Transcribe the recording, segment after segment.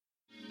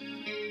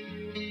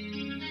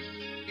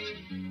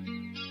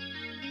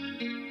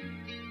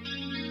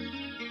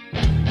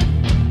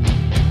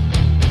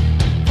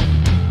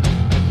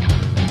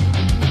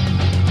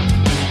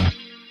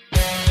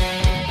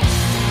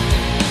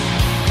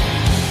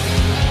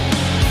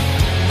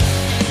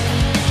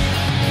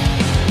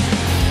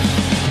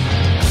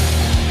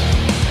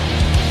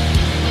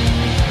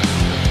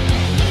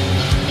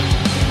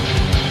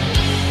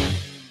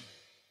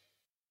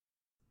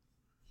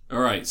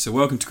so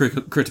welcome to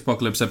Crit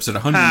Apocalypse episode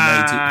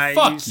 180.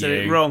 Fuck you. Said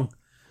it wrong.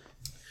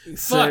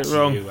 Fuck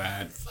you,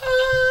 Ad.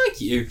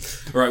 Fuck you.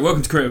 Alright,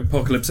 welcome to Crit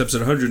Apocalypse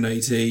episode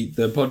 180,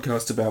 the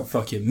podcast about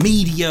fucking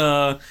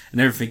media and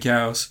everything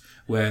else,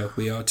 where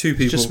we are two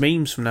people... Just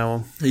memes from now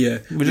on. Yeah.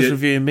 We're just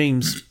reviewing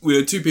memes. We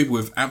are two people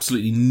with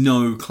absolutely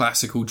no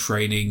classical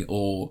training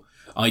or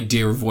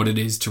idea of what it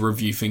is to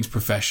review things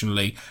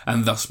professionally,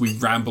 and thus we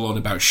ramble on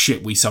about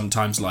shit we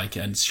sometimes like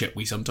and shit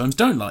we sometimes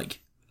don't like.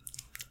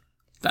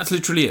 That's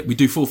literally it. We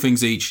do 4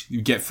 things each. You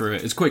get through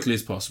it as quickly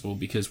as possible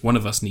because one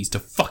of us needs to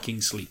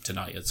fucking sleep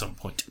tonight at some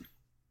point.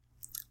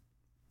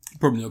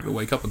 Probably not going to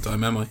wake up on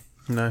time, am I?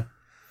 No.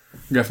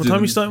 What time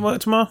are you starting work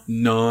tomorrow?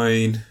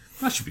 9.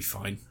 That should be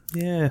fine.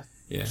 Yeah.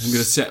 Yeah, I'm going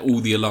to set all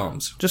the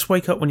alarms. Just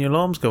wake up when your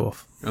alarms go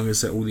off. I'm going to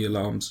set all the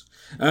alarms.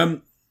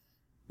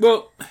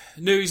 Well,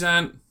 news,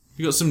 Ant.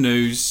 You got some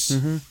news.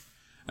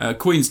 Mm-hmm.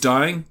 Queen's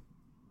dying.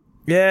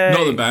 Yeah.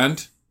 Not the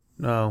band.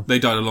 No. They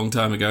died a long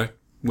time ago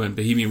when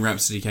Bohemian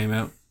Rhapsody came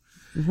out.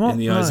 What? In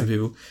the eyes of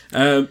people.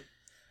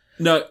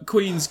 No,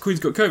 Queen's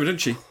got COVID,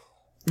 hasn't she?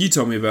 You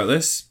told me about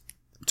this.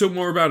 Talk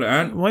more about it,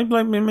 Ant. Why are you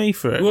blaming me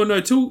for it? Well,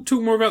 no, talk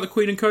more about the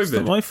Queen and COVID. It's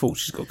not my fault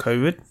she's got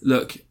COVID.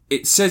 Look,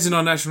 it says in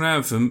our national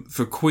anthem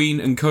for Queen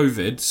and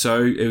COVID,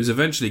 so it was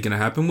eventually going to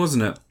happen,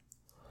 wasn't it?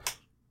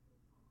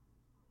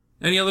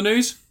 Any other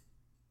news?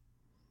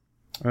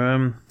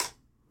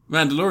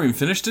 Mandalorian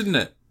finished, didn't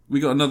it? We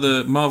got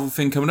another Marvel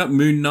thing coming up.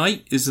 Moon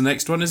Knight is the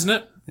next one, isn't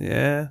it?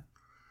 Yeah.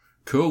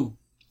 Cool.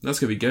 That's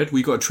going to be good.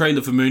 We got a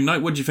trailer for Moon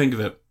Knight. What do you think of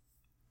it?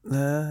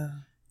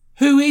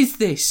 Who is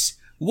this?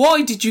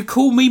 Why did you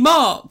call me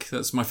Mark?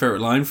 That's my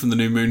favourite line from the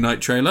new Moon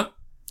Knight trailer.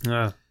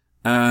 Yeah.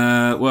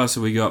 What else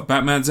have we got?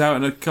 Batman's out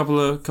in a couple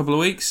of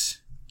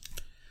weeks.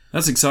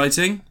 That's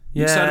exciting.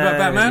 You excited about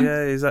Batman?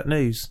 Yeah, is that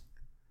news?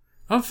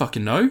 I don't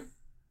fucking know.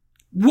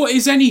 What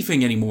is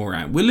anything anymore,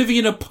 Ant? We're living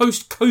in a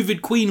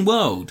post-COVID Queen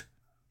world.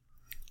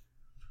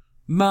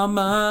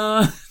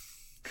 Mama.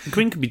 The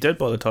Queen could be dead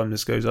by the time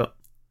this goes up.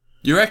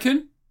 You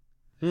reckon?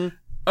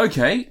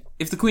 Okay,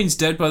 if the Queen's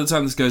dead by the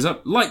time this goes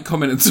up, like,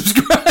 comment and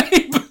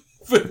subscribe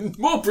for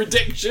more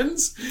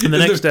predictions. And the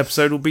next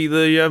episode will be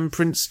the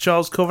Prince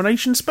Charles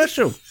coronation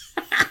special.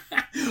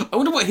 I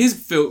wonder what his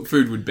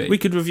food would be. We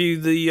could review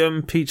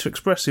the Pizza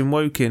Express in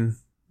Woking.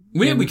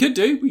 Yeah, we could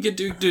do. We could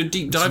do a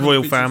deep dive. It's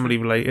royal family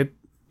related.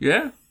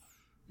 Yeah.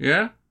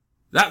 Yeah.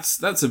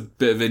 That's a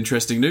bit of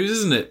interesting news,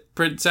 isn't it?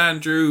 Prince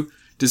Andrew,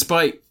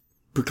 despite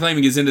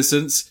proclaiming his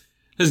innocence,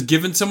 has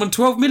given someone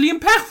 £12 million.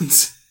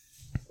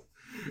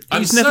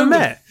 He's never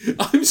met.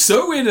 I'm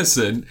so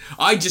innocent.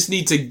 I just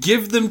need to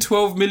give them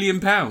 £12 million.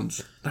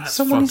 That's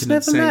someone he's fucking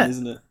never insane, met.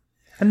 isn't it?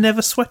 And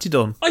never sweated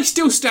on. I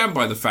still stand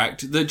by the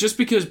fact that just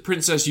because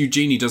Princess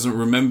Eugenie doesn't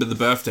remember the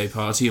birthday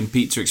party in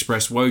Pizza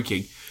Express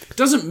Woking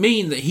doesn't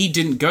mean that he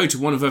didn't go to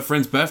one of her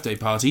friends' birthday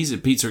parties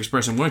at Pizza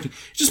Express in Woking.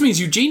 It just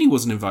means Eugenie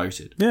wasn't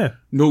invited. Yeah.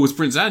 Nor was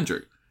Prince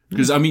Andrew.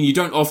 Because, I mean, you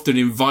don't often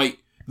invite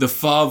the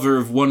father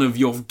of one of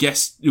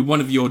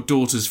your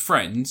daughter's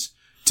friends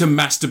to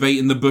masturbate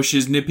in the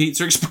bushes near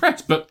Pizza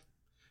Express. But,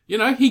 you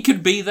know, he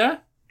could be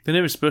there. The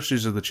nearest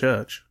bushes are the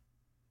church.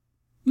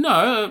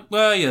 No,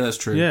 well, yeah, that's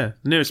true. Yeah,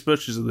 the nearest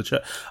bushes of the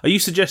church. Are you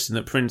suggesting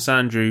that Prince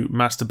Andrew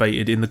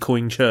masturbated in the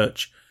Coin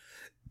Church?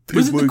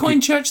 Was it the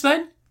Coin Church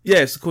then? Yeah,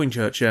 it's the Coin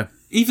Church, yeah.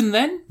 Even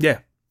then? Yeah.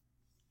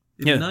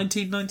 In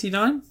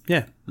 1999?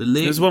 Yeah.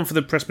 It was one for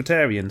the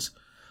Presbyterians.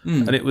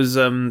 And it was...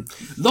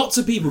 Lots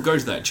of people go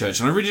to that church,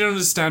 and I really don't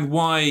understand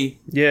why...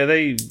 Yeah,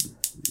 a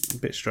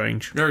bit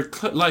strange. They're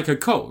like a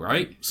cult,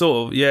 right?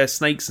 Sort of, yeah,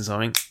 snakes and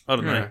something. I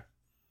don't know.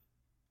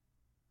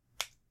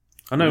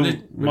 I know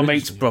my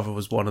mate's brother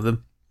was one of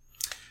them.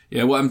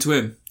 Yeah, what happened to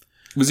him?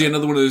 Was he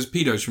another one of those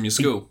pedos from your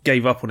school? He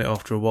gave up on it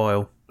after a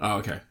while. Oh,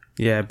 okay.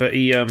 Yeah, but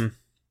he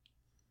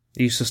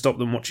used to stop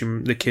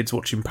the kids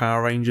watching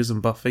Power Rangers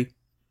and Buffy.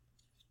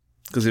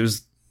 Because it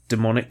was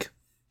demonic.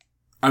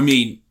 I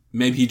mean,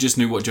 maybe he just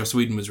knew what Joss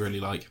Whedon was really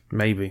like.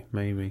 Maybe.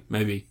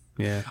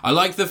 Yeah. I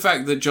like the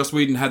fact that Joss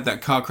Whedon had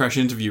that car crash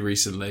interview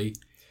recently,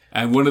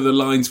 and one of the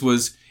lines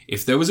was,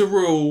 if there was a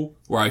rule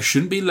where I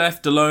shouldn't be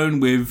left alone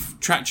with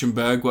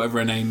Trachtenberg, whatever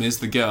her name is,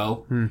 the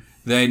girl,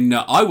 then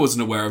I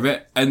wasn't aware of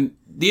it. And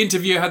the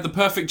interviewer had the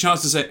perfect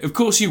chance to say, of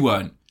course you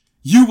weren't.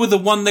 You were the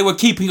one they were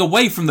keeping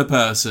away from the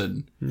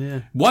person.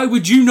 Yeah. Why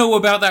would you know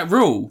about that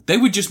rule? They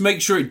would just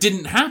make sure it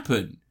didn't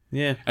happen.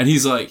 Yeah. And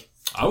he's like,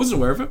 I wasn't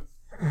aware of it.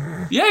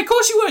 Yeah, of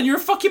course you weren't. You're a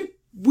fucking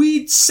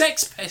weird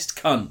sex pest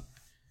cunt.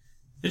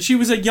 And she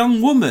was a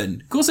young woman.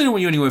 Of course they don't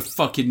want you anywhere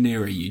fucking near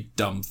her, you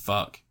dumb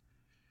fuck.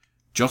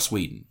 Joss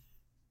Whedon.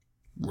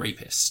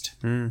 Rapist.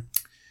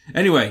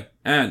 Anyway,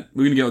 and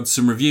we're going to get on to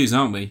some reviews,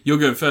 aren't we? You're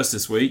going first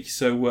this week,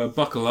 so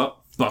buckle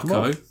up,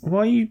 bucko. Why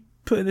are you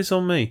putting this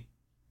on me?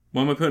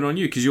 Why am I putting it on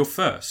you? Because you're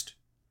first.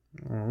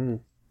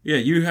 Oh. Yeah,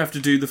 you have to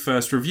do the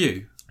first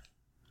review.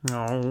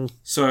 No.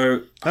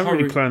 So... I haven't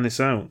really planned this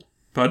out.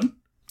 Pardon?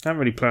 I haven't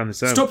really planned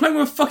this out. Stop playing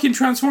with a fucking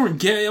Transformer and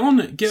get it on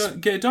it.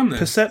 Get it done then.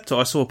 Perceptor,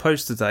 I saw a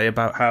post today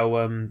about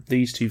how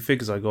these 2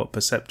 figures I got,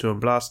 Perceptor and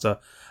Blaster,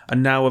 are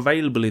now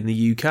available in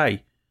the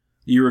UK.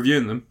 You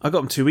reviewing them? I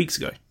got them 2 weeks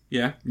ago.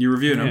 Yeah, you're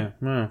reviewing them.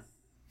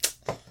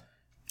 Yeah.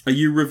 Are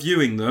you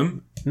reviewing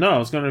them? No, I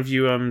was going to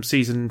review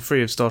season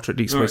 3 of Star Trek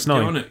Deep Space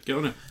Nine. Get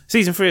on it.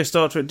 Season 3 of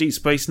Star Trek Deep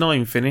Space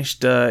Nine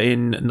finished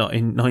in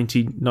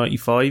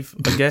 1995,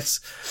 I guess.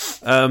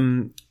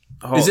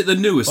 Is it the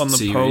newest on the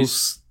series?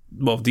 polls?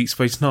 Well, Deep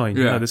Space Nine.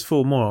 Yeah. No, there's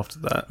 4 more after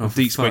that. Of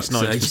Deep Space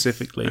Nine sake.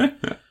 specifically.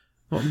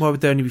 Why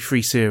would there only be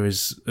 3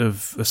 series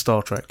of a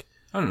Star Trek?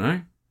 I don't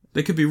know.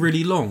 They could be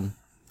really long.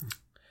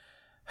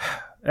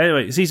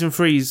 Anyway, season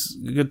 3's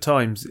good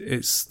times.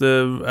 It's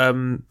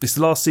the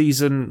last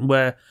season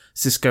where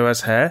Cisco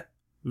has hair.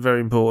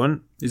 Very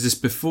important. Is this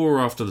before or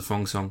after the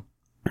Fong song?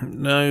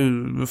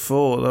 No,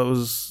 before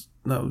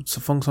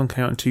Fong Song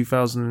came out in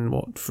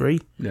 2003.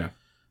 Yeah.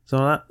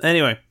 Something like that.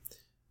 Anyway,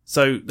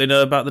 so they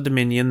know about the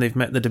Dominion. They've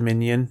met the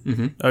Dominion.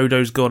 Mm-hmm.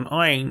 Odo's gone,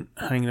 I ain't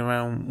hanging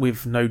around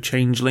with no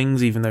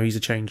changelings, even though he's a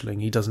changeling.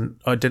 He doesn't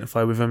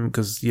identify with them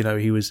because,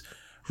 he was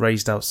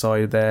raised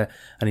outside there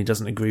and he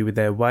doesn't agree with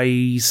their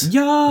ways.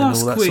 Yes, and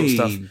all that Queen.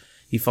 sort of stuff.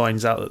 He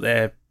finds out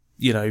that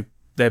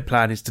their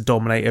plan is to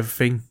dominate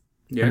everything.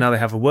 Yeah. And now they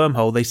have a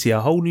wormhole. They see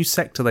a whole new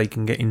sector they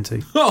can get into.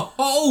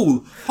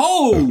 Whole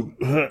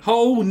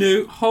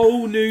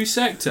new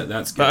sector.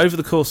 That's good. But over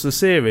the course of the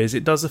series,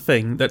 it does a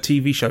thing that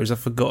TV shows have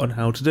forgotten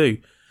how to do,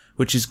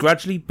 which is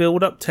gradually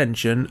build up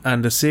tension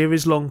and a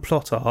series-long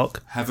plot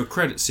arc. Have a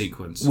credit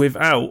sequence.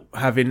 Without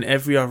having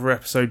every other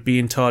episode be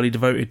entirely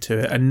devoted to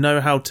it, and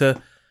know how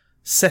to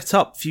set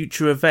up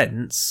future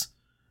events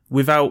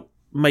without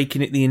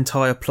making it the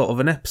entire plot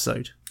of an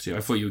episode. See, I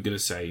thought you were going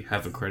to say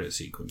have a credit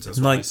sequence. That's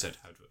what I said.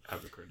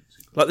 Have a credit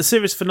sequence. Like the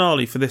series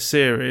finale for this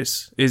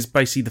series is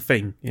basically the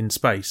Thing in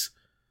space.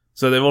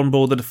 So they're on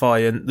board the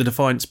Defiant. The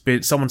Defiant's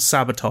someone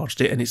sabotaged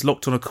it, and it's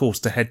locked on a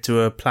course to head to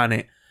a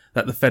planet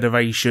that the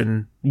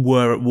Federation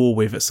were at war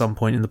with at some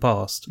point in the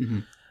past. Mm-hmm.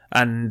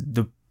 And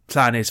the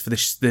plan is for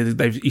this.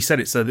 He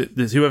said it so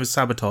that whoever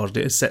sabotaged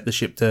it has set the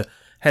ship to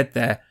head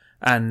there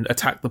and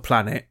attack the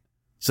planet,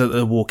 so that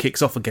the war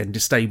kicks off again,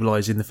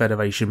 destabilising the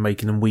Federation,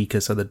 making them weaker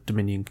so the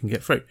Dominion can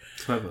get through.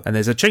 Clever. And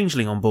there's a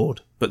changeling on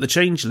board, but the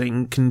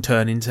changeling can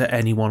turn into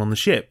anyone on the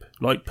ship,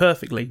 like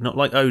perfectly, not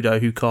like Odo,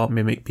 who can't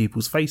mimic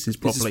people's faces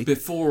properly. Is this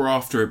before or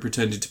after it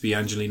pretended to be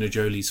Angelina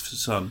Jolie's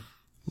son?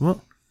 What?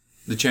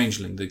 The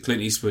Changeling, the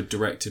Clint Eastwood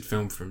directed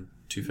film from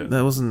 2000.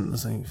 That wasn't the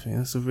same thing.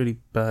 That's a really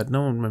bad...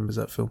 No one remembers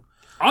that film.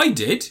 I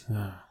did!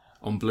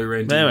 On Blu-ray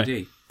and DVD.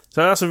 Anyway,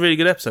 so that's a really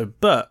good episode,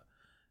 but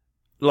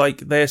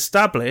they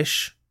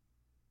establish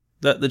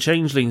that the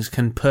changelings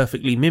can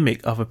perfectly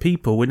mimic other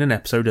people in an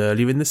episode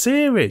earlier in the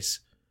series.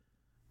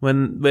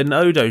 When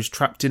Odo's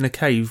trapped in a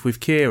cave with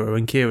Kira,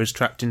 and Kira's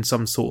trapped in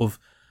some sort of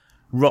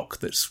rock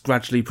that's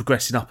gradually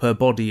progressing up her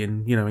body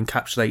and,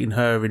 encapsulating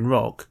her in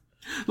rock.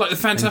 Like the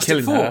And Fantastic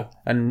killing Four. her.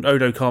 And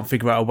Odo can't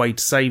figure out a way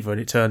to save her,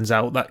 and it turns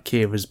out that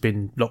Kira's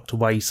been locked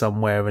away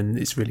somewhere and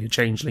it's really a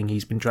changeling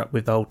he's been trapped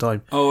with the whole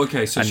time. Oh,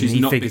 okay, so And she's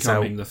he not figures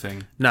becoming out- the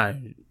Thing. No,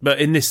 but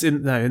in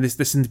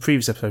the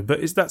previous episode.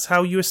 But that's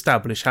how you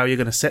establish how you're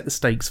going to set the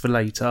stakes for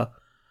later.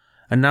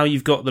 And now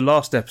you've got the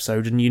last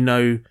episode, and you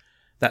know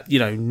that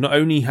not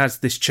only has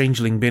this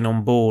changeling been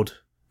on board,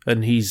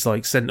 and he's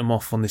sent them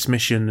off on this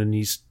mission, and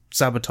he's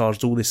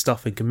sabotaged all this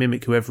stuff and can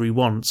mimic whoever he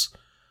wants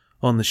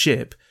on the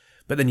ship,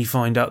 but then you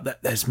find out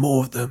that there's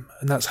more of them,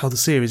 and that's how the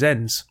series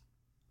ends.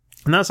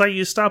 And that's how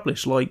you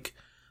establish plot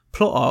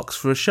arcs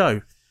for a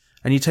show,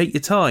 and you take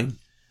your time.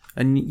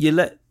 And you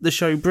let the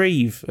show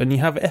breathe, and you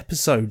have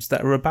episodes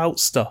that are about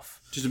stuff.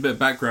 Just a bit of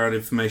background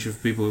information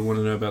for people who want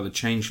to know about the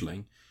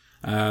Changeling.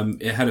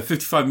 It had a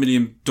 $55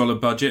 million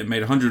budget. It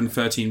made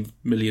 $113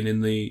 million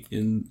in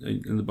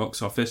the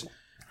box office,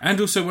 and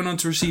also went on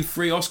to receive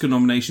 3 Oscar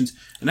nominations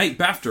and 8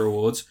 BAFTA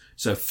awards.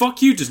 So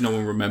fuck you, does no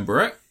one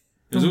remember it?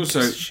 There was a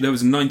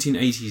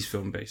 1980s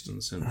film based on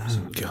the cinema.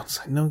 God's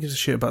sake, no one gives a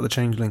shit about the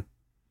changeling.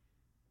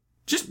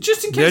 Just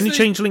in case. The only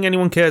changeling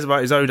anyone cares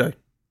about is Odo,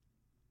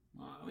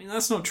 I mean,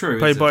 that's not true.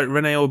 played is by it?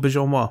 Rene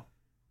Auberjonois.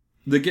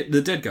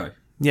 The dead guy.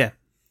 Yeah,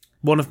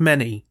 one of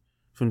many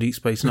from Deep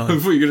Space I Nine.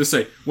 thought you were going to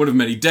say one of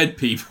many dead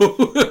people.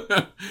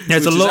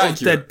 There's a Which is lot of accurate.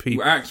 dead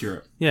people.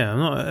 Accurate. Yeah, I'm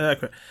not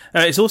accurate.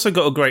 It's also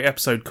got a great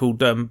episode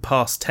called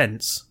Past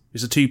Tense.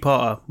 It's a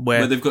 2-parter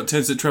Where they've got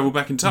tents that travel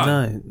back in time.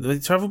 No, they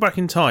travel back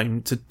in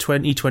time to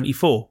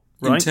 2024,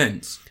 right?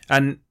 Intense.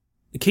 And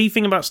the key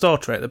thing about Star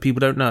Trek that people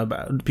don't know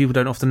about, people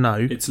don't often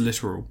know... It's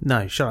literal.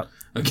 No, shut up.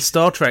 Okay.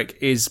 Star Trek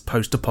is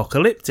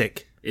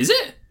post-apocalyptic. Is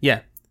it?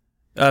 Yeah.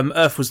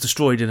 Earth was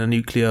destroyed in a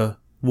nuclear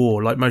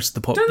war, like most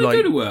of the Don't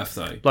they go to Earth,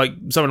 though? like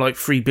something like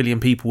 3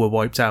 billion people were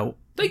wiped out.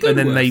 They go and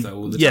to then Earth, though,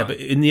 all the yeah, time. but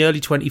in the early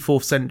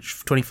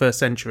 21st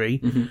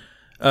century,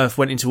 Earth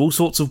went into all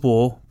sorts of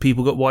war.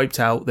 People got wiped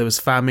out. There was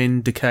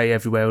famine, decay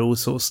everywhere, all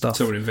sorts of stuff.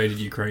 Someone invaded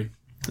Ukraine.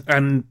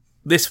 And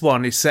this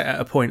one is set at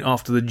a point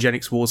after the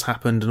eugenics wars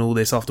happened and all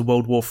this, after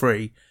World War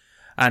III.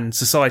 And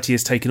society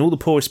has taken all the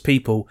poorest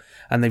people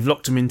and they've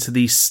locked them into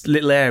these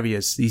little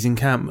areas, these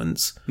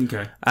encampments.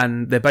 Okay.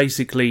 And they're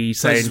basically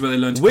saying, where they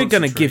learn to we're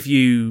going to concentrate." give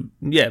you...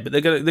 Yeah, but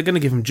they're going to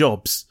give them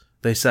jobs,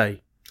 they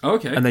say. Oh,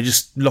 okay. And they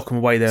just lock them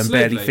away there and Slave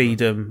barely labour. feed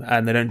them,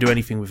 and they don't do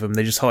anything with them.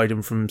 They just hide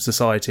them from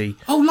society.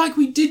 Oh, like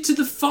we we did to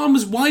the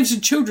farmers' wives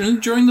and children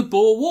during the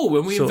Boer War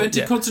when we Sort of,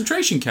 invented yeah.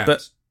 concentration camps.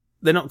 But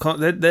they're not.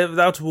 They're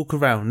allowed to walk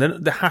around.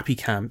 They're happy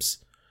camps.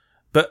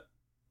 But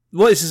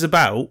what this is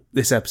about,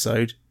 this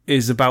episode,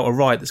 is about a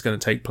riot that's going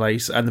to take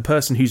place, and the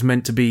person who's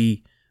meant to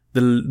be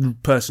the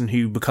person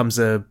who becomes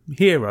a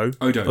hero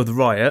Odo. of the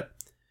riot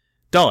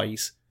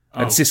dies,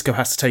 Oh. and Cisco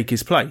has to take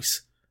his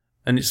place.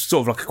 And it's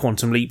sort of like a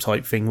Quantum Leap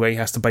type thing where he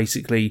has to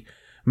basically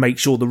make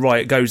sure the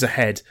riot goes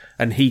ahead,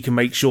 and he can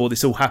make sure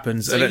this all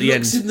happens. So and at he the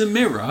looks end, in the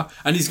mirror,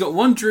 and he's got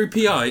one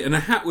droopy eye and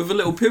a hat with a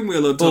little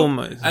pinwheel on top.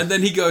 Almost. And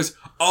then he goes,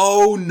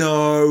 "Oh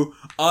no,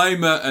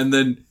 I'm a..." And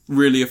then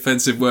really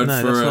offensive word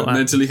No, for that's a not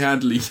mentally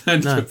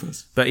handicapped No.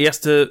 person. But he has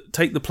to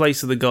take the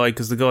place of the guy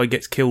because the guy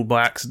gets killed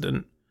by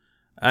accident,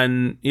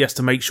 and he has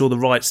to make sure the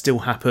riots still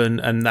happen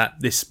and that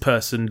this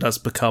person does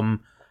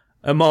become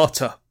a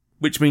martyr,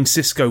 which means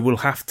Cisco will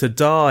have to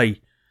die.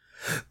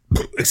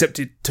 Except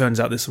it turns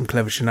out there's some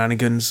clever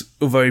shenanigans,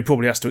 although he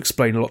probably has to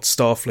explain a lot to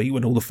Starfleet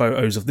when all the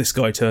photos of this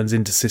guy turns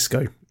into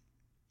Cisco.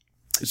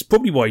 It's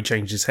probably why he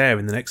changed his hair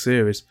in the next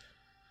series,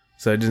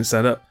 so it didn't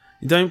stand up.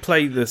 You don't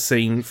play the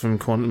scene from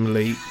Quantum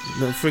Leap.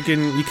 No,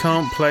 friggin', you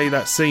can't play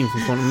that scene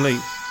from Quantum Leap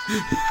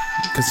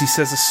because he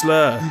says a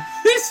slur,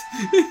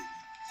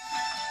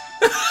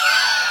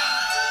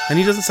 and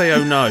he doesn't say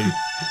 "oh no."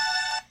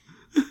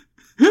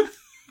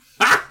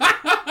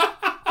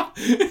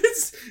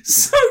 It's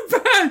so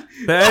bad.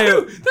 But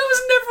Oh, that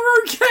was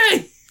never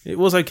okay. it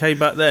was okay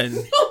back then.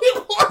 No,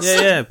 it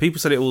wasn't. Yeah. People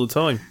said it all the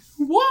time.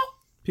 What?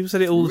 People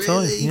said it all the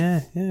time. Really?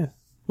 Yeah.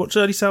 Watch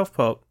early South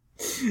Park.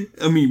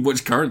 I mean,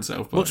 what's current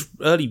South Park? Watch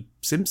early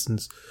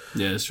Simpsons.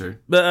 Yeah, that's true.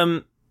 But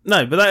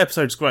no, but that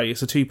episode's great.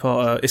 It's a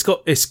two-parter.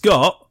 It's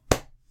got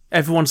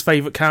everyone's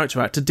favourite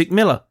character actor, Dick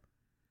Miller.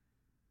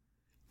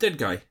 Dead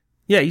guy.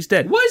 Yeah, he's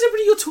dead. Why is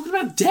everybody you're talking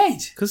about dead?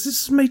 Because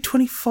this was made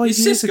 25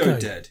 Is years Cisco ago.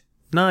 dead?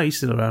 No, he's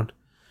still around.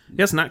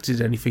 He hasn't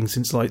acted anything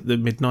since like the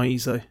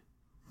mid-90s though.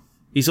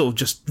 He sort of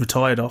just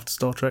retired after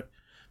Star Trek.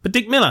 But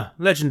Dick Miller,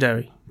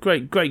 legendary.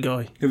 Great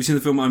guy. Have you seen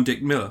the film I'm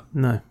Dick Miller?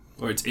 No.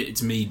 Or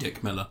it's me,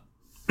 Dick Miller?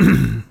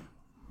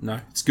 No,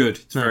 it's good.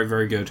 It's very,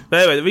 very good. But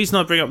anyway, the reason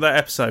I bring up that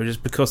episode is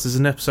because there's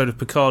an episode of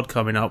Picard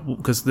coming up,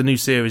 because the new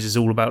series is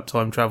all about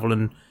time travel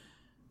and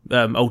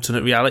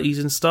alternate realities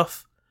and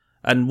stuff.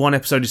 And one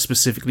episode is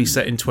specifically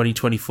set in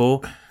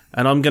 2024,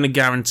 and I'm going to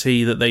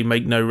guarantee that they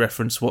make no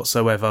reference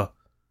whatsoever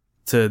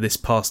to this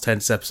past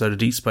tense episode of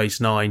Deep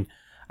Space Nine,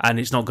 and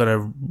it's not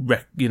going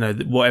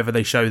to, whatever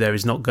they show there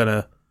is not going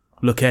to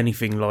look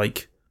anything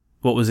like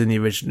what was in the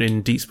original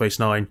in Deep Space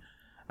Nine,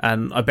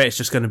 and I bet it's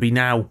just going to be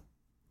now.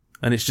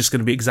 And it's just going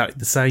to be exactly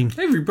the same.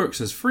 Avery Brooks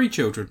has 3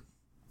 children.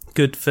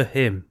 Good for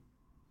him.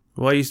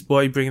 Why are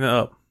you bringing that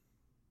up?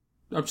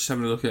 I'm just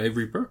having a look at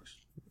Avery Brooks.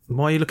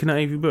 Why are you looking at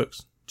Avery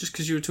Brooks? Just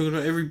because you were talking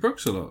about Avery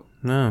Brooks a lot.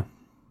 No.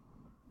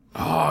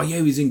 Oh, yeah,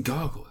 he was in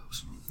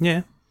Gargoyles.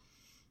 Yeah.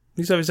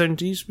 He's had his own.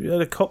 He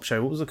had a cop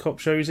show. What was the cop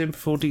show he was in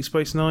before Deep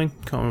Space Nine?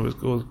 Can't remember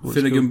what it's called.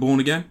 Finnegan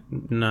Born Again?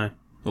 No.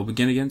 Or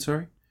Begin Again,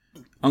 sorry.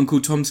 Uncle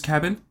Tom's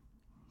Cabin.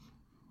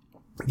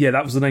 Yeah,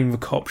 that was the name of a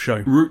cop show.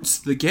 Roots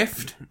the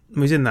Gift.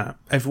 He's in that.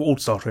 All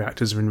Star Trek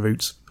actors are in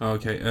Roots. Oh,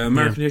 okay.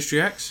 American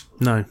History X.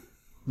 No.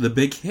 The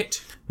Big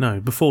Hit. No,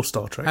 before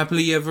Star Trek.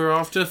 Happily Ever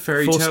After.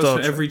 Fairy Before Tales Star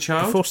for Trek. Every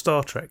Child. Before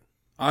Star Trek.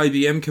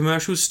 IBM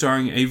commercials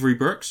starring Avery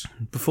Brooks.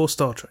 Before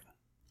Star Trek.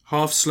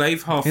 Half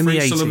Slave, Half In the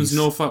Free. Solomon's 80s.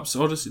 Northup's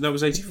Odyssey. That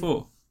was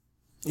 84.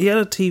 He had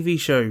a TV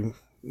show.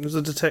 It was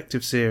a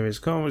detective series.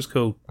 Can't remember what it's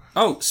called.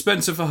 Oh,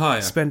 Spencer for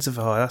Hire. Spencer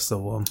for Hire. That's the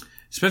one.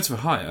 Spencer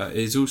for Hire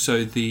is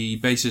also the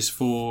basis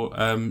for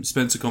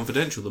Spencer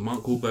Confidential, the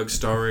Mark Wahlberg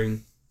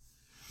starring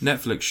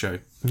Netflix show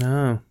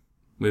No,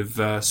 with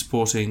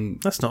supporting.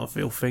 that's not a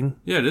real thing.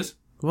 Yeah, it is.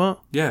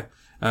 What? Yeah,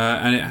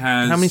 and it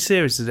has. How many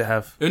series did it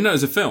have? Oh, no,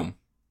 it's a film.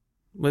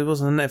 Well, it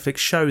wasn't a Netflix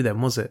show then,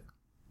 was it?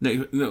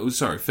 No,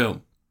 sorry,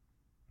 film.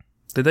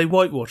 Did they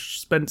whitewash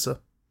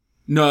Spencer?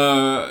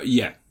 No,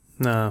 yeah,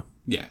 No,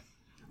 yeah.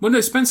 Well, no,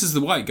 Spencer's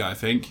the white guy, I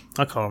think.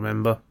 I can't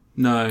remember.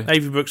 No,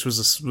 Avery Brooks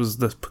was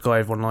the guy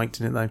everyone liked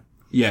in it though,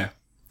 yeah.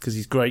 because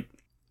he's great.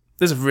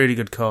 There's a really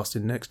good cast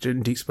in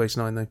Deep Space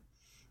Nine though.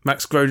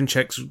 Max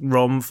Grodenchek's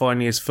Rom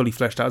finally is fully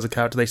fleshed out as a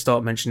character. They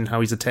start mentioning how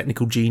he's a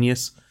technical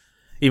genius.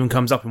 Even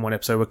comes up in one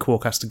episode where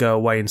Quark has to go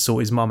away and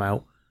sort his mum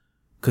out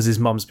because his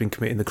mum's been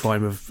committing the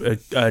crime of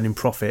earning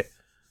profit.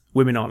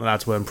 Women aren't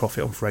allowed to earn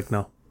profit on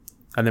Fregna,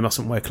 and they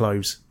mustn't wear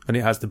clothes. And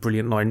it has the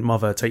brilliant line,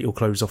 "Mother, take your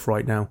clothes off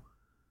right now."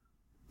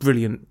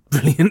 Brilliant.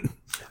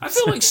 I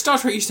feel like Star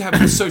Trek used to have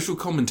a social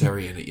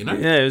commentary in it, you know?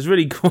 Yeah, it was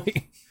really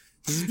quite.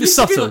 It's Used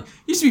subtle.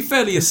 to be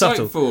fairly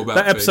Subtle. insightful about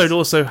That episode things.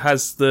 also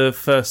has the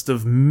first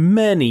of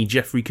many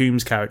Jeffrey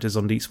Combs characters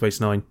on Deep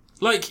Space Nine.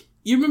 Like,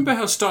 you remember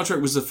how Star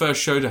Trek was the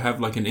first show to have,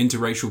 like, an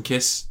interracial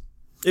kiss?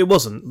 It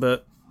wasn't,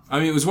 but I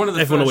mean, it was one of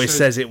the everyone first always shows...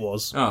 says it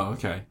was. Oh,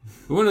 okay.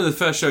 One of the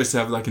first shows to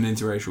have, like, an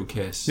interracial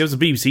kiss. There was a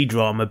BBC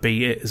drama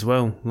beat it as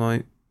well.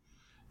 Like,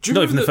 Do you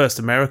not remember even the first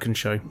American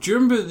show. Do you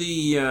remember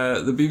the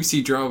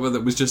BBC drama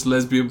that was just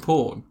lesbian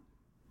porn?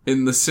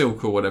 In the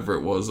Silk or whatever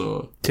it was,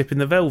 or... Tipping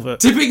the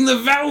Velvet. Tipping the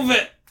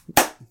Velvet!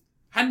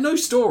 Had no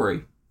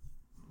story.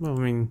 Well,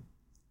 I mean,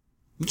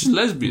 Just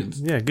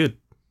lesbians. Yeah, good.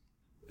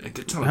 Yeah,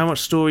 good time. How much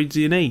story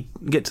do you need?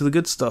 Get to the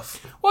good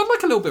stuff. Well, I'd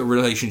like a little bit of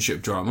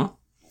relationship drama.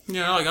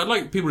 Yeah, I'd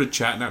like people to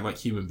chat and act like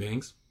human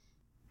beings.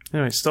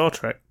 Anyway, Star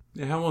Trek.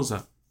 Yeah, how was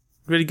that?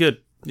 Really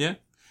good. Yeah.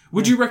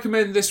 Would you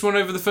recommend this one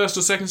over the first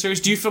or second series?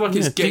 Do you feel like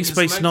it's getting Deep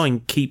Space Nine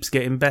keeps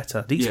getting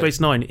better. Deep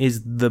Space Nine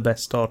is the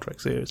best Star Trek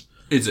series.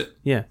 Is it?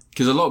 Yeah.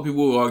 Because a lot of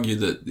people will argue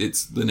that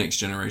it's the Next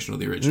Generation or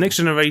the original. Next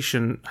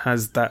Generation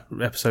has that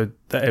episode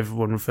that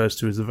everyone refers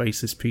to as the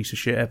racist piece of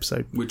shit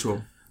episode. Which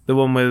one? The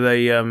one where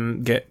they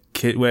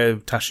where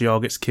Tasha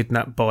Yar gets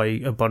kidnapped by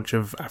a bunch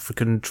of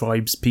African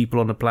tribes people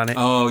on the planet.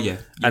 Oh, yeah.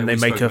 And they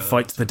make her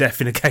fight to the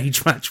death in a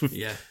cage match with...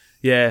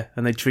 Yeah,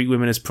 and they treat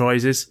women as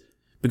prizes.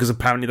 Because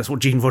apparently that's what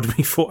Gene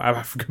Roddenberry thought our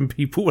African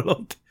people were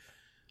like.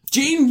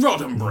 Gene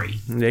Roddenberry.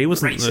 Yeah, he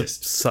wasn't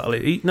racist. Subtle.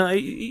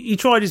 He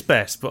tried his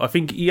best, but I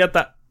think he had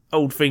that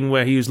old thing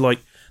where he was like,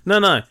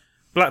 no,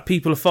 black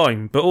people are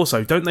fine, but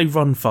also, don't they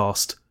run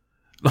fast?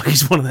 Like,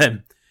 he's one of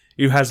them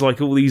who has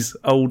like all these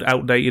old,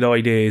 outdated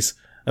ideas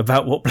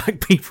about what black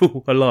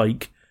people are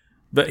like,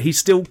 but he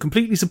still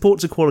completely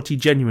supports equality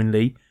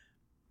genuinely.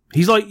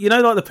 He's like,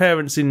 like the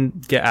parents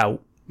in Get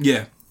Out.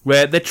 Yeah.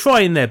 Where they're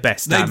trying their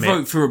best. They'd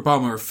vote for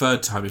Obama a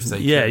third time if they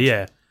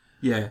could.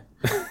 Yeah.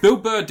 Bill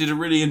Burr did a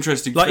really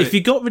interesting thing. If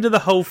you got rid of the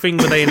whole thing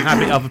where they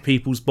inhabit other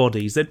people's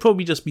bodies, they'd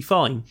probably just be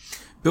fine.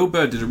 Bill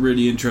Burr did a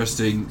really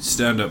interesting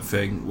stand-up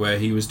thing where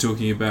he was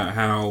talking about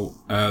how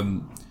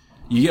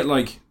you get,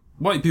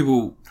 white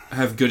people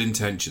have good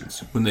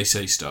intentions when they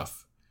say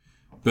stuff.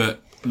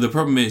 But the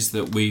problem is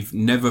that we've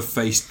never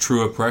faced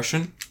true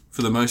oppression,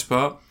 for the most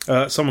part.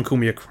 Someone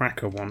called me a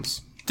cracker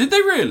once. Did they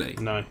really?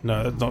 No,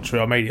 that's not true.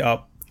 I made it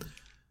up.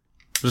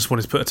 I just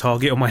wanted to put a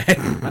target on my head.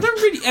 I don't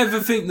really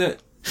ever think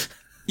that...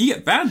 You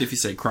get banned if you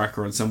say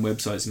cracker on some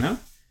websites now.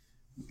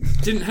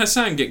 Didn't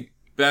Hassan get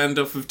banned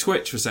off of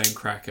Twitch for saying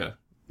cracker?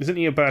 Isn't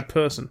he a bad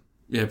person?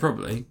 Yeah,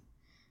 probably.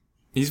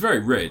 He's very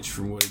rich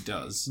from what he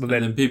does. But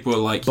then people are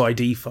like... By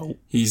default.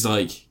 He's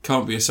like,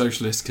 can't be a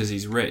socialist because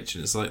he's rich.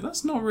 And it's like,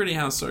 that's not really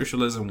how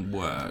socialism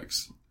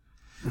works.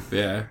 But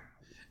yeah.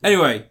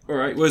 Anyway,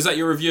 alright. Well, is that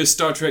your review of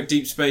Star Trek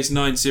Deep Space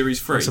Nine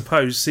Series 3? I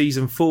suppose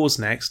Season 4's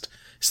next.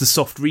 It's the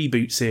soft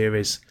reboot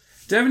series.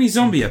 Do you have any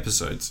zombie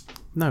episodes?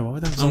 No, I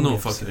don't. I'm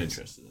not fucking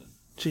interested in.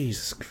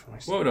 Jesus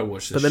Christ! Why would I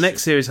watch this? But the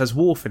next series has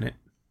Worf in it.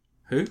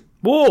 Who?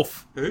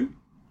 Worf. Who?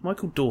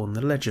 Michael Dorn, the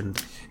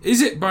legend.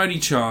 Is it by any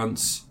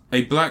chance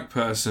a black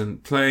person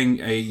playing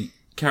a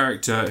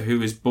character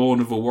who is born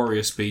of a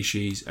warrior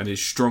species and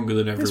is stronger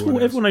than everyone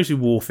else? Everyone knows who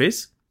Worf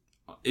is.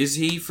 Is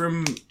he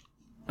from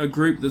a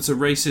group that's a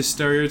racist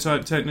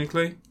stereotype?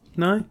 Technically,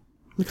 no.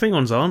 The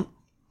Klingons aren't.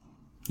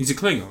 He's a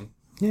Klingon.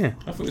 Yeah.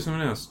 I thought it was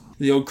someone else.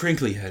 The old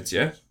crinkly heads,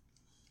 yeah?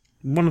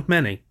 One of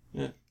many.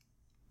 Yeah.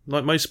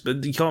 Like most...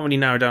 You can't really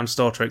narrow down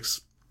Star Trek's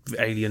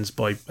aliens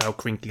by how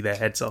crinkly their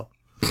heads are.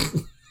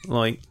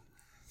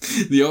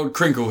 The old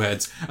crinkle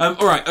heads.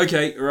 Alright,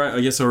 okay, alright,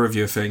 I guess I'll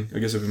review a thing. I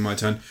guess it'll be my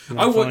turn.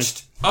 I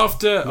watched...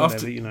 After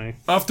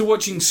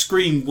watching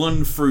Scream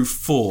 1 through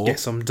 4...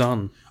 Yes, I'm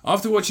done.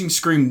 After watching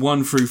Scream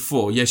 1 through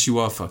 4... Yes, you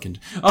are fucking...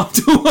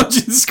 After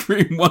watching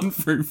Scream 1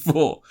 through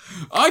 4...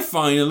 I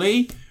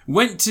finally...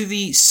 went to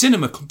the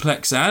cinema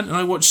complex and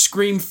I watched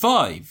Scream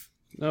 5.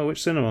 Oh,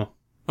 which cinema?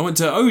 I went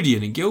to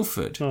Odeon in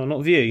Guildford. Oh,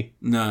 not View?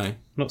 No.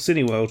 Not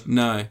Cineworld?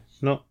 No.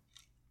 Not...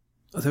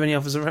 Are there any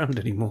others around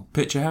anymore?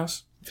 Picture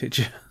House?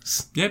 Picture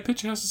House. Yeah,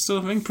 Picture House is still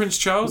a thing. Prince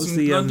Charles in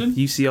the, London.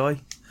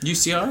 UCI?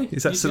 UCI?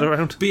 Is that still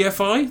around?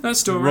 BFI? That's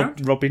still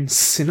around. Robin's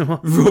Cinema?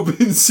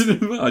 Robin's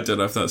Cinema? I don't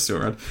know if that's still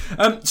around.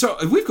 So,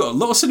 we've got a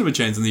lot of cinema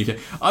chains in the UK.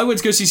 I went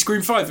to go see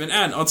Scream 5, and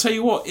Anne, I'll tell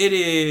you what, it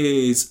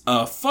is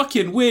a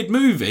fucking weird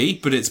movie,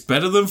 but it's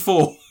better than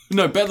 4.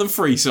 No, better than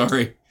 3,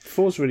 sorry.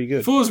 4's really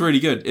good. 4's really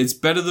good. It's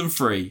better than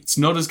 3. It's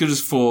not as good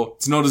as 4.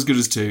 It's not as good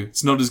as 2.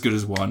 It's not as good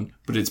as 1.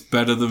 But it's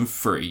better than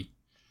 3.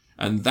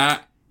 And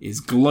that is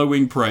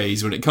glowing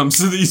praise when it comes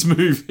to these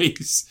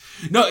movies.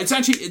 No, it's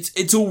actually,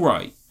 it's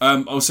alright.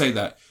 I'll say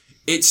that.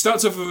 It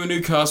starts off with a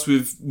new cast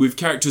with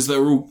characters that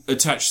are all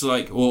attached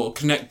to or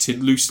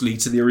connected loosely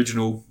to the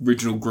original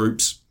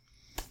groups.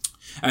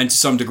 And to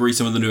some degree,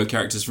 some of the newer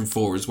characters from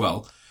 4 as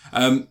well.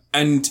 And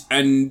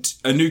a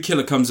new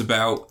killer comes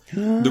about.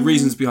 The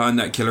reasons behind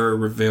that killer are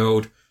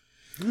revealed.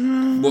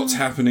 What's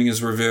happening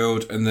is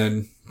revealed, and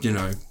then,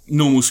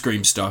 normal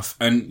Scream stuff.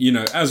 And,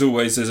 as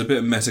always, there's a bit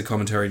of meta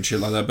commentary and shit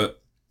like that, but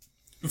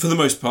for the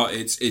most part,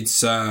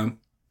 it's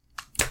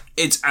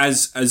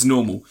as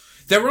normal.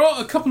 There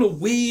are a couple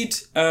of weird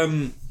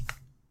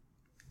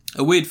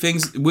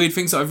things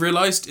that I've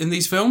realised in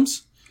these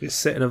films. It's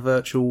set in a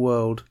virtual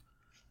world,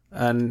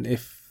 and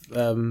if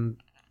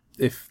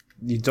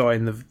you die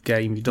in the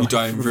game, you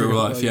die in real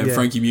life. Yeah,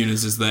 Frankie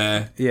Muniz is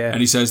there. Yeah, and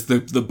he says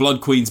the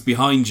Blood Queen's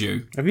behind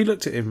you. Have you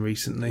looked at him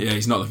recently? Yeah,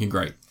 he's not looking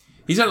great.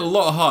 He's had a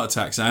lot of heart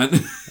attacks, Ant.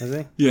 Has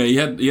he?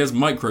 Yeah, he has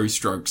micro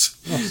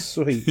strokes. Oh,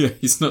 sweet. Yeah,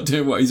 he's not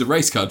doing well. He's a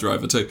race car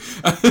driver too.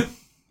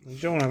 You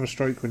don't want to have a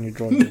stroke when you're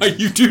driving. No,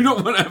 you do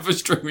not want to have a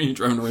stroke when you're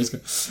driving a race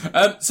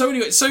car. So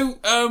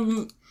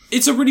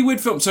it's a really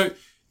weird film. So,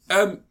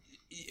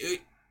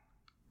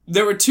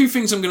 there are two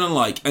things I'm going to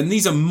like, and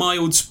these are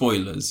mild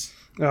spoilers.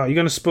 Oh, you're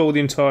going to spoil the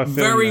entire film.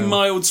 Very now.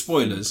 mild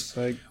spoilers.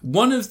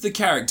 One of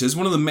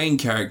the main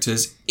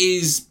characters,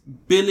 is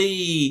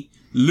Billy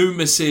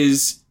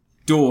Loomis's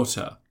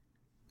daughter.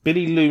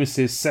 Billy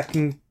Loomis's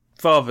second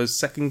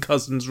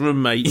cousin's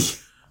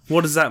roommate.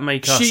 What does that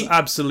make us?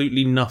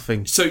 Absolutely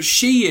nothing. So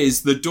she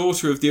is the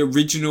daughter of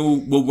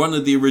one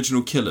of the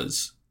original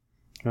killers.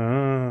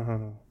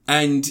 Oh.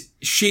 And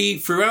she,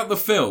 throughout the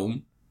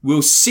film,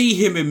 will see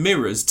him in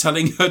mirrors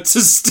telling her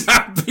to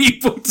stab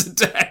people to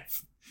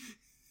death.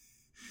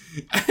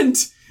 And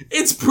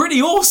it's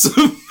pretty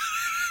awesome.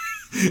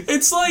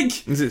 It's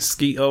like... Is it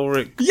Skeet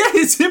Ulrich? Yeah,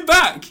 it's him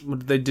back.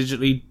 What, did they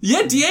digitally...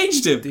 Yeah,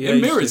 de-aged him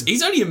in mirrors.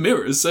 He's only in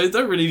mirrors, so they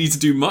don't really need to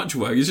do much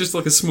work. It's just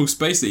like a small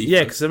space that he...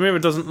 Yeah, because the mirror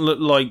doesn't look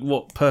like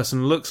what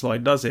person looks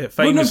like, does it?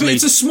 Well, no, but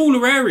it's a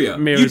smaller area.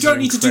 You don't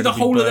need to do the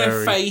whole blurry. of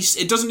their face.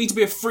 It doesn't need to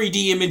be a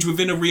 3D image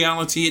within a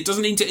reality. It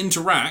doesn't need to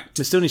interact.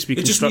 It still needs to be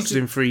constructed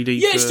in 3D.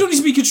 Yeah, it still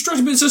needs to be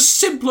constructed, but it's a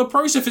simpler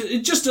process.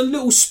 It's just a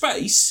little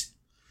space.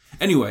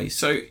 Anyway,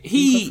 so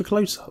he... For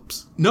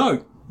close-ups?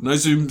 No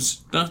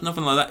zooms,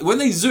 nothing like that. When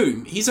they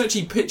zoom, he's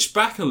actually pitched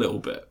back a little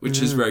bit, which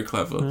is very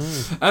clever.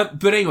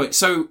 But anyway,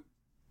 so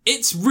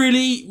it's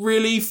really,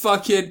 really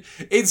fucking...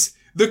 It's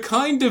the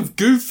kind of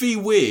goofy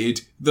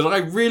weird that I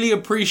really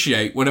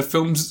appreciate when a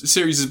film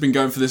series has been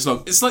going for this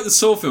long. It's like the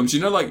Saw films,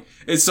 like,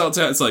 it starts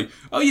out, it's like,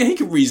 oh yeah, he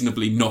could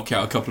reasonably knock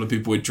out a couple of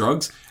people with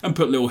drugs and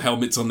put little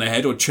helmets on their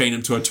head or chain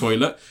them to a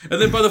toilet.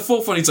 And then by the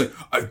fourth one, he's like,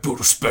 I've built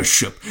a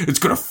spaceship. It's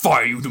going to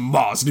fire you to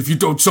Mars, and if you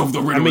don't solve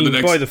the riddle in the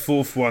next... by the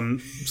fourth one,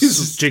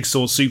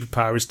 Jigsaw's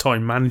superpower is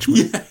time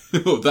management.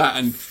 Yeah, well, that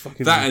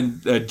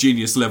and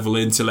genius level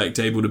intellect,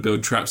 able to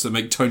build traps that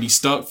make Tony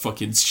Stark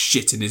fucking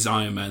shit in his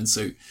Iron Man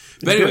suit.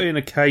 But anyway, in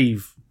a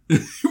cave.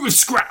 with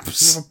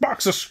scraps. With a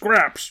box of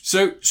scraps.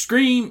 So,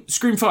 Scream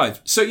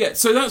 5. So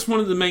that's one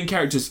of the main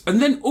characters.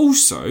 And then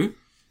also,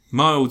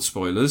 mild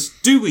spoilers,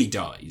 Dewey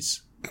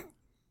dies.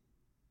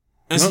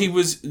 He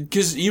was...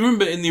 Because you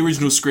remember in the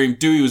original Scream,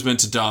 Dewey was meant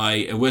to die,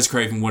 and Wes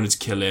Craven wanted to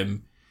kill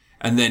him,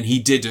 and then he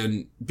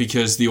didn't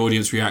because the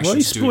audience reaction... Why are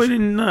you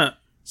spoiling that?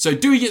 So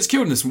Dewey gets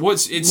killed in this one.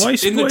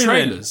 It's in the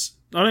trailers.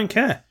 I don't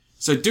care.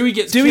 So Dewey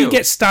gets killed. Dewey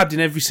gets stabbed in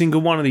every single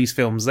one of these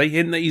films. They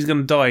hint that he's going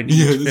to die in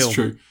each film. That's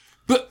true.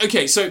 But,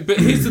 okay, but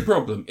here's the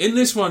problem. In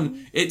this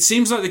one, it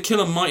seems like the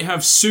killer might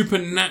have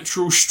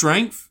supernatural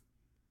strength,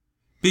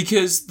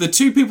 because the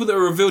two people that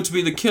are revealed to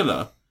be the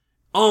killer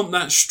aren't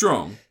that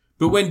strong.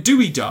 But when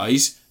Dewey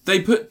dies,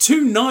 they put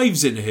 2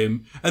 knives in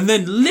him and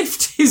then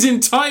lift his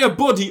entire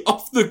body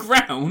off the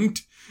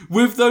ground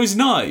with those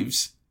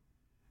knives.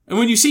 And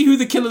when you see who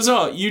the killers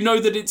are, you know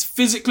that it's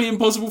physically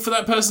impossible for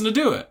that person to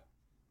do it.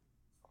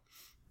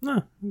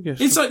 No, I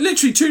guess it's like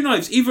literally 2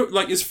 knives, either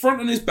like his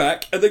front and his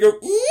back, and they go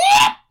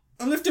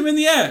and lift him in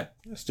the air.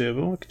 That's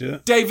doable. I could do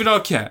that. David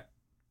Arquette.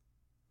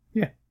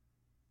 Yeah,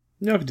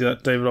 I could do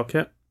that. David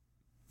Arquette.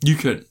 You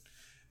could.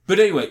 But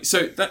anyway,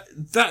 so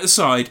that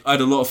aside, I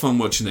had a lot of fun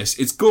watching this.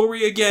 It's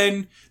gory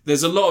again.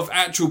 There's a lot of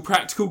actual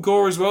practical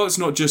gore as well. It's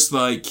not just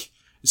like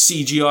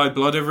CGI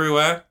blood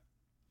everywhere.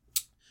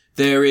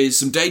 There is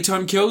some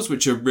daytime kills,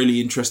 which are really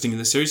interesting in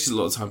the series, because a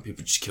lot of the time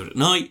people just killed at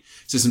night.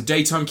 So there's some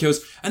daytime kills,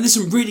 and there's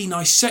some really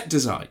nice set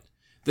design.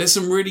 There's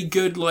some really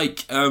good,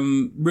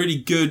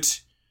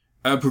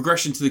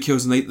 progression to the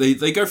kills, and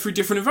they go through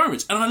different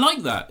environments, and I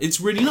like that.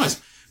 It's really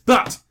nice.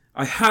 But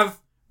I have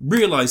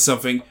realised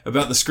something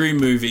about the Scream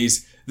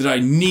movies that I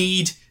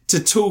need to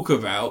talk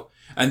about,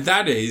 and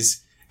that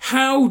is,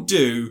 how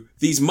do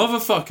these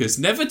motherfuckers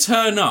never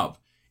turn up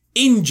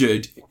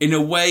injured in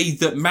a way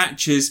that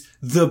matches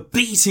the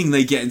beating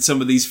they get in some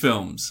of these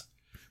films?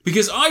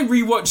 Because I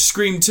rewatched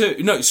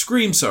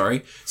Scream,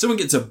 sorry. Someone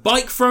gets a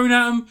bike thrown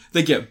at them,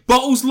 they get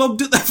bottles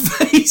lobbed at their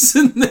face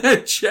and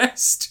their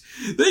chest.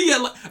 They get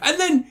and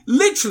then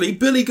literally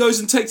Billy goes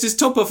and takes his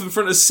top off in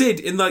front of Sid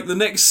in like the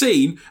next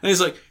scene, and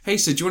he's like, "Hey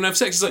Sid, do you want to have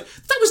sex?" He's like,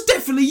 "That was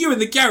definitely you in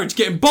the garage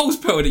getting balls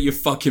pelted at your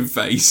fucking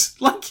face."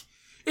 Like,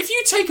 if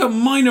you take a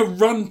minor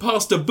run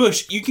past a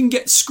bush, you can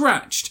get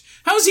scratched.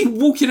 How is he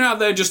walking out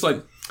there just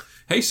like,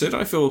 "Hey Sid,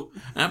 I feel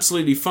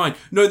absolutely fine"?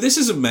 No, this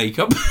isn't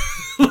makeup.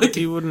 Like,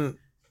 he wouldn't.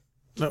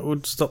 That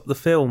would stop the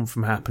film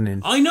from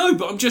happening. I know,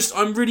 but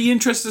I'm really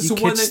interested as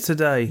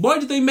to why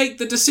did they make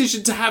the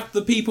decision to have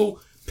the people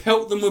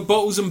pelt them with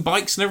bottles and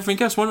bikes and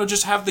everything else? Why not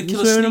just have the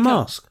killer sneak up? He's wearing a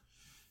mask.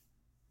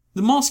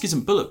 The mask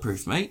isn't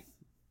bulletproof, mate.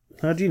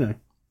 How do you know?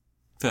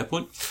 Fair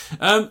point.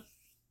 But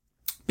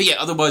yeah,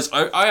 otherwise,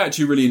 I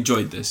actually really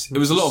enjoyed this. It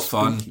was a lot of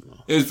fun.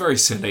 It was very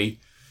silly.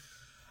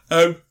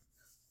 As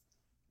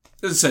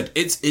I said,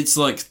 it's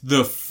like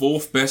the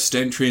 4th best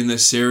entry in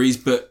this series,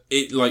 but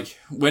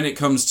when it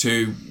comes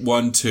to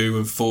 1, 2,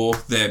 and 4,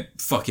 they're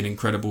fucking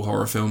incredible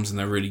horror films and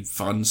they're really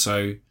fun,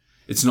 so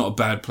it's not a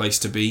bad place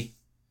to be.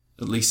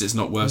 At least it's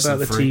not worse than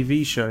 3. What about the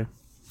TV show?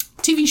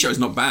 TV show's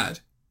not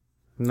bad.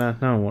 No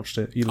one watched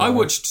it. I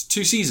watched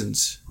 2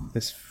 seasons.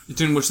 I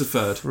didn't watch the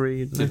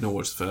 3rd. Did not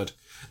watch the 3rd.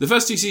 The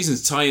first 2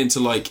 seasons tie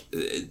into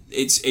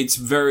it's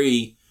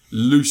very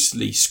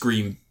loosely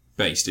Scream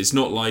based. It's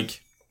not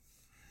like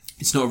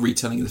It's not a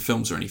retelling of the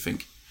films or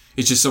anything.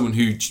 It's just someone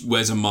who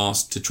wears a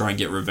mask to try and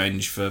get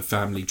revenge for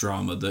family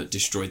drama that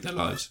destroyed their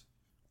lives.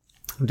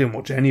 I didn't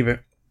watch any of it.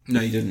 No,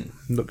 you didn't.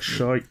 Looks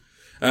shite.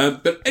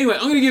 But anyway,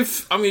 I'm gonna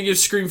give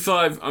Scream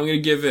 5. I'm gonna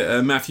give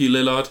it Matthew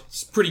Lillard.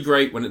 It's pretty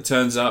great when it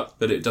turns up,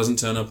 but it doesn't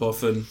turn up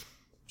often.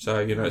 So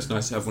it's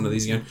nice to have one of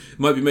these again.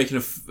 Might be making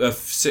a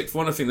sixth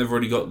one. I think they've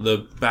already got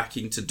the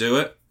backing to do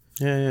it.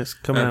 Yeah, it's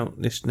coming out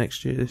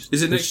next year.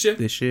 Is it next year?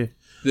 This year.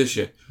 This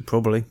year.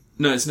 Probably.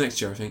 No, it's next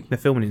year, I think. They're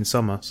filming in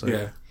summer, so...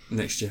 Yeah,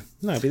 next year.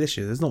 No, it'll be this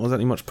year. There's not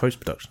exactly much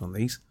post-production on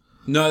these.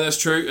 No, that's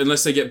true.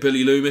 Unless they get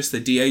Billy Loomis, they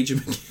de-age him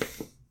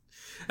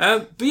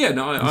again. But yeah,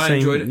 no, I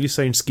enjoyed it. You're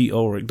saying Skeet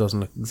Ulrich doesn't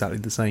look exactly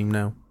the same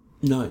now.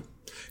 No.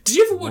 Did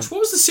you ever watch...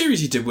 What was the series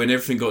he did when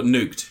everything got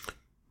nuked?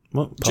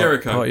 What?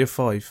 Jericho. Party of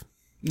 5.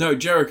 No,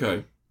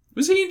 Jericho.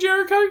 Was he in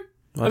Jericho?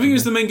 I think he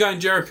was the main guy in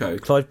Jericho.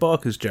 Clive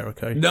Barker's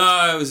Jericho.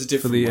 No, it was a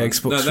different For the one.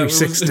 Xbox No,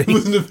 360. It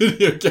wasn't a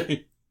video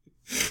game.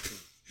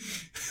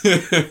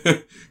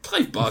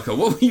 Clive Barker,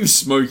 what were you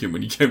smoking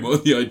when you came up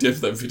with the idea for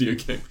that video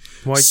game?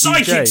 Y2J.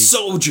 Psychic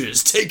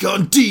soldiers take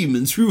on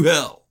demons through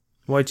hell.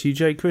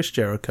 Y2J Chris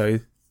Jericho,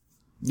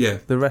 Yeah.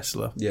 the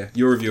wrestler. Yeah,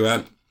 your review,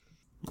 Ant.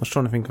 I was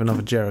trying to think of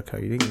another Jericho.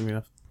 You didn't give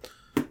me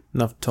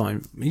enough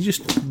time. You're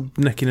just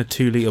necking a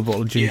 2-litre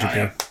bottle of ginger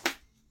beer.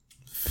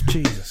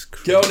 Jesus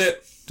Christ. Get on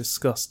it.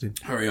 Disgusting.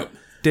 Hurry up.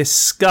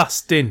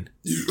 Disgusting.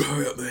 You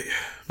hurry up, mate.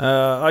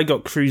 I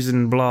got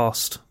Cruisin'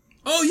 Blast.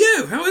 Oh,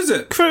 yeah. How is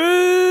it?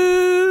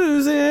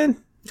 Cruisin'.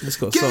 It's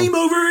got a Game song.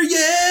 over,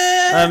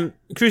 yeah!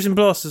 Cruisin'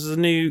 Blast is a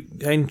new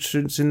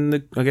entrance in the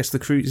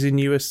Cruising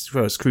US.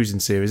 Well, it's Cruising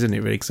series, isn't it?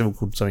 Really, because they're all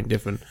called something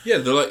different. Yeah,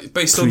 they're like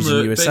based Cruising on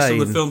the USA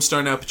film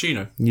starring Al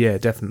Pacino, Yeah,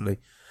 definitely.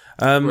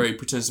 where he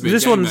pretends to be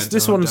This a gang one's man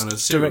down a directed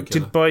serial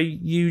killer. by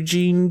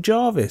Eugene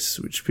Jarvis,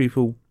 which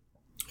people,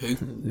 Who?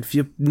 if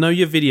you know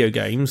your video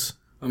games,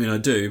 I mean, I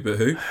do, but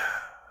who?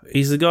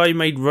 he's the guy who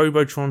made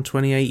Robotron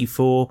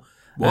 2084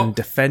 What? and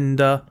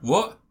Defender,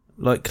 What?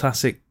 like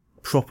classic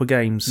proper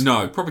games.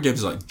 No, proper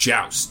games like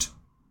Joust.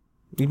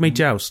 He made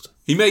Joust.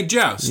 He made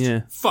Joust?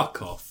 Yeah.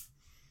 Fuck off.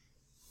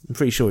 I'm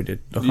pretty sure he did.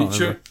 I You can't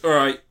sure? remember.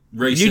 Alright,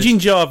 racist. Eugene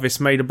Jarvis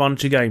made a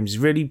bunch of games. He's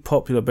really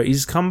popular, but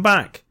he's come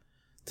back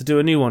to do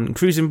a new one.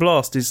 Cruising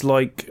Blast is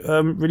like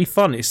really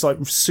fun. It's like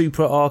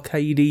super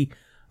arcadey,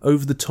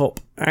 over the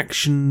top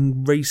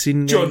action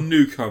racing. John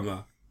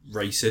Newcomer.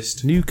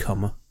 Racist.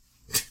 Newcomer.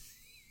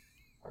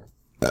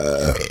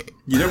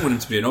 You don't want him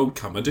to be an old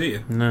comer, do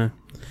you? No.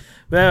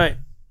 But anyway,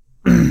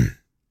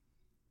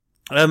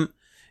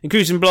 in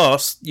Cruising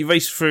Blast, you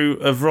race through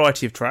a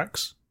variety of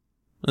tracks,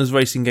 as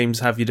racing games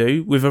have you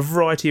do, with a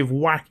variety of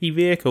wacky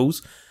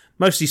vehicles,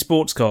 mostly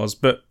sports cars,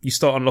 but you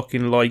start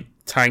unlocking like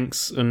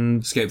tanks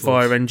and Skateboards.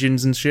 fire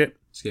engines and shit,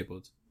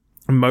 Skateboards.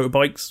 and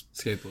motorbikes.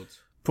 Skateboards.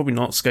 Probably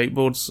not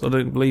skateboards. I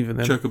don't believe in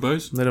them.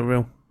 Chocobos. They're not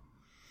real.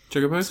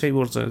 Chocobos?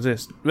 Skateboards don't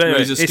exist. But anyway,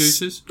 Razor it's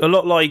scooters? a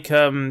lot like, do you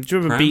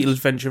remember Prams? Beetle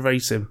Adventure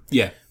Racing?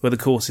 Yeah. Where the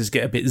courses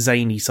get a bit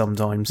zany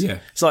sometimes. Yeah.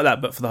 It's like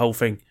that, but for the whole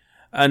thing.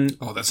 And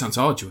Oh, that sounds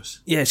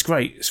arduous. yeah, it's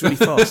great. It's really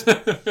fast.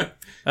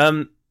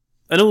 And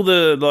all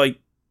the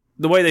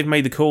way they've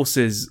made the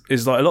courses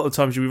is like a lot of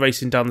times you'll be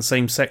racing down the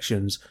same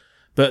sections,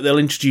 but they'll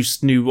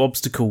introduce new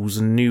obstacles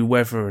and new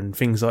weather and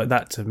things like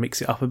that to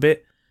mix it up a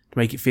bit, to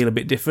make it feel a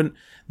bit different.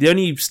 The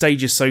only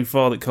stages so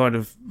far that kind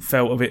of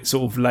felt a bit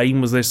sort of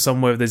lame was there's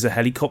somewhere there's a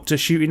helicopter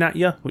shooting at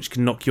you, which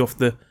can knock you off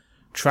the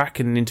track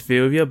and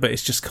interfere with you, but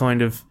it's just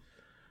kind of,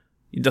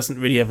 it doesn't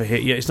really ever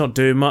hit you. It's not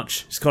doing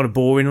much. It's kind of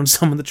boring on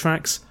some of the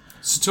tracks.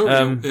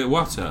 Satoru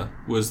Iwata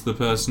was the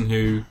person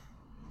who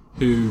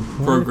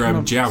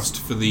programmed Joust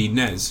for the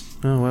NES.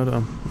 Oh, well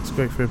done. That's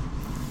great for him.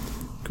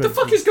 What the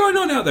fuck is going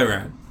on out there,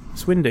 Aaron?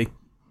 It's windy.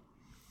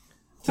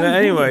 So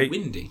anyway,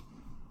 Windy.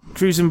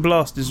 Cruising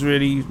Blast is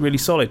really, really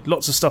solid.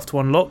 Lots of stuff to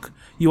unlock.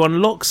 You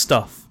unlock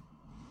stuff.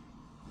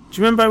 Do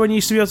you remember when you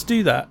used to be able to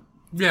do that?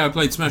 Yeah, I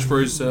played Smash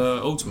Bros.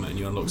 Ultimate and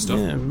you unlock stuff.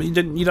 Yeah, but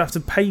you'd have to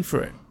pay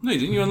for it. No,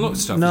 didn't you unlock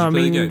stuff? No, as I you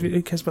play mean, the game?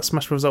 who cares about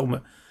Smash Bros.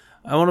 Ultimate?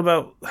 I want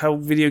about how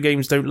video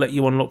games don't let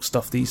you unlock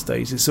stuff these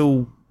days. It's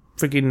all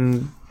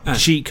friggin'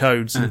 cheat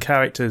codes and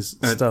characters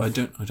and stuff. I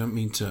don't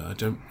mean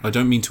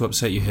to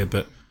upset you here,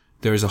 but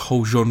there is a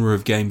whole genre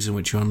of games in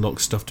which you unlock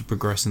stuff to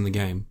progress in the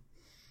game.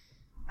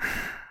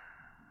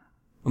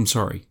 I'm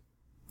sorry.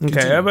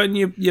 Okay, how about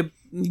your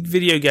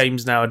video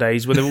games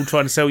nowadays where they're all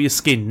trying to sell you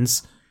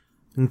skins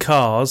and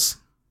cars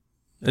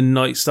and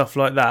like stuff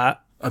like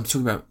that? I'm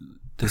talking about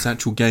there's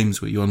actual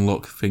games where you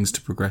unlock things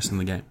to progress in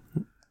the game,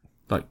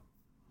 like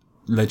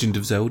Legend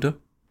of Zelda.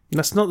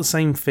 That's not the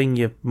same thing,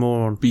 you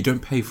moron. But you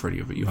don't pay for any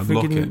of it. You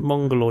unlock Friggin' it.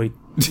 mongoloid.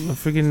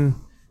 Friggin'.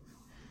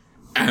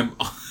 I'm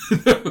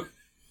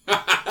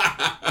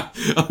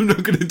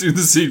not going to do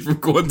the scene from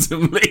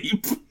Quantum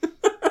Leap.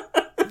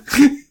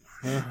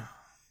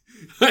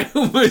 I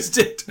almost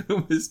did.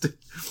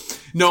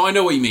 No, I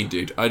know what you mean,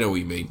 dude. I know what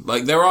you mean.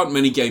 Like, there aren't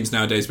many games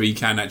nowadays where you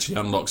can actually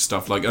unlock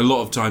stuff. Like, a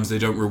lot of times they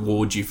don't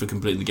reward you for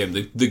completing the game.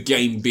 The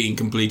game being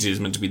completed is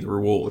meant to be the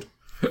reward.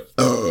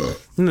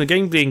 The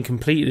game being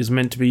completed is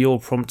meant to be your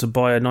prompt to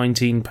buy a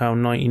 £19.99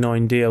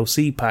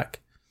 DLC pack.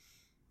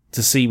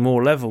 to see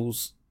more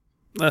levels.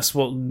 That's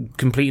what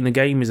completing the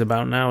game is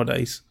about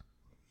nowadays.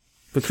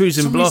 But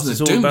Cruising some Blast reason is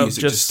the all Doom about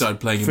music just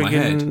started playing in my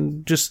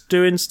head. just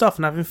doing stuff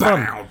and having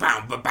fun. Bow,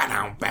 bow, bow,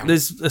 bow, bow.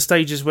 There's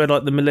stages where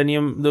like the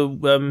Millennium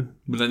London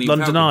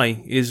Falcon.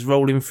 Eye is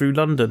rolling through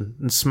London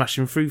and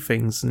smashing through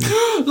things. And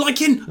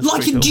like in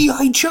pretty cool.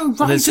 G.I. Joe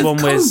Rise there's of one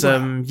Cobra. where it's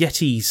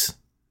Yetis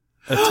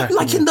attacking.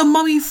 like in the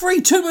Mummy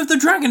 3 Tomb of the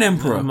Dragon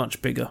Emperor.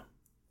 Much bigger,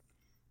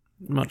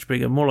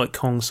 more like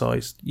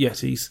Kong-sized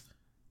Yetis,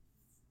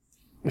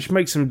 which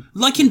makes them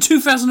Like in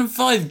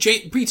 2005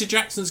 Peter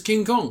Jackson's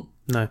King Kong.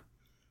 no.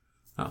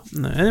 Oh.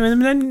 No,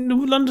 and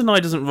then London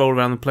Eye doesn't roll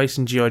around the place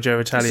in G.I. Joe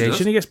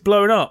Retaliation. It gets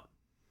blown up.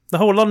 The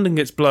whole London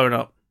gets blown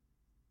up.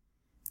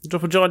 You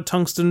drop a giant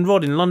tungsten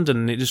rod in London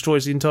and it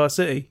destroys the entire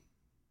city.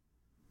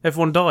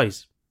 Everyone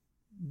dies.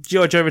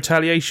 G.I. Joe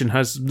Retaliation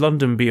has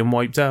London being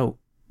wiped out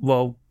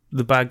while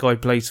the bad guy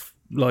plays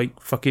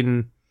like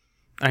fucking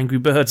Angry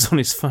Birds on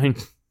his phone.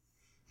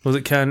 Was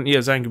it Yeah, it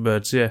was Angry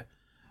Birds, yeah.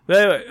 But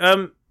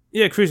anyway,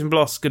 yeah, Cruising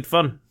Blast's good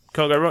fun.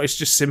 Can't go wrong. It's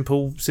just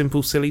simple,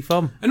 silly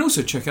fun. And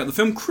also check out the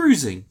film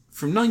Cruising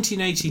from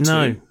 1982.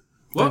 No.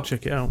 What? Don't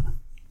check it out.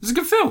 It's a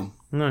good film.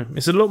 No,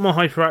 it's a lot more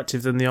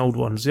hyperactive than the old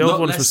ones. The A old lot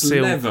ones were less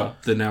still. leather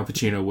than Al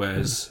Pacino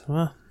wears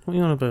What are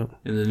you on about?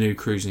 in the new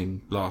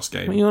Cruising Blast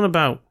What are game. you on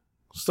about?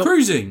 Stop.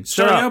 Cruising,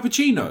 starring up. Al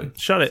Pacino.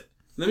 Shut it.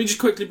 Let me just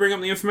quickly bring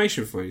up the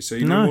information for you so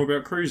you know No. more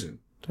about Cruising.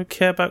 Don't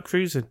care about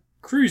cruising.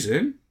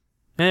 Cruising?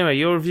 Anyway,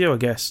 your review, I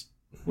guess.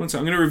 One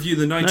second, I'm going to review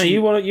the 19... No,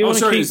 you want to Oh,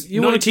 sorry, keep it's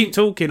you want to 19 keep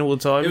talking all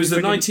the time. It was the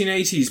You're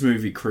freaking- 1980s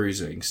movie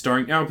Cruising,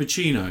 starring Al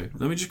Pacino.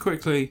 Let me just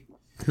quickly...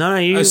 No,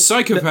 you. A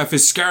psychopath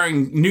is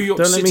scouring New York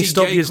Don't let me City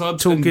stop gay you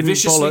clubs and talking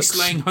viciously bollocks.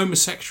 slaying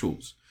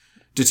homosexuals.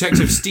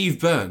 Detective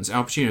Steve Burns,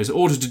 Al Pacino, is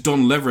ordered to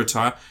don leather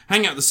attire,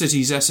 hang out the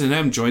city's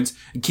S&M joints,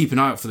 and keep an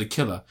eye out for the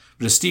killer.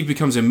 But as Steve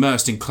becomes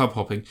immersed in club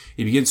hopping,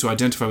 he begins to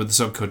identify with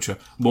the subculture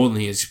more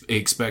than he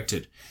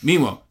expected.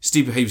 Meanwhile,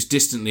 Steve behaves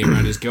distantly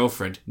around his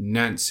girlfriend,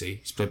 Nancy,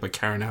 who's played by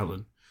Karen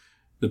Allen.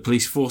 The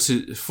police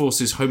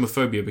forces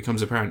homophobia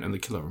becomes apparent, and the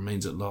killer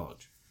remains at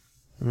large.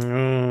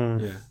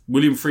 Yeah,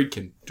 William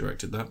Friedkin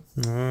directed that.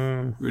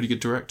 Really good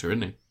director,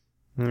 isn't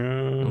he?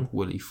 Oh,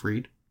 Willie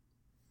Fried.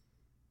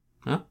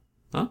 Huh?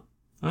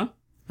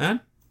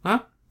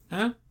 What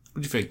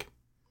do you think?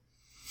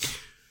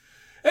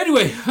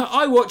 Anyway,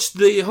 I watched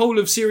the whole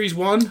of Series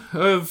 1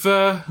 of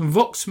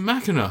Vox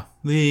Machina,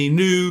 the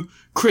new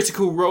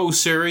Critical Role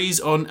series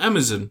on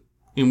Amazon,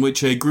 in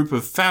which a group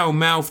of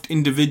foul-mouthed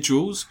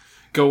individuals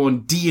go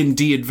on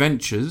D&D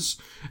adventures,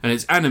 and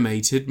it's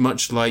animated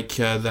much like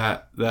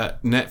that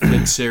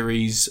Netflix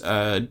series,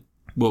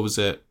 what was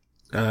it?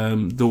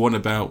 The one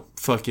about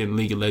fucking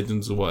League of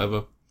Legends or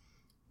whatever.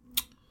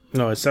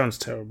 No, it sounds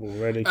terrible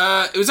already.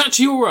 It was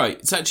actually alright.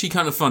 It's actually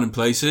kind of fun in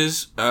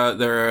places.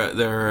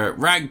 They're a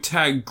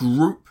ragtag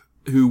group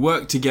who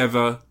work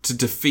together to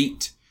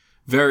defeat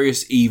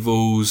various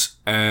evils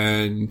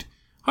and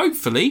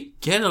hopefully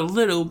get a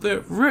little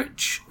bit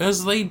rich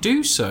as they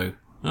do so.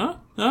 Huh?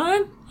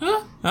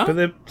 But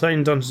they're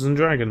playing Dungeons and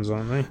Dragons,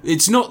 aren't they?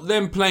 It's not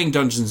them playing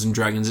Dungeons and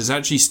Dragons. It's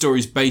actually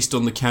stories based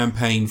on the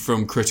campaign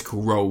from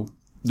Critical Role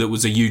that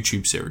was a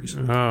YouTube series.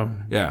 Oh,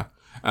 Yeah.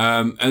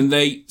 And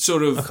they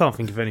sort of... I can't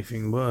think of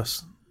anything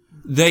worse.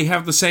 They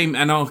have the same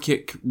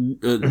anarchic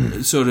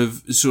sort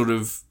of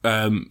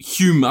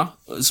humor.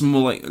 It's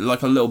more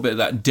like a little bit of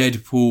that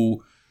Deadpool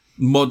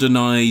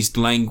modernized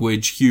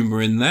language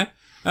humor in there.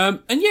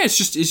 And yeah, it's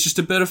just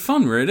a bit of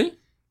fun, really.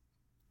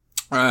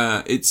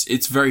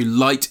 It's very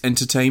light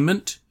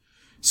entertainment.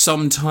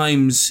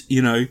 Sometimes,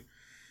 I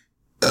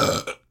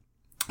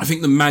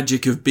think the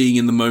magic of being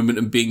in the moment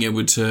and being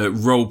able to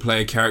role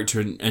play a character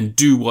and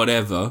do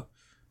whatever,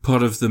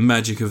 part of the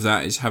magic of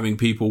that is having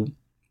people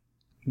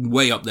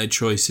weigh up their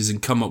choices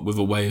and come up with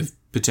a way of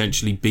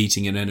potentially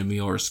beating an enemy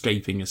or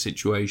escaping a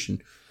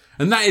situation.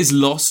 And that is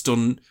lost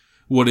on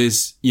what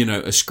is,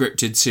 a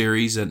scripted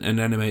series and an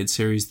animated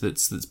series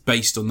that's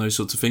based on those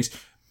sorts of things.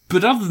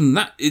 But other than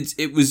that,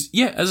 it was,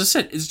 as I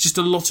said, it's just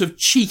a lot of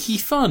cheeky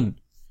fun.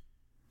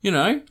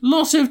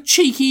 Lot of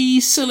cheeky,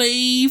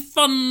 silly,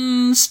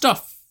 fun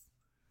stuff.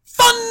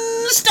 Fun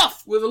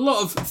stuff! With a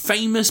lot of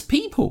famous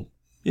people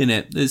in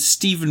it. There's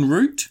Stephen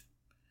Root.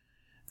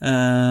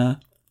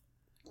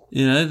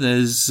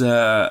 There's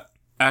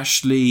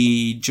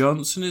Ashley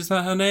Johnson, is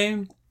that her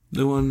name?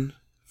 The one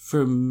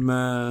from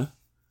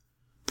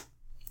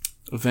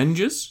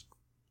Avengers.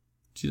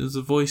 She does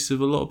the voice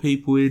of a lot of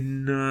people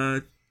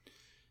in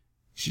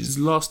she's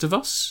The Last of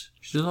Us.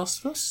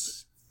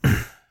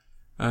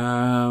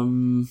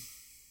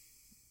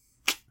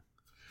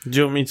 Do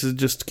you want me to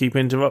just keep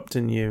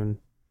interrupting you? And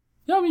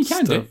Yeah, I mean, you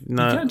can stuff? do.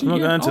 No, You can I'm do, not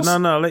yeah. going to.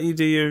 Ask- No, I'll let you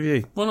do your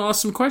review. Want to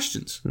ask some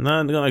questions? No,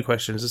 I've got no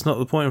questions. It's not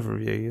the point of a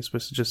review. You're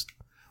supposed to just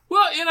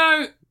Well,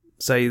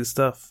 say the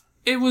stuff.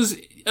 it was,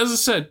 as I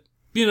said,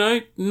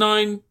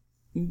 9,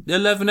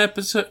 11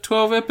 episodes,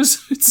 12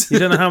 episodes. You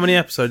don't know how many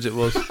episodes it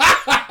was.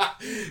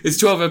 It's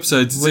 12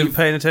 episodes. Were you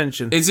paying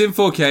attention? It's in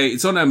 4K.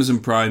 It's on Amazon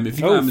Prime. If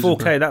you got Oh, Amazon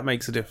 4K, that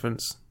makes a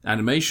difference. Prime.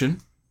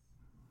 Animation.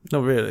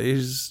 Not really.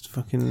 It's just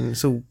fucking.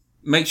 It's all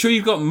make sure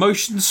you've got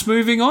motion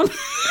smoothing on.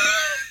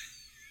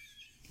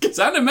 Because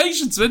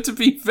animation's meant to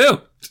be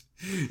filmed.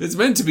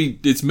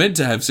 It's meant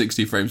to have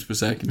 60 frames per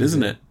second,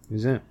 isn't it?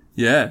 Is it?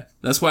 Yeah.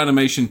 That's why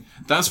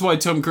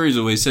Tom Cruise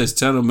always says,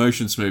 turn on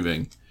motion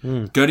smoothing.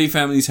 Go to your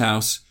family's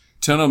house,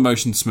 turn on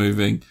motion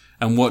smoothing,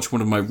 and watch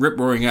one of my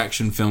rip-roaring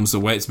action films the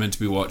way it's meant to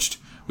be watched,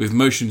 with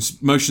motion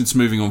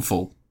smoothing on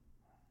full.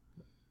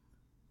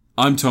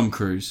 I'm Tom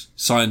Cruise,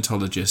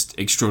 Scientologist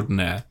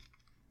extraordinaire.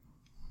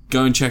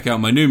 Go and check out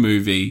my new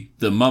movie,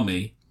 The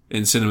Mummy,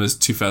 in cinemas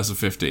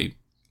 2015.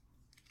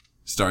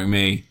 Starring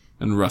me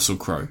and Russell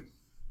Crowe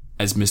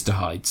as Mr.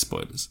 Hyde.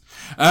 Spoilers.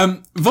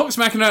 Vox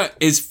Machina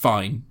is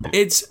fine.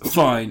 It's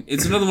fine.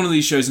 It's another one of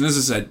these shows, and as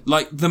I said,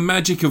 like, the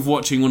magic of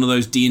watching one of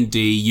those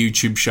D&D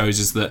YouTube shows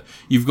is that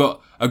you've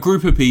got a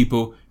group of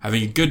people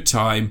having a good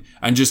time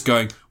and just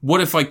going, what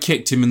if I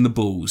kicked him in the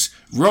balls?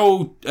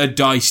 Roll a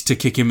dice to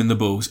kick him in the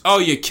balls. Oh,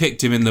 you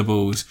kicked him in the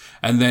balls.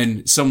 And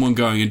then someone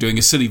going and doing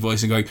a silly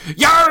voice and going,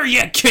 yar,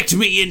 you kicked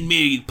me in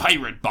me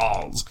pirate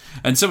balls.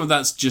 And some of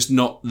that's just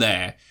not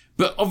there.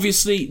 But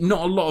obviously,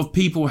 not a lot of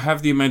people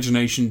have the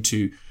imagination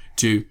to,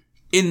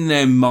 in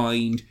their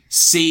mind,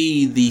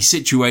 see the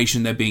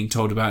situation they're being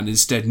told about and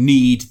instead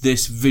need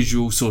this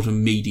visual sort of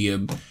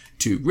medium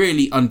to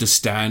really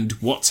understand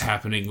what's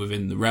happening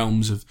within the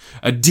realms of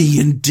a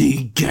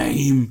D&D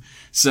game.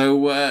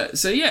 So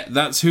yeah,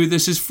 that's who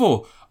this is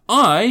for.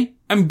 I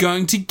am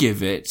going to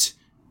give it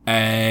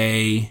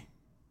a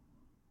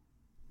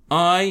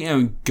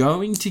Michael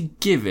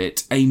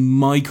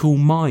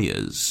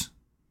Myers.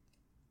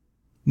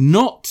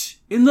 Not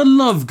in The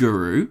Love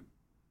Guru,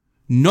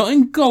 not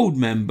in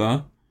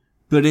Goldmember,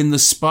 but in The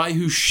Spy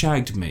Who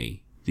Shagged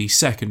Me, the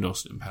second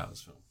Austin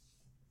Powers film.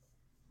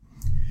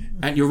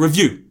 And your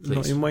review, please.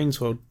 Not in Wayne's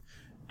World.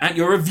 And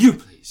your review,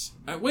 please.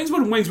 Wayne's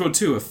World and Wayne's World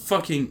 2 are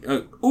fucking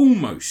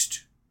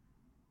almost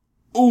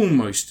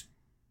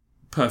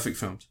perfect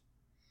films.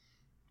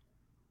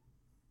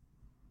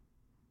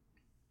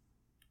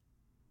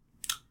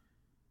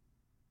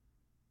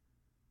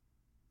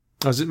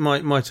 Oh, is it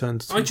my turn?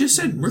 I just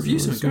said review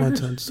something. Go my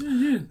ahead. turn.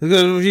 Yeah. I'm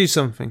going to review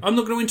something. I'm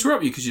not going to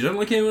interrupt you because you don't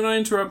like it when I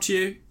interrupt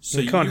you. So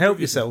you can't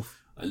help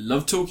yourself. I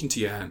love talking to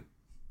you, Han.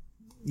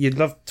 You'd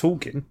love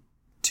talking.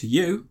 To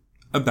you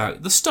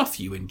about the stuff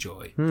you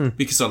enjoy.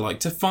 Because I like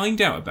to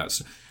find out about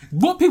stuff.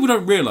 What people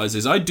don't realise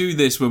is I do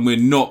this when we're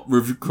not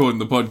recording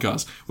the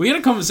podcast. We had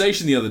a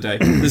conversation the other day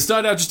that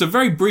started out just a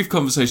very brief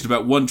conversation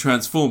about one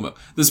Transformer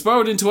that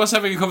spiraled into us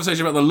having a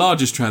conversation about the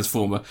largest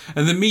Transformer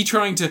and then me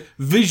trying to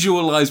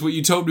visualise what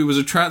you told me was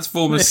a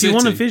Transformer If city. you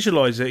want to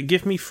visualise it,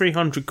 give me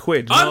 300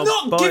 quid. I'm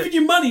not giving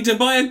you money to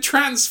buy a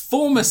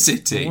Transformer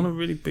city. I want a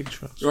really big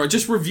Transformer. Alright,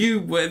 just review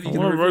whatever you're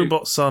going to review. I want a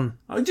robot son.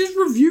 I just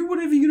review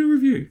whatever you're going to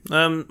review.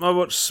 I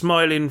watched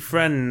Smiling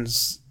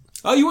Friends.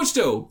 Oh, you watched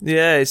it all?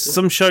 Yeah, it's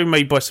some show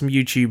made by some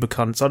YouTuber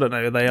cunts. I don't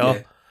know who they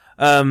are.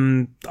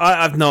 Yeah.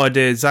 I have no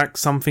idea. Zach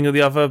something or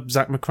the other.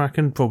 Zach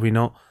McCracken? Probably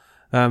not.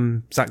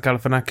 Zach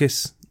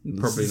Galifianakis?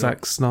 Probably Zack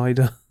not.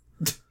 Snyder?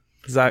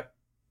 Zach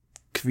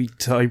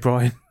Kavita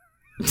O'Brien?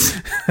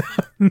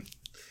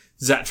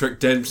 Zatrick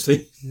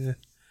Dempsey. Yeah.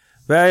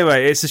 But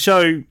anyway, it's a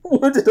show...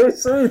 What did I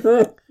say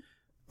there?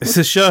 It's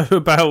a show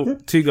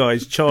about two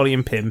guys, Charlie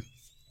and Pim.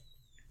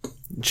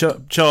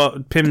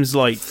 Pim's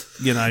like,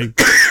 you know...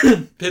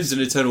 Pim's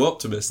an eternal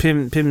optimist.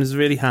 Pim's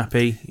really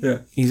happy. Yeah.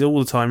 He's all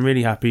the time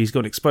really happy. He's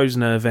got an exposed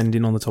nerve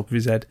ending on the top of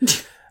his head.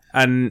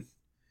 And,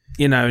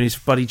 you know, and his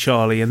buddy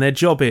Charlie. And their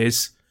job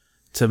is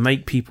to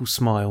make people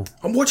smile.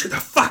 I'm watching the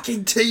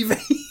fucking TV.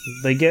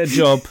 They get a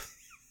job.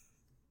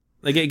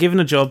 They get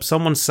given a job.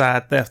 Someone's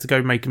sad. They have to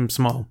go make them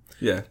smile.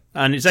 Yeah.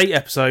 And it's 8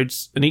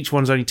 episodes. And each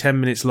one's only 10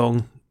 minutes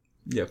long.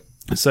 Yeah.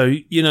 So,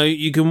 you know,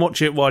 you can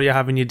watch it while you're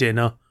having your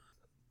dinner.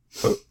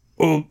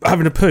 Or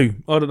having a poo.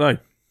 I don't know.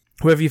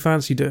 Whoever you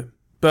fancy doing.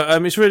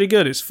 But it's really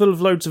good. It's full of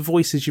loads of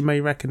voices you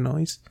may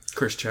recognise.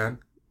 Chris Chan.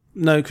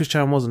 No, Chris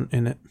Chan wasn't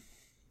in it.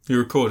 You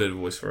recorded a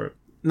voice for it.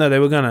 No, they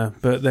were gonna,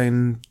 but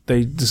then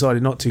they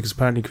decided not to because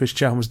apparently Chris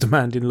Chan was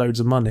demanding loads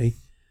of money.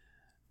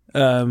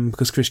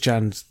 Because Chris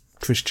Chan's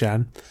Chris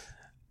Chan.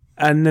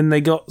 And then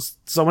they got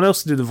someone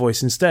else to do the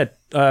voice instead.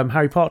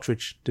 Harry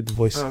Partridge did the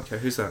voice. Oh, okay.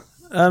 Who's that?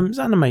 He's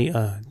an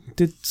animator.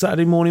 Did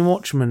Saturday Morning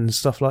Watchmen and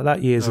stuff like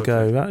that years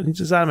ago. He's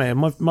just an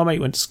animator. My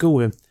mate went to school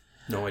with him.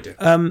 No idea.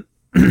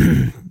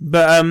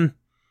 But no,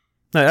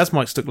 that's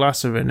Mike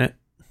Stucklasser in it.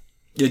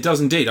 It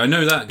does indeed. I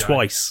know that guy.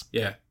 Twice.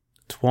 Yeah.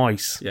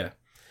 Twice. Yeah.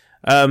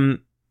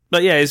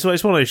 But yeah, it's one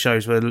of those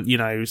shows where, you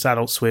know, it's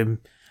Adult Swim,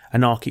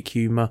 anarchic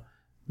humour,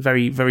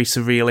 very, very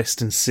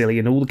surrealist and silly,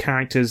 and all the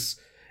characters.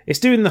 It's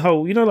doing the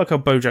whole, you know, like how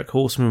BoJack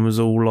Horseman was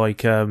all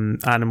like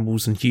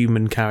animals and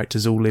human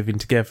characters all living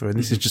together, and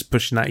this is just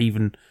pushing that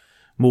even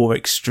more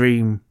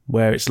extreme,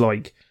 where it's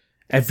like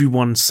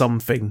everyone's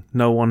something,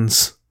 no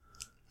one's.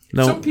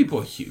 No, some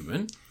people are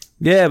human.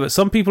 Yeah, but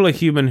some people are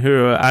human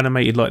who are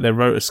animated like they're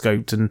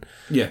rotoscoped, and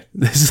yeah,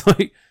 there's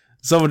like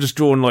someone just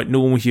drawn like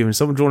normal humans,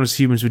 someone drawn as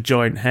humans with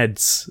giant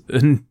heads,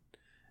 and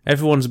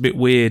everyone's a bit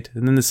weird.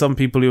 And then there's some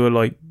people who are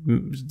like,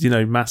 you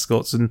know,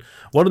 mascots, and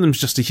one of them's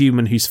just a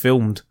human who's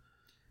filmed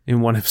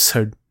in one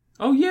episode.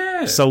 Oh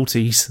yeah.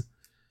 Salties.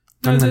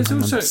 No, there's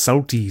also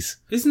Salties.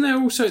 Isn't there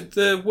also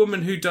the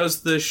woman who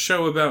does the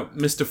show about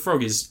Mr.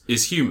 Frog is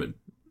human?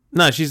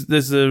 No,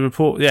 there's a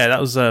report. Yeah,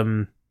 that was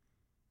it's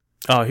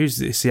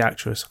the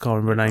actress. I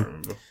can't remember her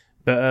name.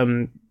 But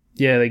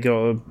yeah, they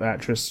got an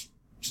actress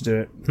to do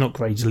it. Not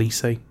Grace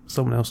Lise,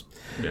 someone else.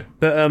 Yeah.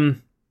 But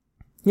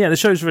yeah, the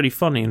show's really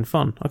funny and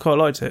fun. I quite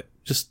liked it.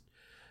 Just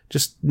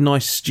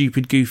nice,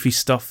 stupid, goofy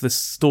stuff. The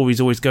stories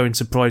always go in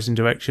surprising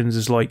directions.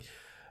 There's like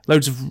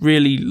loads of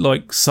really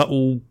like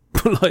subtle,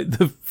 like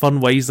the fun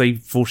ways they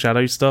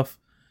foreshadow stuff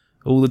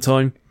all the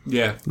time.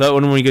 Yeah. That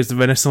one when he goes, the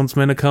Renaissance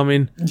men are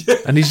coming,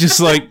 and he's just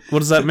like, "What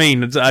does that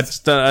mean?" I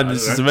just don't.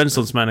 This is the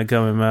Renaissance men are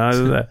coming, man. I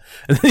don't know.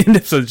 And then in the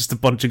episode, just a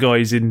bunch of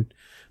guys in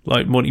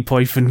like Monty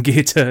Python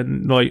gear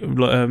turn, like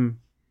Monty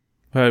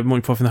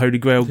Python the Holy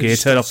Grail gear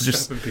turn up and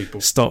just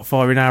start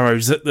firing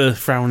arrows at the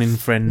frowning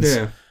friends.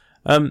 Yeah.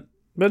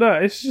 But no,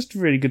 it's just a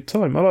really good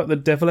time. I like the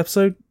Devil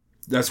episode.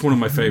 That's one of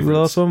my favourites. The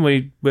last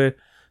one, where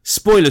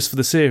spoilers for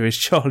the series,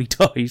 Charlie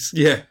dies.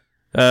 Yeah.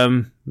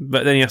 But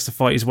then he has to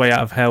fight his way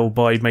out of hell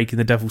by making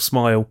the devil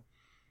smile,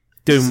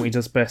 doing what he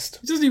does best.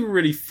 He doesn't even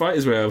really fight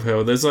his way out of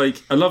hell. There's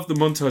like, I love the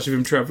montage of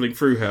him travelling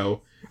through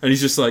hell, and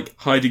he's just like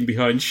hiding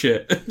behind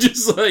shit,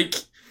 just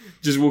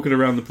walking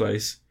around the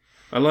place.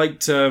 I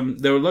liked,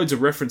 there were loads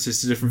of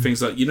references to different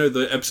things, like, you know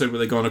the episode where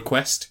they go on a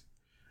quest?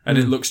 And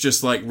it looks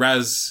just like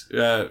Frank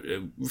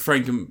and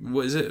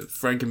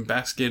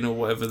Baskin or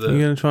whatever. You're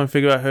going to try and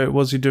figure out who it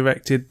was who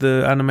directed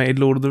the animated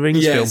Lord of the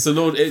Rings film? It's the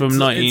Lord.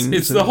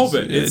 It's the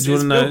Hobbit. It's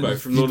Bilbo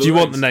from Lord of the Rings. Do you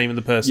want the name of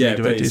the person who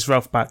directed it? It's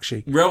Ralph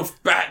Bakshi.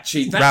 Ralph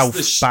Bakshi. Ralph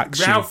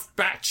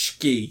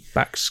Bakshi.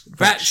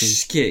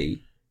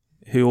 Bakshi.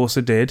 Who also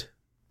did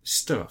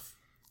stuff.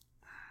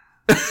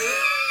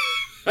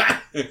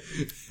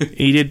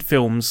 He did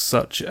films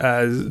such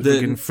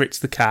as Fritz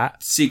the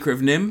Cat, Secret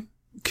of Nim,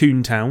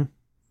 Coontown,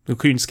 or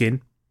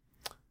Coonskin.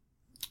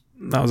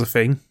 That was a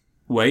thing.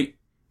 Wait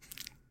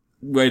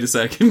a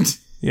second.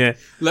 Yeah.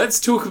 Let's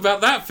talk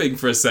about that thing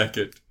for a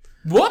second.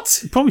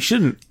 What? Probably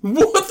shouldn't.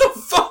 What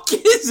the fuck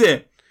is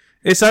it?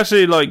 It's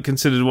actually like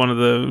considered one of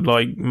the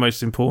like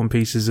most important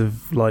pieces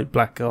of like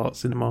black art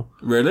cinema.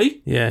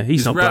 Really? Yeah,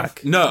 he's not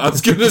black. No, I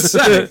was gonna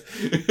say.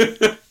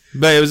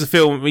 But it was a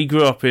film. He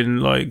grew up in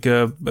like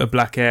a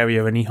black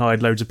area, and he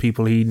hired loads of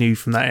people he knew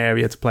from that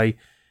area to play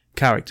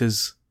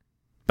characters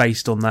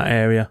based on that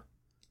area,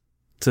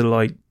 to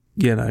like,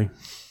 you know,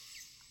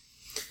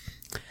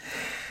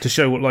 to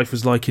show what life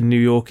was like in New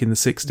York in the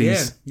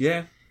 60s.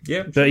 Yeah.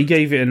 But he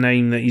gave it a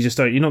name that you just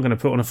don't. You're not going to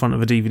put on the front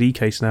of a DVD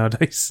case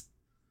nowadays.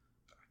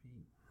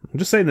 I'm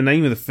just saying the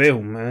name of the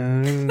film,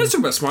 man. Let's talk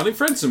about Smiling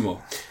Friends some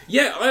more.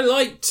 Yeah, I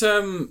liked.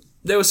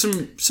 There were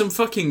some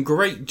fucking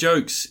great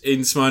jokes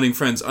in Smiling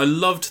Friends. I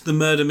loved the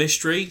murder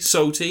mystery,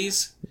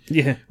 Salties.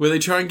 Yeah, where they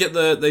try and get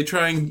they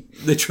try and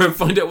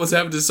find out what's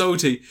happened to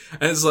Salty,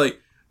 and it's like,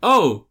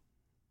 oh,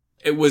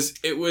 it was,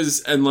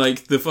 and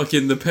like the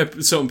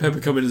salt and pepper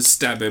come in and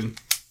stab him,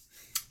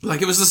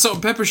 like it was the salt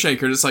and pepper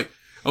shaker, and it's like,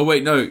 oh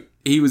wait, no,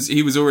 he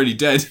was already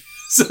dead.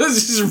 So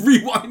let's just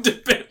rewind a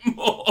bit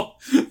more.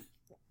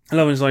 And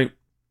I was like,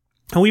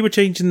 and we were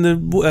changing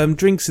the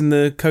drinks in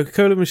the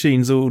Coca-Cola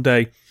machines all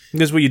day.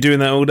 Guess what, you're doing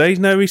that all day?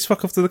 No, we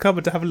fuck off to the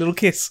cupboard to have a little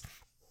kiss.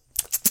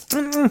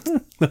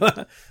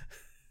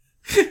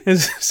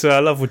 So I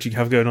love what you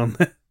have going on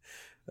there.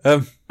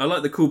 I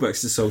like the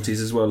callbacks to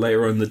Salties as well.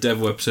 Later on in the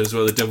Devil episode as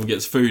well, the Devil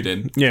gets food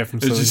in. Yeah, from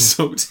Salties. It's just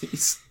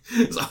Salties.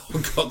 It's like,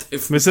 oh god,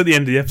 it's at the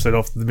end of the episode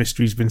after the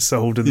mystery's been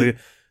solved and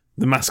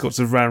the mascots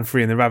have ran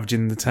free and they're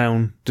ravaging the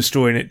town,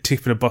 destroying it,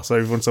 tipping a bus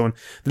over on someone.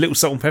 The little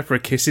salt and pepper are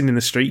kissing in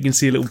the street. You can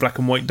see a little black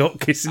and white dot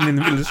kissing in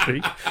the middle of the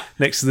street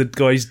next to the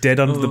guy's dead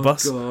under the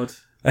bus. Oh god.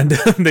 And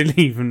they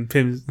leave, and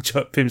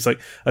Pim's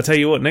like, "I tell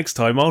you what, next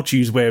time I'll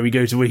choose where we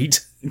go to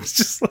eat." It's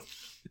just like,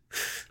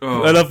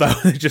 I love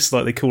that. They just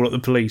like they call up the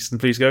police, and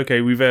the police go, "Okay,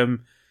 we've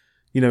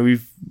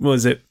what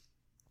is it?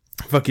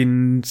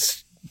 Fucking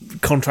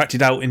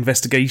contracted out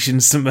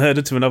investigations to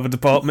murder to another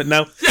department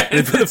now." Yeah,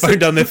 and they put the phone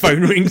down. Their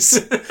phone rings.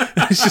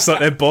 It's just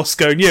like their boss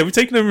going, "Yeah, we're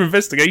taking over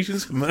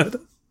investigations for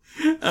murder."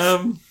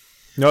 No,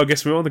 I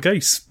guess we're on the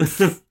case.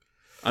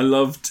 I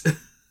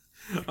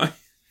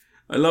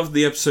loved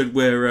the episode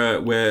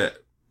where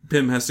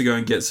Pim has to go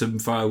and get some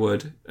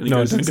firewood. And he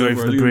goes, don't go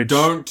over the bridge.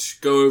 Don't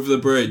go over the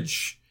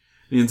bridge.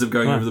 And he ends up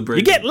going over the bridge.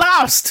 You get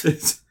lost!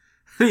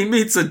 He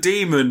meets a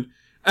demon.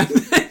 And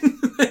then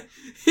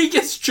he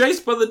gets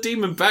chased by the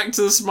demon back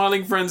to the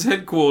Smiling Friends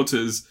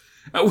headquarters.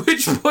 At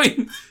which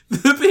point,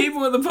 the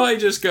people at the party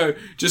just go,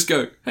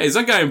 hey, is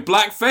that guy in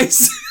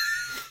blackface?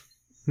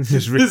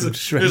 Just ripped him to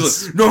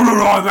shreds. Like, no,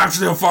 I'm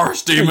actually a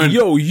forest demon. Hey,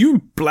 yo,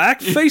 you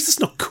blackface? That's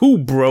not cool,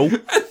 bro.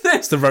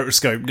 That's the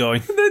rotoscope guy.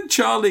 And then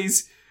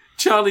Charlie's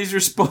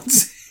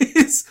response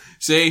is,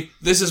 see,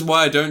 this is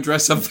why I don't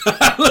dress up for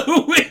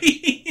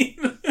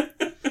Halloween.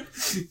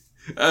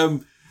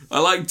 I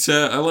liked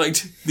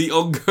the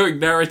ongoing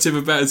narrative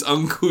about his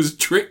uncle's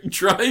trick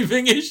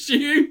driving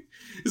issue.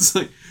 It's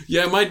like,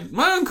 yeah, my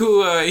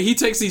uncle, he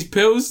takes these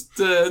pills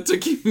to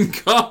keep him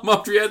calm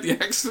after he had the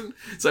accident.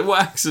 It's like,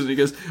 what accident? He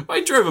goes, well,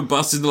 he drove a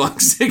bus into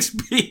like 6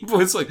 people.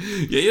 It's like,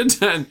 yeah,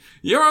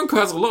 your uncle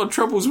has a lot of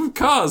troubles with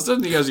cars,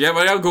 doesn't he? He goes, yeah,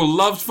 my uncle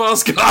loves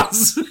fast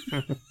cars.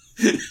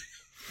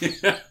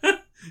 Yeah.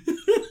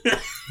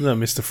 No,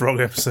 Mr. Frog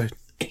episode.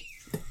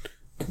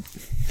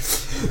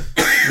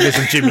 There's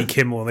some Jimmy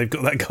Kimmel. They've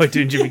got that guy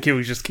doing Jimmy Kimmel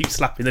who just keeps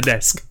slapping the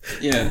desk.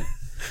 Yeah.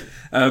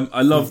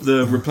 I love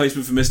the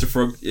replacement for Mr.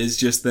 Frog is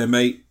just their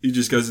mate who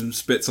just goes and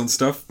spits on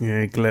stuff.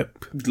 Yeah, Glip.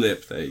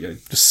 Glip, there you go.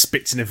 Just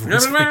spits in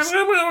everyone's face.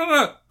 And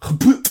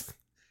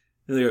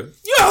they go,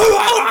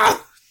 I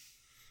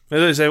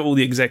don't say all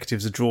the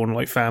executives are drawn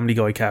like Family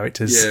Guy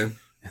characters. yeah.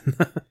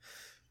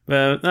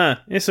 But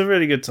it's a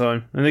really good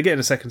time. And they're getting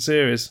a second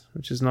series,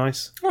 which is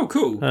nice. Oh,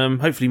 cool.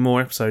 Hopefully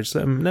more episodes.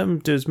 Let them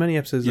do as many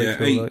episodes as Yeah,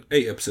 they feel like.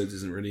 8 episodes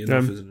isn't really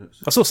enough, isn't it?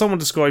 I saw someone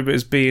describe it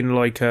as being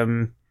like,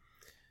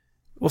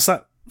 what's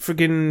that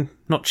friggin',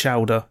 not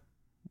Chowder.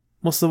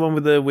 What's the one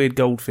with the weird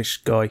goldfish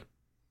guy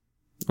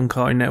on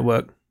Cartoon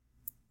Network?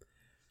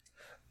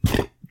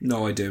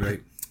 No idea,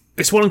 mate.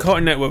 It's one on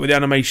Cartoon Network where the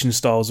animation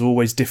styles are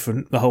always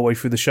different the whole way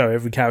through the show.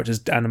 Every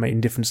character's animating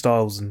different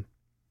styles and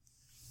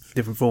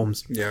different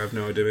forms. Yeah, I have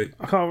no idea, mate.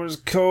 I can't remember what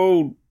it's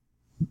called,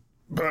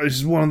 but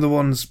it's one of the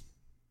ones.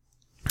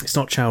 It's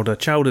not Chowder.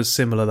 Chowder's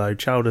similar though.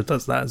 Chowder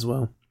does that as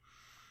well.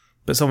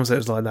 But someone said it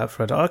was like that,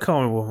 Fred. I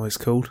can't remember what it's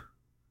called.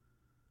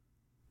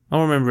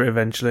 I'll remember it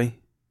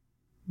eventually.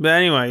 But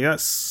anyway,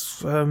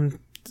 that's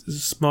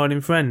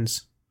Smiling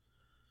Friends.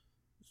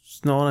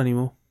 It's not on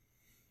anymore.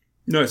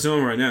 No, it's not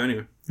on right now,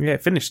 anyway. Yeah,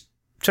 it finished.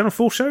 Channel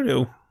 4 showed it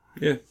all.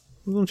 Yeah. It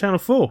was on Channel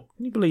 4.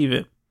 Can you believe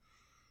it?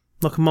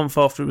 Like a month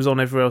after it was on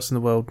everywhere else in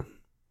the world.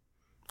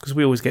 Because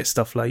we always get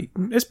stuff late.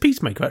 Has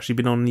Peacemaker actually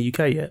been on in the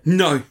UK yet?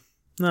 No.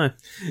 No.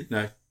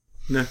 No.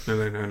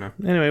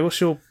 Anyway, what's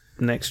your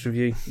next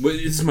review? Well,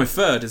 this is my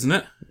third, isn't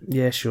it?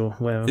 Yeah, sure.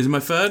 Well, Is it my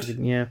third?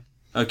 yeah.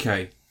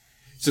 Okay.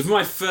 So for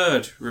my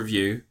third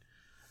review,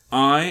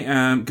 I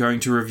am going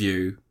to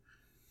review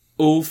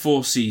all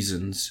 4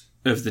 seasons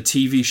of the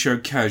TV show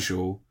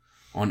Casual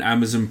on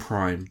Amazon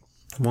Prime.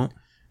 What?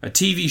 A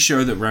TV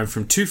show that ran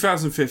from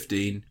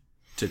 2015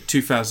 to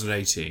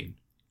 2018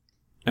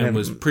 and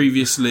was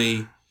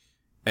previously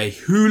a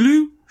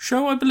Hulu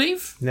show, I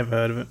believe. Never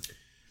heard of it.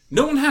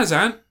 No one has,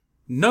 Ant.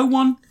 No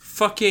one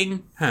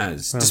fucking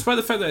has. Despite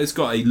the fact that it's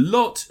got a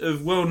lot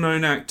of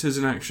well-known actors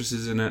and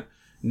actresses in it,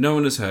 no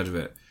one has heard of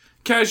it.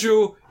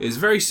 Casual is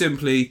very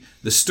simply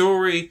the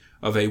story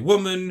of a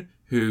woman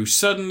who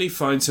suddenly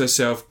finds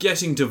herself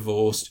getting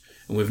divorced,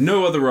 and with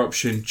no other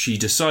option, she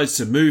decides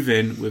to move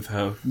in with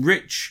her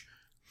rich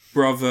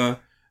brother,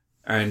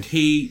 and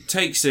he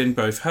takes in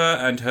both her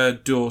and her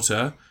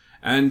daughter,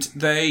 and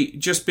they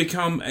just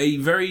become a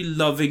very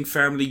loving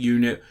family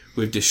unit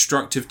with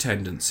destructive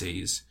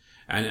tendencies.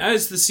 And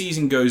as the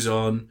season goes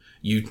on,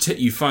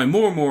 you find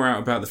more and more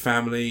out about the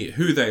family,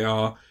 who they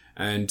are,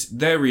 and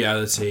their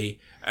reality,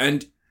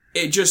 and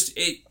it's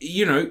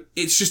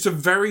just a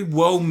very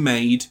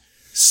well-made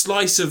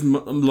slice of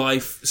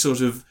life,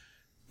 sort of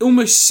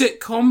almost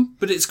sitcom,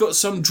 but it's got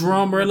some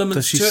drama elements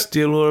Does she to it.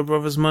 steal all her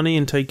brother's money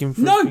and take him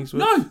for No, things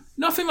with?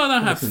 nothing like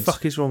that What happens. the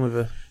fuck is wrong with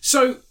her?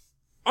 So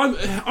I'm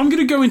going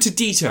to go into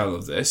detail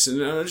of this,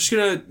 and I'm just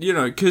going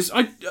to, because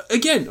I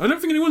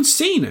don't think anyone's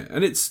seen it,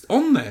 and it's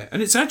on there,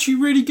 and it's actually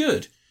really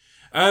good.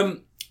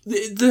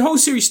 The whole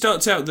series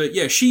starts out that,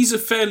 yeah, she's a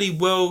fairly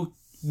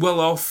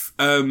well-off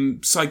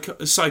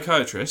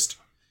psychiatrist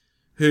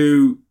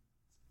who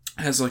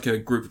has like a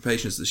group of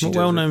patients that she What deals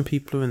with. well-known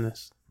people are in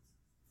this?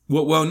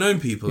 What well-known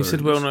people You are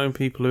said in this? well-known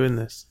people are in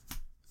this.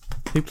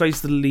 Who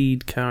plays the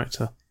lead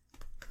character?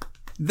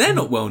 They're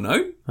not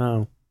well-known.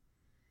 Oh.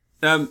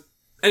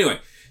 Anyway,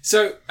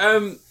 so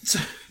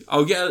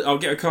I'll get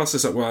a cast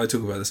this up while I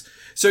talk about this.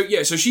 So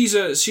yeah, so she's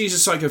a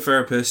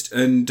psychotherapist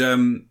and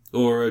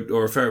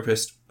or a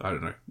therapist. I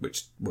don't know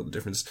what the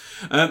difference is.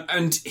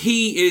 And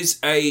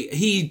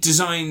he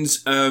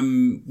designs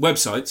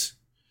websites,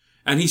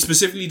 and he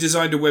specifically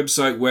designed a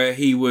website where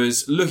he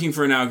was looking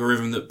for an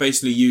algorithm that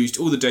basically used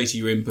all the data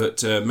you input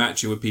to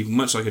match you with people,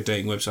 much like a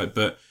dating website,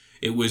 but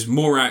it was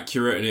more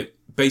accurate, and it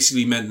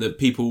basically meant that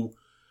people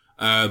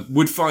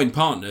would find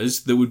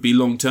partners that would be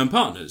long-term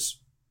partners.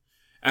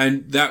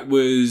 And that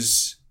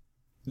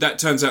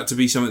turns out to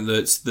be something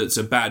that's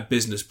a bad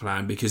business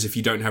plan, because if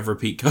you don't have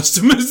repeat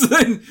customers,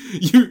 then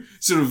you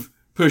sort of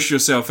push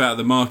yourself out of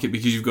the market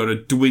because you've got a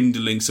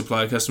dwindling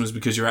supply of customers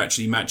because you're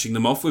actually matching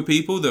them off with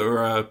people that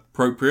are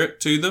appropriate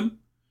to them.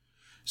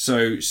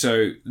 So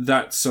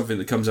that's something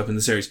that comes up in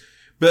the series.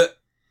 But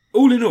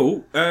all in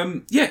all,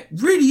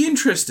 really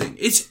interesting.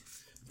 It's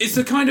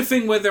the kind of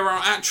thing where there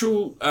are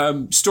actual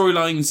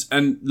storylines,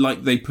 and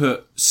like they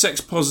put sex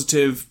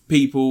positive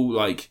people,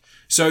 like,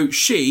 so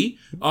she,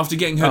 after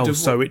getting her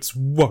divorce, so it's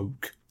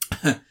woke.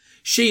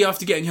 she,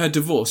 after getting her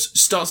divorce,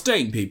 starts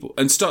dating people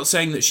and starts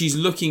saying that she's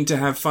looking to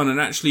have fun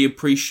and actually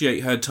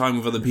appreciate her time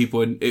with other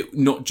people, and it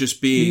not just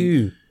being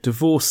Ew.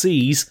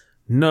 Divorcees,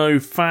 no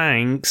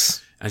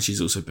thanks. And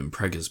she's also been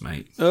preggers,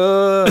 mate.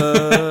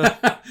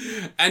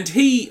 And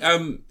he's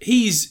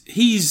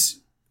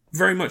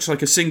very much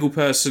like a single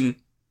person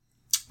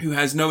who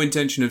has no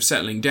intention of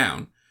settling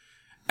down.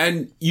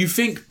 And you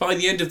think by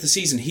the end of the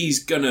season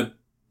he's gonna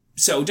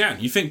settle down.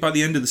 You think by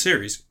the end of the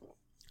series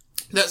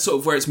that's sort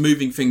of where it's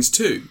moving things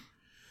to.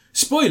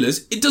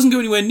 Spoilers, it doesn't go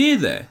anywhere near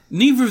there.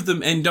 Neither of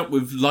them end up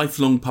with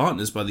lifelong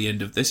partners by the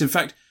end of this. In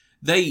fact,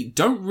 they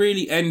don't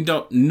really end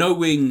up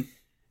knowing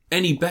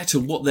any better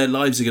what their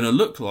lives are going to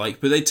look like,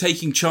 but they're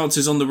taking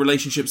chances on the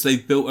relationships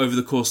they've built over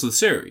the course of the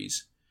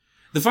series.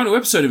 The final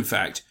episode, in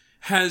fact,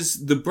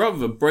 has the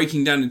brother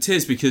breaking down in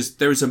tears because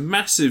there is a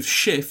massive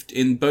shift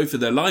in both of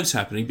their lives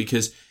happening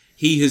because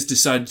he has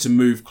decided to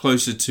move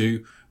closer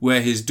to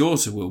where his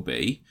daughter will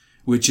be,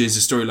 which is a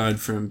storyline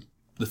from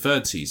the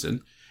 3rd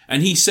season.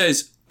 And he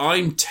says,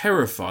 I'm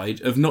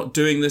terrified of not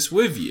doing this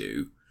with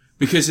you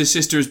because his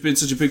sister has been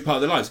such a big part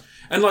of their lives.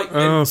 And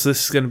so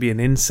this is going to be an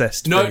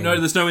incest No, thing. no,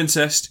 there's no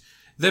incest.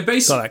 They're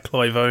basically like that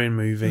Clive Owen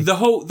movie. The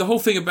whole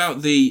thing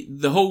about the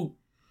whole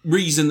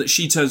reason that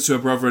she turns to her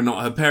brother and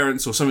not her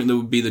parents, or something that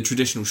would be the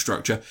traditional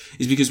structure,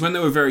 is because when they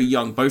were very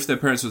young, both their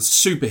parents were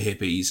super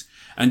hippies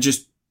and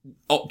just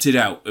opted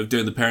out of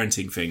doing the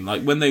parenting thing.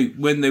 Like when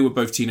they were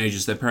both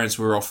teenagers, their parents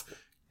were off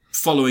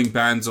following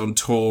bands on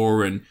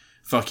tour and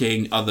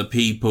fucking other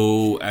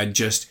people and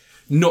just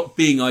not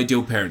being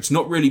ideal parents,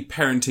 not really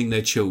parenting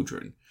their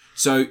children.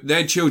 So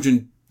their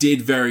children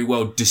did very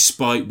well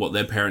despite what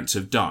their parents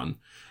have done.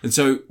 And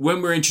so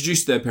when we're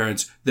introduced to their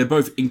parents, they're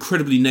both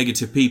incredibly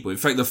negative people. In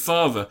fact, the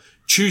father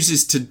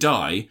chooses to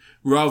die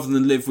rather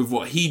than live with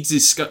what he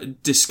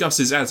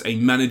discusses as a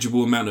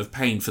manageable amount of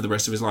pain for the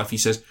rest of his life. He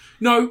says,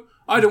 no,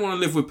 I don't want to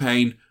live with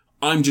pain.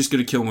 I'm just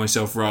going to kill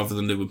myself rather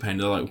than live with pain.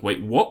 They're like,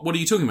 wait, what? What are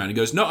you talking about? And he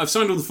goes, no, I've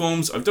signed all the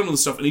forms. I've done all the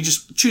stuff. And he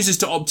just chooses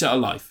to opt out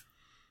of life.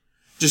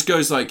 Just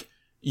goes like,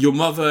 your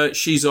mother,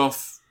 she's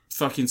off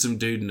fucking some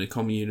dude in a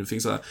commune and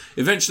things like that.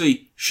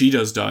 Eventually, she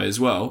does die as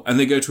well. And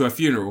they go to her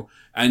funeral.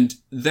 And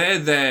they're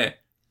there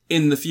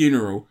in the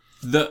funeral.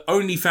 The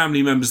only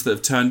family members that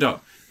have turned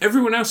up.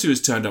 Everyone else who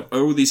has turned up are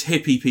all these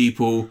hippie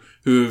people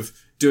who have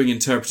doing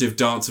interpretive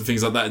dance and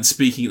things like that and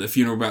speaking at the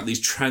funeral about these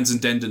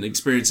transcendent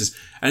experiences.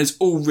 And it's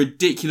all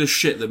ridiculous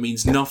shit that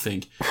means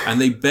nothing. And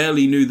they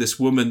barely knew this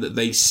woman that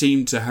they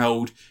seemed to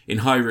hold in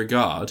high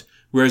regard,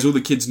 whereas all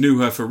the kids knew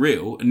her for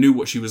real and knew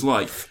what she was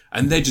like.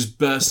 And they're just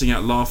bursting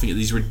out laughing at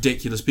these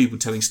ridiculous people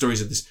telling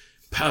stories of this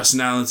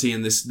personality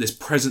and this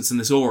presence and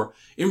this aura.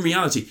 In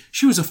reality,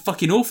 she was a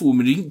fucking awful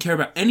woman who didn't care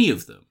about any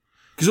of them.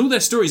 Because all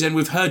their stories end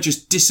with her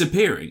just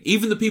disappearing.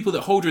 Even the people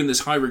that hold her in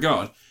this high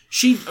regard,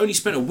 she only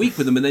spent a week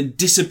with them and then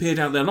disappeared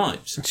out their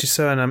lives. She's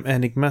so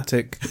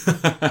enigmatic.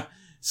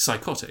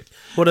 Psychotic.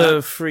 What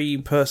a free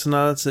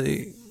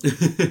personality.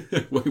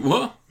 Wait,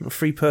 what? A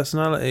free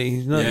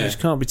personality. No, Yeah. She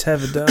can't be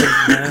tethered down,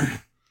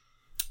 man.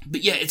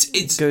 But yeah,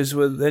 it's Goes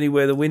with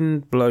anywhere the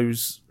wind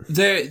blows.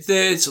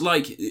 there's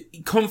like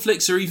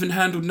conflicts are even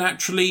handled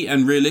naturally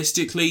and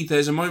realistically.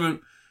 There's a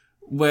moment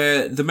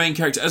where the main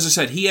character, as I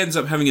said, he ends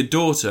up having a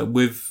daughter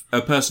with a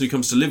person who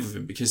comes to live with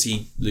him because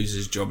he loses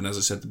his job. And as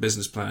I said, the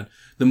business plan,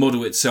 the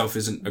model itself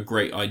isn't a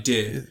great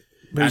idea.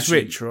 But he's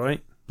rich,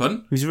 right?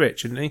 Pardon? He's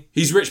rich, isn't he?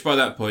 He's rich by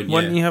that point, Why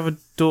yeah. didn't you have a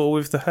daughter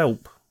with the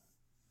help?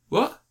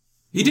 What?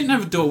 He didn't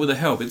have a daughter with a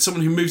help. It's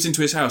someone who moves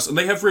into his house and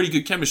they have really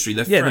good chemistry.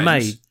 They're friends. The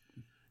maid.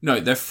 No,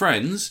 they're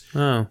friends.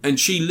 Oh. And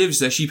she lives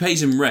there. She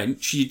pays him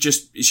rent.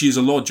 She's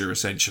a lodger,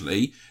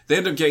 essentially. They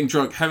end up getting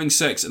drunk, having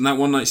sex, and that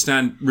one night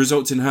stand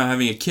results in her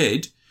having a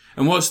kid.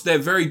 And whilst they're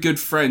very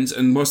good friends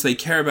and whilst they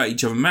care about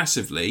each other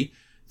massively,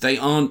 they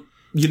aren't,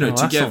 together.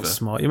 That's not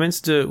smart. You're meant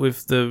to do it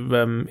with the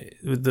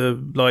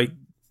Are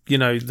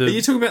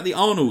you talking about the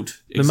Arnold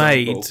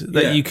example? maid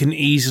that Yeah. you can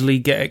easily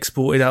get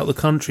exported out of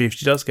the country if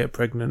she does get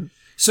pregnant.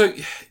 So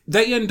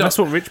they end up... That's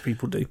what rich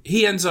people do.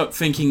 He ends up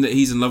thinking that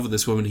he's in love with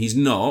this woman. He's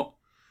not.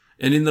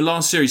 And in the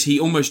last series, he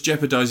almost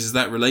jeopardizes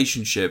that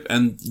relationship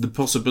and the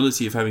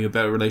possibility of having a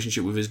better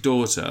relationship with his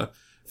daughter,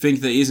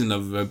 thinking that he is in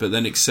love with her, but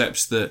then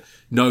accepts that,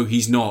 no,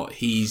 he's not.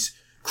 He's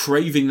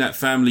craving that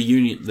family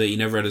union that he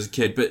never had as a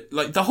kid. But,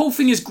 the whole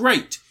thing is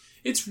great.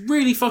 It's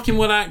really fucking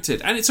well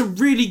acted. And it's a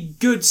really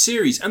good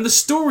series. And the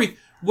story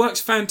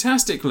works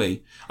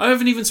fantastically. I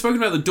haven't even spoken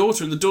about the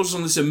daughter, and the daughter's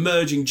on this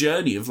emerging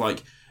journey of,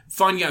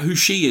 finding out who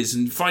she is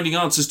and finding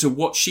answers to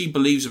what she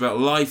believes about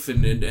life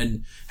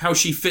and how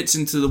she fits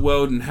into the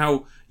world and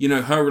how,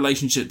 her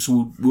relationships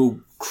will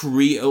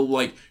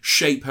create,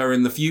 shape her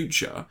in the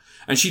future.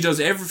 And she does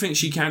everything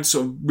she can to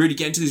sort of really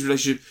get into these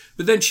relationships.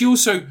 But then she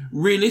also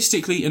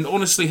realistically and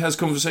honestly has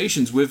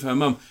conversations with her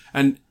mum.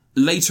 And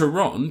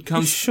later on You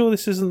comes... sure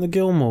this isn't the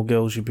Gilmore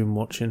Girls you've been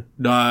watching?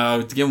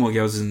 No, the Gilmore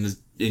Girls isn't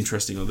as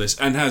interesting on this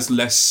and has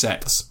less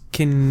sets.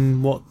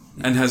 What?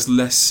 And has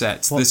less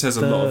sets. What This has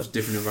a the lot of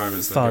different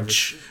environments.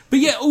 Fudge. But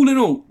yeah, all in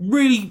all,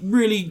 really,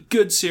 really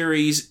good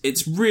series.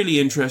 It's really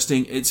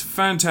interesting. It's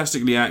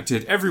fantastically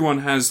acted. Everyone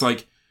has,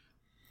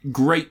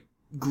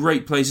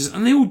 great places.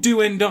 And they all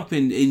do end up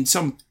in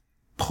some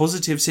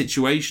positive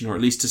situation, or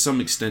at least to some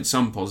extent,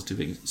 some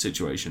positive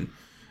situation.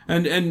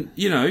 And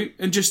you know,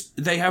 and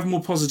just they have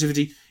more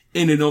positivity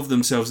in and of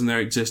themselves and their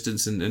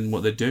existence and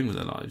what they're doing with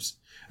their lives.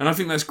 And I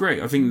think that's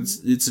great. I think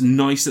it's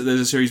nice that there's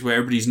a series where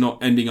everybody's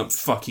not ending up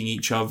fucking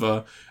each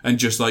other and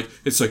just like,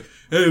 it's like,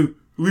 oh,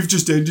 we've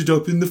just ended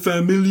up in the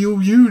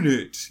familial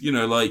unit. You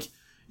know, like,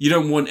 you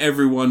don't want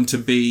everyone to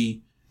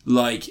be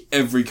like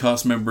every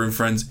cast member in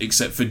Friends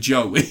except for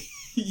Joey.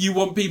 You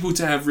want people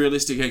to have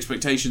realistic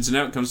expectations and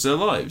outcomes to their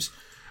lives.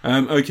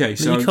 Okay,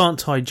 so... You can't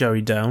tie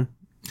Joey down.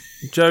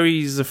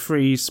 Joey's a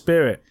free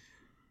spirit.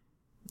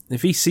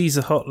 If he sees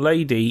a hot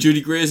lady...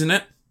 Judy Greer's in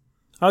it.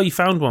 Oh, you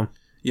found one.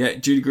 Yeah,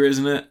 Judy Greer's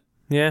in it.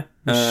 Yeah.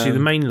 Is she the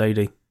main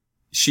lady?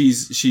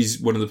 She's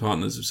one of the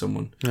partners of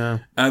someone. Yeah.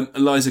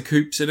 Eliza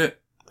Coop's in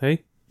it.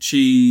 Hey?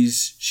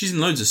 She's in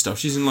loads of stuff.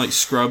 She's in like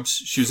Scrubs.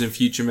 She was in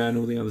Future Man,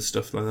 all the other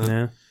stuff like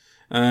that.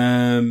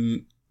 Yeah.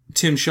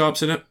 Tim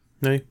Sharp's in it.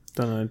 No,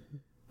 don't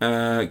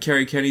know.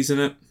 Kerry Kenny's in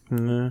it.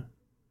 No.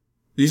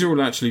 These are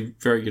all actually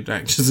very good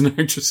actors and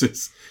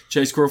actresses.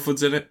 Chase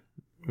Crawford's in it.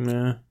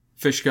 No.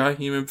 Fish Guy.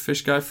 You remember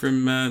Fish Guy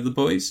from The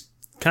Boys?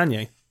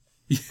 Kanye.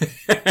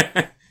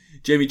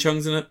 Jamie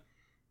Chung's in it.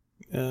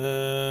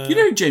 You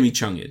know who Jamie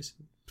Chung is?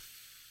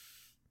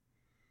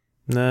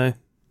 No.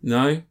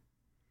 No?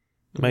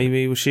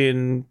 Maybe. Was she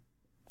in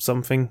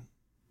something?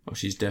 Oh,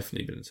 she's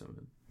definitely been in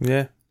something.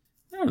 Yeah.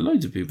 Yeah,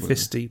 loads of people.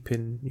 Fist deep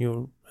in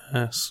your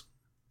ass.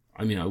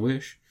 I mean, I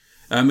wish.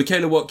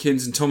 Michaela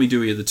Watkins and Tommy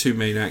Dewey are the two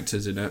main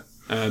actors in it.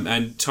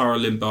 And Tara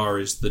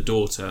Limbar is the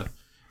daughter.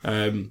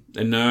 And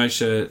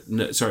Nyasha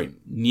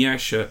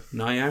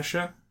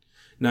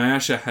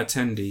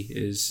Hatendi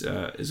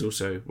is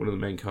also one of the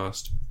main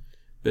cast.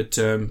 But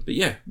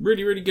yeah,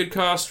 really, really good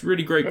cast,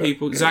 really great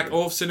people. Zach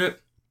Orff's in it.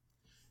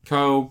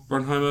 Kyle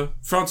Brunheimer,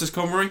 Francis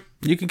Conroy.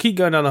 You can keep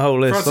going down the whole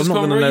list. Francis I'm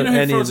not Conroy, going to know you know who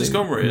any Francis of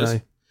them. Conroy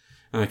is?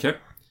 No. Okay.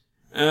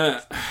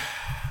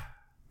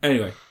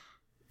 Anyway.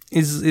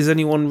 Is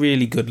anyone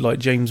really good like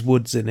James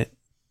Woods in it?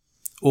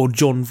 Or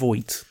John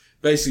Voight?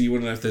 Basically, you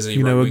want to know if there's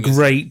any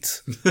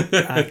great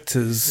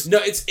actors. No,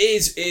 it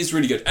is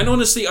really good. And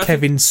honestly,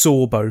 Kevin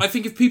Sorbo. I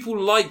think if people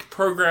like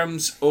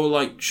programs or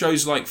like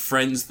shows like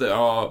Friends that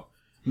are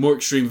more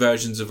extreme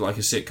versions of like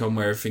a sitcom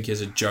where everything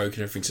is a joke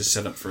and everything's a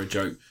setup for a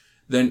joke,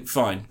 then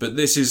fine. But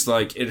this is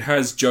like, it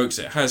has jokes,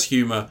 it has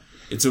humour.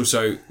 It's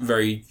also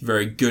very,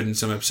 very good in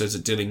some episodes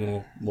at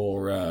dealing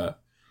more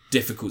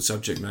difficult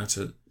subject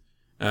matter.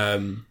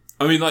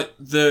 I mean, like,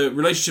 the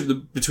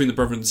relationship between the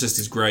brother and the sister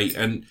is great,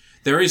 and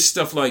there is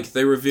stuff like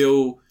they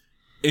reveal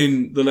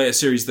in the later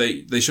series,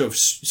 they sort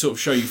of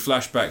show you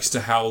flashbacks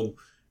to how,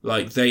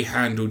 like, they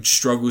handled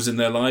struggles in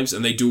their lives,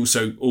 and they do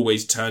also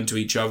always turn to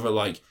each other.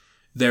 Like,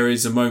 there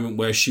is a moment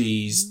where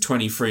she's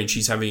 23 and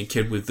she's having a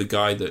kid with the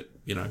guy that,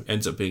 you know,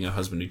 ends up being her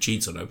husband who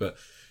cheats on her, but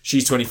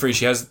she's 23,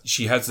 she has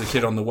the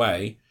kid on the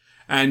way,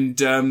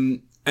 and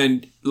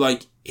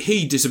like,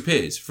 he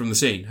disappears from the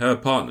scene. Her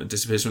partner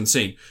disappears from the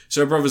scene. So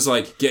her brother's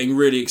like getting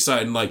really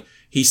excited and like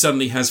he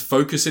suddenly has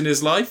focus in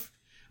his life.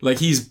 Like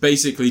he's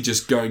basically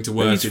just going to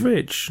work. But he's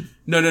rich.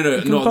 No, not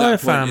at that point.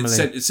 Family.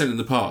 It's sent in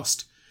the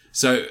past.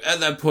 So at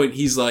that point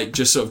he's like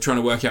just sort of trying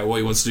to work out what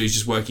he wants to do. He's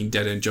just working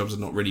dead end jobs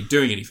and not really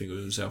doing anything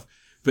with himself.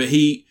 But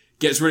he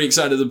gets really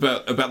excited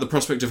about the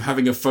prospect of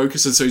having a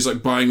focus, and so he's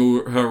like buying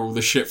all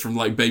the shit from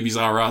like Babies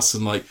R Us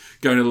and like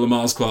going to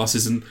Lamar's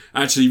classes and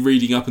actually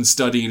reading up and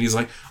studying, and he's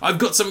like, I've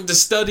got something to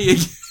study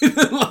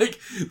again. Like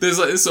there's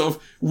like this sort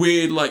of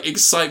weird like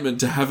excitement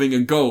to having a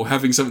goal,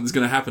 having something that's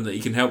going to happen that he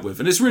can help with,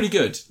 and it's really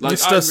good. Like,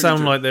 this does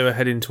sound like they were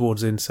heading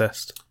towards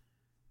incest.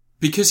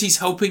 Because he's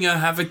helping her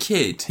have a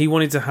kid. He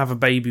wanted to have a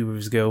baby with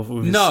his sister.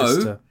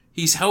 No,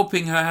 he's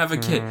helping her have a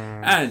kid.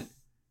 And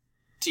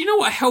do you know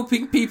what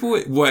helping people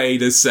with?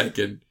 Wait a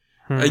second.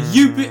 Have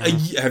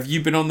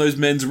you been on those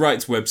men's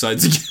rights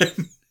websites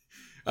again?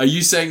 Are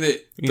you saying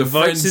that the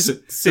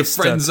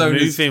friend zone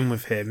move in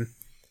with him?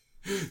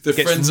 The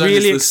gets friend zone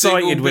really is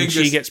excited when biggest...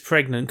 she gets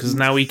pregnant because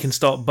now he can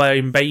start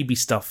buying baby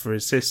stuff for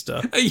his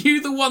sister. Are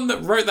you the one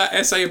that wrote that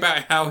essay about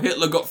how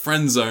Hitler got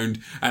friend zoned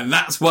and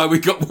that's why we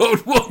got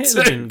World War II?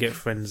 Hitler didn't get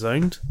friend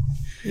zoned.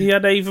 He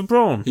had Ava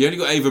Braun. He only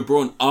got Ava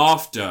Braun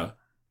after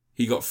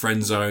he got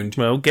friend zoned.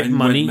 Well, get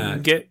money,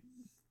 get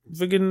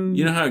fucking.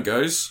 You know how it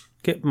goes.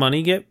 Get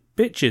money, get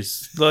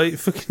bitches. Like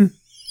fucking.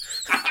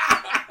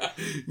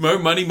 Mo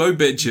money, mo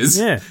bitches.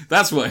 Yeah,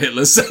 that's what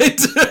Hitler said.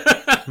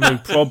 No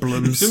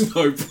problems.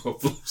 No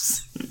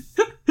problems.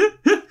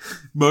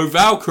 Mo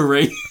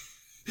Valkyrie.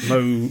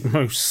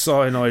 Mo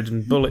cyanide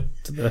and bullet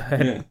to the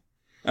head.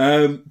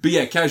 Yeah. But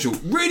yeah, Casual.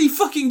 Really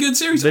fucking good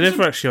series. They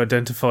never actually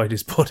identified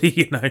his body,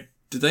 you know.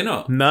 Did they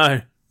not?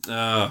 No.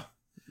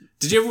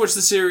 Did you ever watch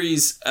the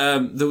series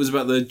that was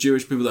about the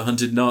Jewish people that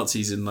hunted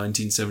Nazis in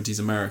 1970s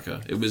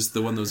America? It was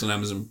the one that was on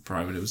Amazon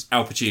Prime, and it was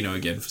Al Pacino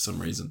again for some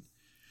reason.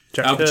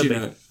 Jack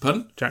Kirby.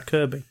 Pardon? Jack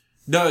Kirby.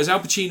 No, it was Al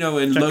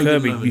Pacino and Jack Logan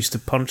Kirby Lerman. used to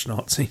punch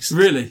Nazis.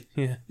 Really?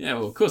 Yeah. Yeah,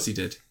 well, of course he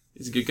did.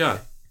 He's a good guy.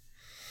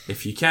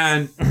 If you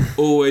can,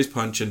 always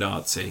punch a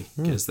Nazi,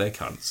 because they're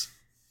cunts.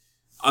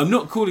 I'm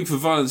not calling for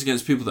violence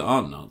against people that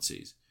aren't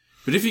Nazis,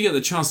 but if you get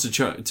the chance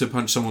to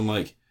punch someone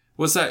like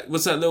What's that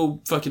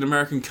little fucking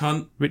American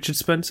cunt? Richard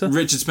Spencer?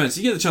 Richard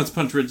Spencer. You get the chance to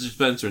punch Richard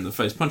Spencer in the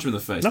face. Punch him in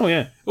the face. Oh,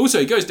 yeah. Also,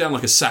 he goes down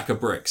like a sack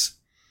of bricks.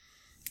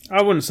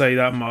 I wouldn't say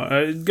that much.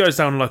 It goes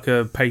down like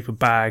a paper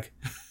bag.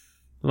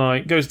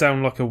 Like, goes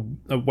down like a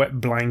wet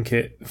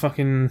blanket.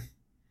 Fucking...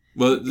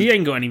 Well, he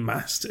ain't got any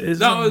mast.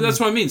 No, that's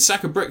what I mean.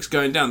 Sack of bricks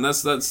going down.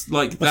 That's A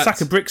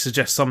sack of bricks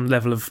suggests some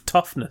level of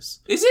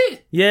toughness. Is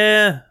it?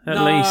 Yeah,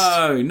 at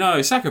least.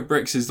 No. Sack of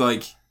bricks is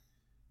like...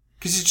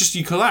 Because it's just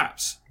you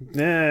collapse.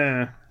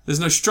 Yeah. There's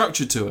no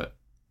structure to it.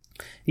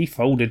 He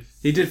folded.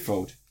 He did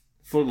fold.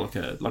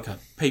 Folded like a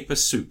paper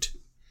suit.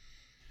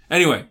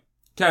 Anyway,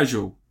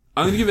 Casual.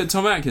 I'm going to give it to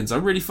Tom Atkins. I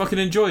really fucking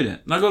enjoyed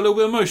it. And I got a little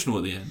bit emotional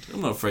at the end.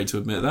 I'm not afraid to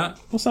admit that.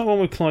 What's that one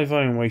with Clive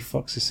Owen where he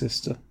fucks his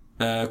sister?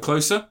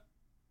 Closer?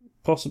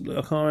 Possibly.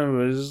 I can't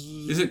remember.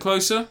 Is it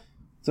Closer? I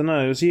don't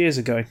know. It was years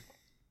ago.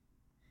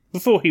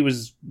 Before he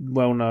was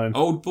well known.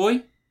 Old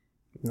Boy?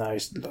 No,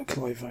 it's not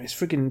Clive Owen. It's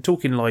freaking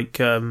talking like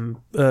early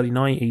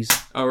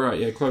 90s. Oh, right.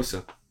 Yeah,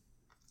 Closer.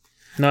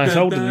 No, it's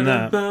older than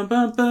that.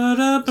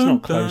 It's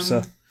not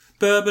Closer.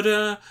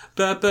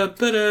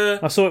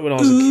 I saw it when I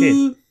was a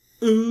kid.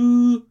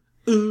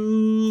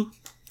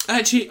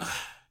 Actually, I'm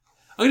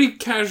going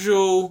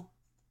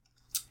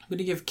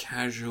to give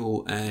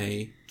Casual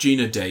a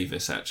Gina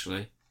Davis,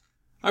 actually.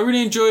 I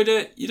really enjoyed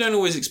it. You don't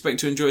always expect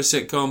to enjoy a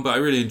sitcom, but I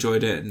really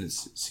enjoyed it, and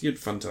it's a good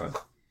fun time.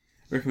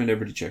 I recommend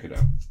everybody check it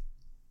out.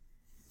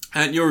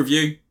 And your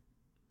review,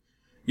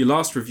 your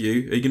last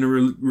review, are you going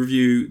to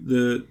review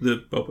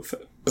the Boba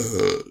Fett?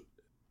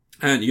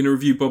 And you're going to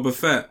review Boba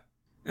Fett.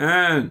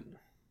 And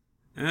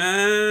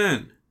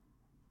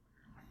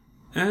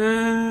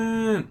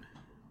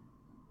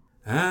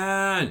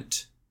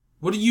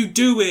what are you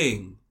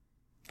doing?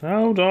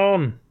 Hold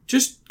on.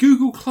 Just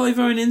Google Clive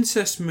Owen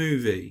incest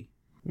movie.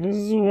 This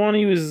is the one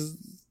it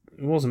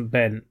wasn't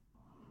bent.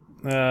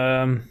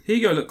 Here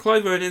you go, look,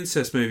 Clive Owen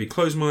incest movie,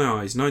 Close My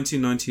Eyes,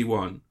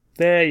 1991.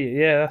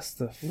 That's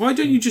the... Why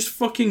don't you just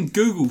fucking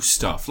Google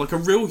stuff like a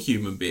real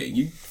human being?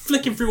 You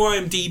flicking through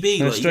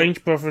IMDb. A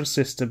strange brother and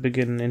sister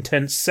begin an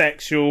intense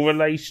sexual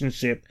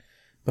relationship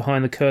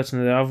behind the curtain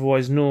of their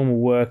otherwise normal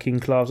working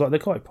class. Like, they're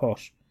quite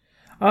posh.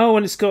 Oh,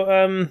 and it's got,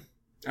 Alan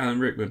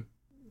Rickman.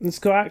 It's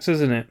got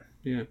actors in it.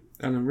 Yeah,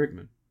 Alan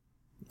Rickman.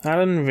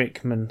 Alan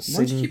Rickman.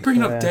 Why do you keep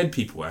bringing up dead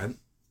people, Ant?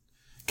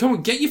 Come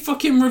on, get your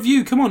fucking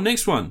review. Come on,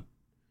 next one.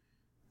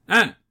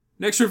 Ant,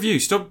 next review.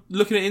 Stop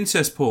looking at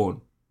incest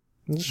porn.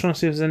 I'm just trying to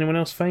see if there's anyone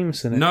else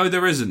famous in it. No,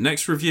 there isn't.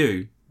 Next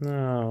review.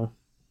 No.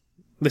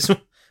 There's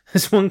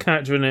one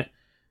character in it.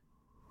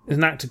 There's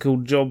an actor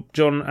called John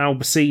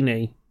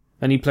Albacini,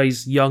 and he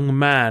plays young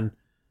man,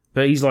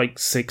 but he's like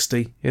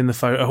 60 in the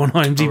photo on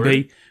IMDb,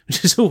 really?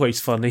 which is always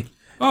funny.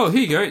 Oh,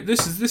 here you go.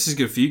 This is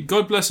good for you.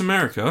 God Bless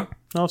America.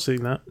 I've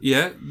seen that.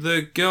 Yeah,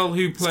 the girl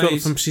who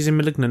plays... She's in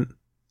Malignant.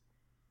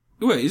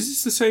 Wait, is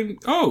this the same...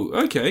 Oh,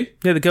 okay.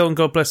 Yeah, the girl in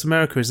God Bless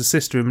America is the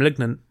sister in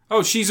Malignant.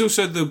 Oh, she's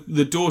also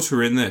the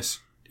daughter in this,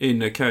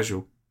 in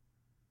Casual.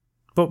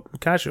 But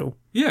Casual?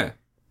 Yeah,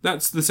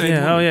 that's the same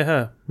Yeah, woman. oh yeah,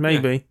 her.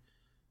 Maybe. Yeah.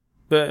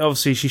 But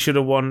obviously she should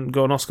have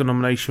got an Oscar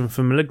nomination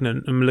for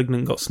Malignant, and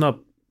Malignant got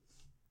snubbed.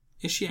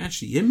 Is she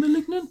actually in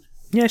Malignant?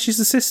 Yeah, she's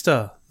the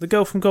sister. The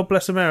girl from God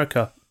Bless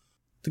America.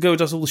 The girl who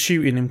does all the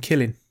shooting and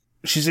killing.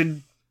 She's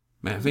in...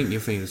 Man, I think you're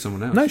thinking of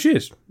someone else. No, she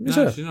is. It's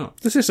her. She's not.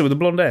 The sister with the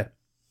blonde hair.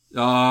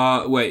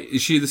 Wait,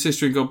 is she the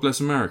sister in God Bless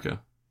America?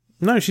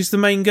 No, she's the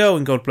main girl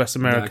in God Bless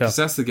America. Because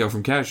that's the girl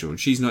from Casual, and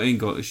she's not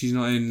in She's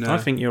not in... I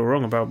think you're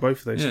wrong about both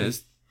of those. Yeah,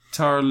 it's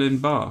Tara Lynn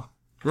Barr.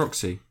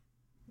 Roxy.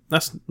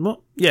 That's... What?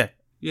 Yeah.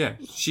 Yeah,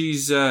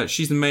 she's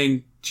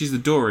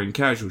the daughter in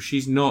Casual.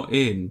 She's not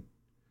in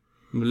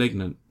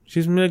Malignant.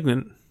 She's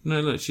Malignant. No,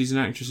 look, she's an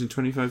actress in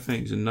 25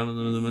 Things, and none of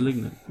them are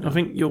Malignant. I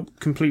think you're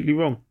completely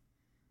wrong.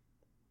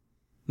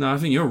 No, I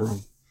think you're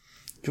wrong.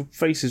 Your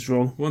face is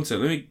wrong. One sec,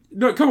 let me...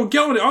 No, come on,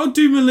 get on it. I'll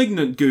do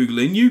Malignant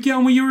Googling. You get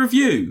on with your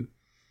review.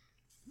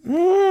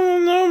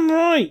 No, I'm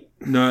right.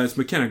 No, it's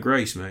McKenna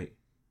Grace, mate.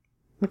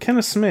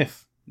 McKenna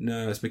Smith.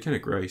 No, it's McKenna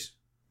Grace.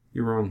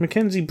 You're wrong.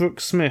 Mackenzie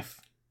Brooks Smith.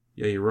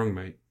 Yeah, you're wrong,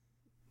 mate.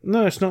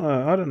 No, it's not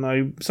her. I don't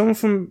know. Someone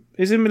from...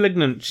 is in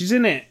Malignant. She's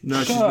in it.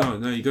 No, she's not.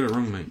 No, you got it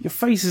wrong, mate. Your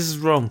face is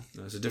wrong.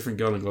 No, it's a different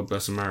girl in God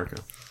Bless America.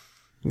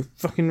 You're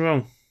fucking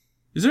wrong.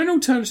 Is there an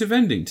alternative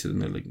ending to the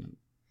Malignant?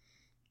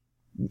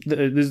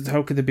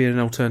 How could there be an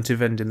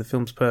alternative ending? The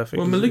film's perfect.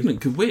 Well, Malignant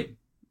could win.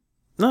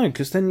 No,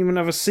 because then you would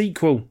have a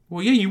sequel.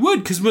 Well, yeah, you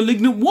would, because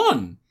Malignant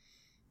won.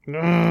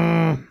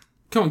 Come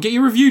on, get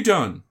your review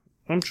done.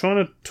 I'm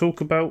trying to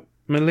talk about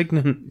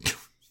Malignant.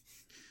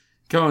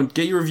 Come on,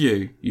 get your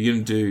review. Are you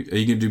gonna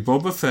do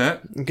Boba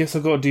Fett? I guess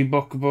I've got to do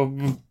book of Well,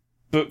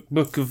 Bob.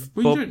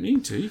 You don't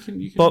need to. You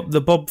can.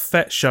 The Bob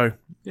Fett show.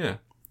 Yeah,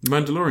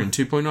 Mandalorian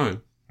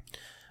 2.0.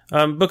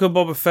 Book of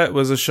Boba Fett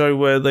was a show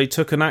where they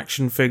took an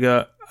action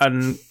figure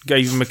and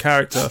gave him a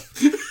character.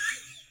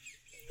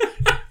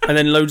 And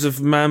then loads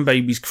of man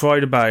babies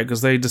cried about it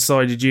because they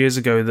decided years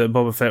ago that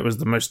Boba Fett was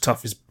the most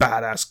toughest,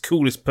 badass,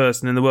 coolest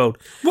person in the world.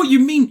 What, you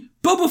mean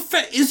Boba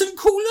Fett isn't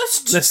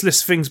coolest? Let's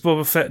list things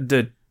Boba Fett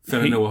did.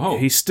 Fell into a hole.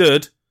 He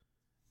stood,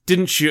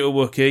 didn't shoot a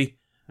Wookiee,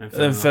 and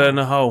then fell in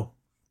a hole.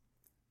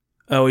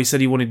 Oh, he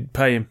said he wanted to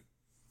pay him.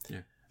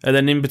 Yeah. And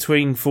then in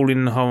between falling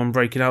in the hole and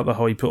breaking out the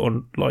hole, he put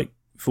on like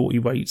 40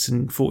 weights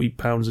and 40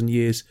 pounds and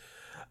years.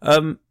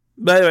 But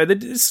anyway,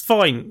 it's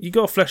fine. You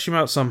got to flesh him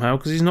out somehow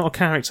because he's not a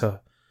character.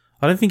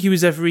 I don't think he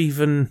was ever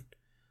even...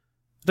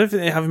 I don't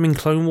think they have him in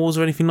Clone Wars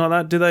or anything like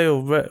that, do they?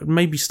 Or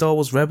maybe Star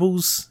Wars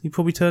Rebels he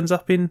probably turns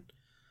up in.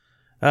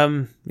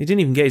 He didn't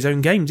even get his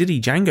own game, did he?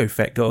 Jango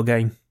Fett got a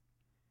game.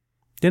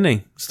 Didn't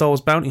he? Star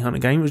Wars Bounty Hunter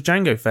game, it was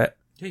Jango Fett.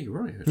 Yeah, you're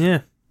right.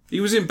 Yeah. He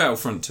was in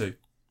Battlefront 2.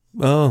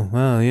 Oh,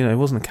 well, you know, it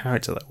wasn't a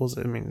character, that was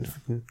it? I mean...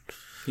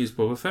 He's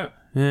Boba Fett.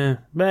 Yeah.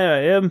 But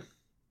anyway,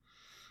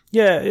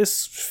 yeah,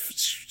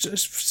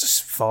 it's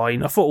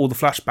fine. I thought all the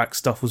flashback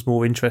stuff was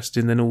more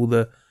interesting than all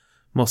the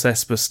Mos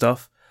Espa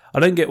stuff. I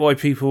don't get why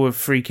people were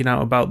freaking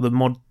out about the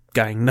mod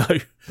gang, no.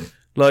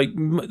 Like,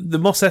 the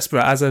Mos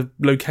Espa as a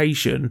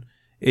location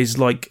is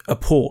like a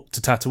port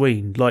to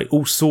Tatooine. Like,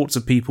 all sorts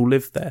of people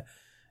live there.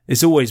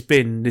 It's always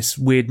been this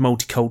weird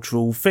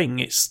multicultural thing.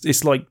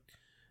 It's like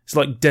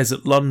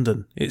desert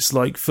London. It's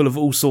like full of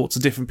all sorts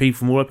of different people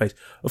from all over the place.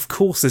 Of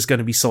course there's going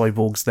to be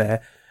cyborgs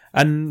there.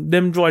 And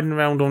them riding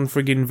around on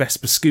friggin'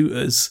 Vespa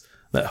scooters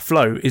that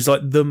float is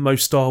like the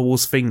most Star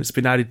Wars thing that's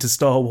been added to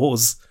Star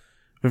Wars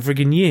for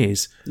friggin'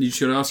 years. You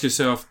should ask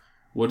yourself,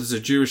 what does a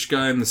Jewish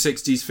guy in the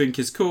 60s think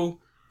is cool?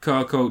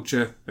 Car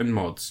culture and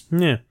mods.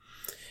 Yeah.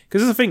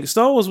 Because I think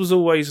Star Wars was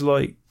always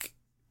like...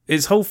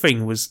 Its whole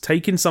thing was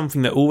taking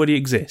something that already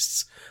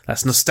exists,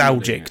 that's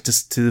nostalgic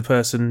to the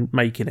person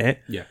making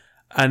it, yeah,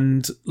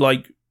 and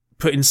like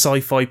putting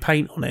sci-fi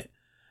paint on it.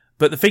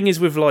 But the thing is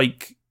with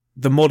like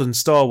the modern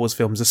Star Wars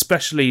films,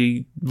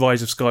 especially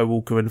Rise of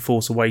Skywalker and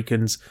Force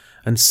Awakens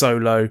and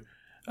Solo,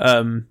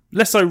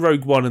 less so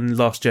Rogue One and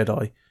Last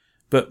Jedi,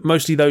 but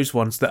mostly those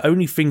ones, the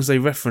only things they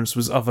referenced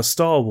was other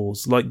Star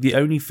Wars. Like the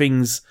only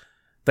things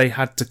they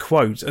had to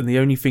quote and the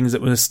only things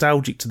that were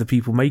nostalgic to the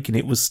people making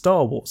it was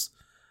Star Wars.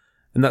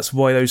 And that's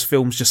why those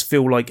films just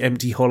feel like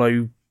empty,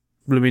 hollow,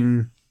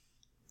 blooming,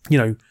 you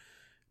know,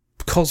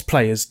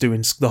 cosplayers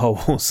doing Star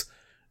Wars.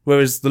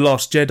 Whereas The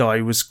Last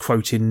Jedi was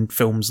quoting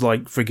films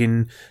like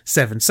friggin'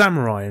 Seven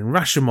Samurai and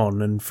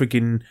Rashomon and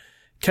friggin'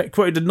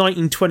 quoted a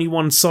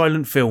 1921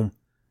 silent film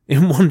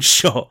in one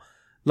shot.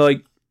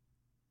 Like,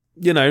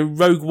 you know,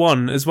 Rogue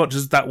One, as much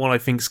as that one I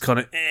think's kind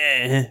of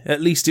at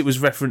least it was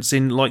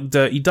referencing like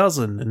Dirty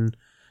Dozen and,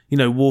 you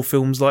know, war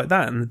films like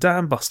that and the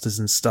Dam Busters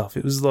and stuff.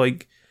 It was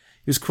like...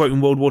 He was quoting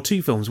World War II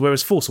films,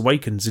 whereas Force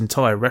Awakens'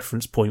 entire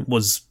reference point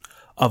was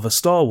other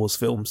Star Wars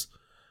films.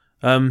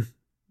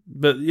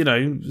 But, you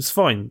know, it's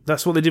fine.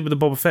 That's what they did with the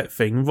Boba Fett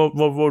thing. Rod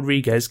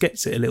Rodriguez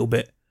gets it a little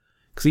bit.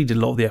 Because he did a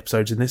lot of the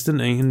episodes in this,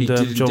 didn't he? And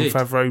Jon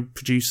Favreau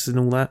produced and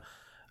all that.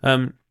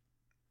 And,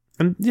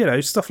 you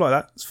know, stuff like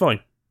that. It's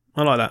fine.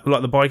 I like that. I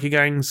like the biker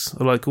gangs.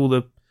 I like all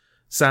the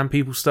Sand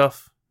People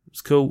stuff.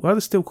 It's cool. Why do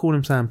they still call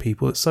him Sand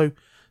People? It's so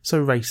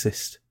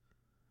racist.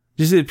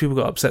 Did you see that people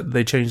got upset that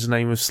they changed the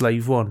name of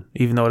Slave One,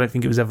 even though I don't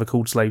think it was ever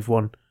called Slave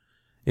One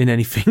in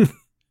anything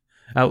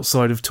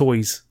outside of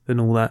toys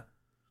and all that.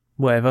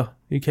 Whatever,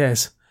 who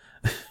cares?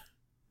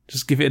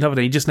 Just give it another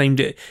name. He just named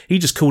it. He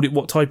just called it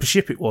what type of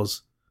ship it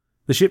was.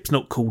 The ship's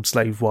not called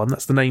Slave One.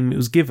 That's the name it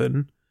was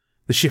given.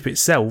 The ship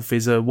itself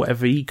is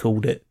whatever he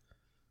called it.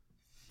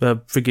 A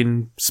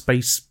friggin'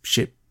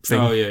 spaceship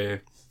thing. Oh yeah.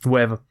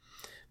 Whatever.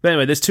 But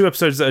anyway, there's 2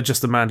 episodes that are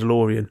just The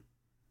Mandalorian.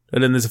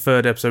 And then there's a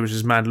 3rd episode which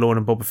is Mandalorian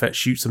and Boba Fett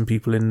shoot some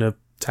people in the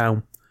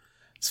town.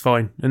 It's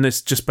fine. And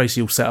it's just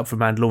basically all set up for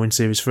Mandalorian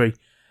Series 3.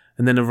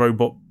 And then a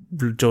robot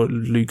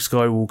Luke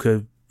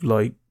Skywalker,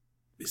 like,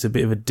 is a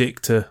bit of a dick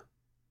to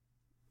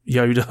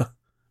Yoda.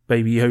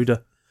 Baby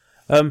Yoda.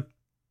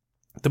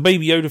 The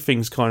Baby Yoda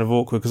thing's kind of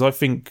awkward because I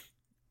think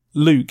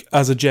Luke,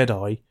 as a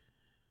Jedi,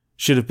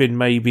 should have been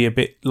maybe a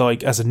bit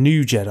like, as a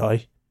new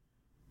Jedi,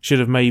 should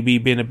have maybe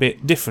been a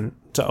bit different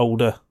to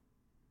older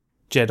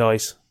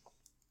Jedis.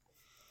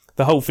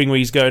 The whole thing where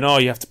he's going,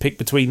 you have to pick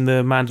between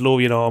the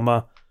Mandalorian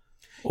armour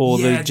or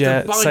the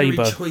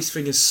saber. The choice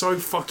thing is so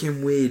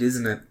fucking weird,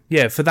 isn't it?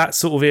 Yeah, for that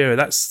sort of era,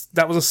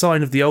 that was a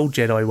sign of the old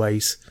Jedi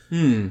ways.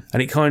 And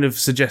it kind of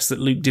suggests that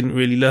Luke didn't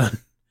really learn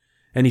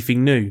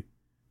anything new.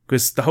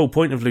 Because the whole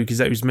point of Luke is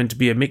that he was meant to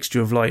be a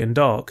mixture of light and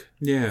dark.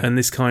 Yeah. And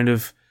this kind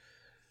of,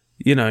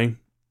 you know,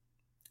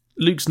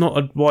 Luke's not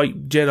a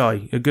white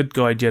Jedi, a good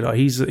guy Jedi.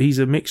 He's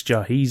a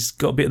mixture. He's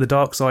got a bit of the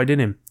dark side in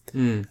him.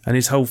 And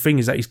his whole thing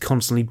is that he's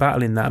constantly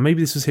battling that.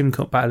 Maybe this was him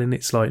battling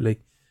it slightly.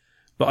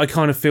 But I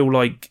kind of feel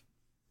like,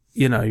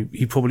 you know,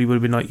 he probably would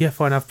have been like, yeah,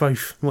 fine, have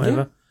both.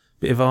 Whatever. Yeah.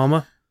 Bit of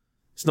armour.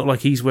 It's not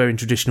like he's wearing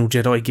traditional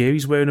Jedi gear.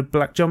 He's wearing a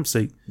black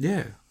jumpsuit.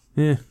 Yeah.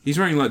 Yeah. He's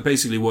wearing, like,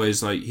 basically what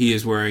is, like, he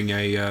is wearing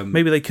a...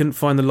 Maybe they couldn't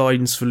find the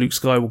lines for Luke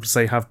Skywalker to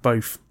say have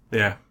both.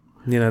 Yeah.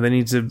 You know, they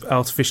need to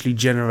artificially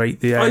generate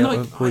the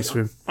voice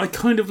for him. I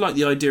kind of like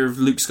the idea of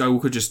Luke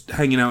Skywalker just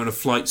hanging out in a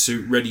flight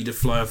suit, ready to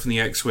fly off in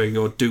the X-Wing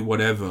or do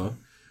whatever.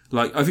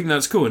 Like, I think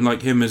that's cool. And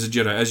like him as a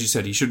Jedi, as you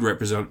said, he should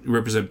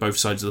represent both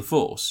sides of the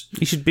Force.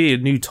 He should be a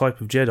new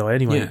type of Jedi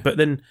anyway. Yeah. But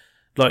then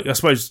like, I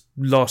suppose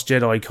Last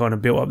Jedi kind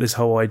of built up this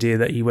whole idea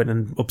that he went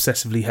and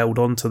obsessively held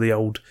on to the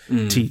old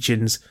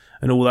teachings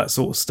and all that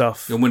sort of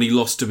stuff. And when he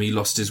lost him, he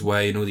lost his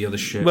way and all the other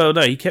shit. Well,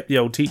 no, he kept the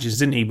old teachings,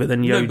 didn't he? But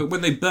then but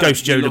when they burned,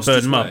 Ghost he Yoda lost burned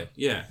his them up. way.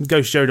 Yeah.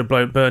 Ghost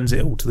Yoda burns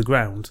it all to the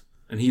ground.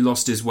 And he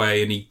lost his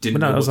way and he didn't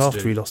But no, know that was what after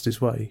to do. he lost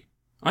his way.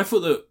 I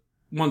thought that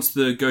once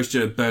the Ghost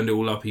Yoda burned it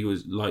all up, he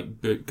was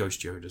like... Ghost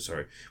Yoda,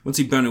 sorry. Once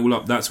he burned it all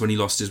up, that's when he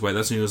lost his way.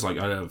 That's when he was like,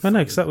 I don't know. I know,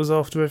 because that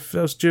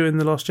was during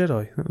The Last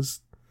Jedi. That was...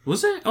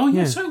 Was it? Oh,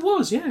 yeah, Yeah. so it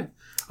was, yeah.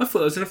 I thought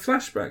that was in a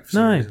flashback for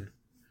some reason.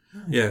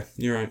 Yeah,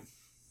 you're right.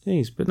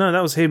 Jeez, but no,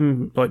 that was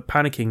him like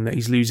panicking that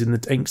he's losing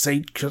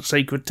the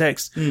sacred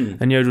text, and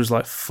Yoda was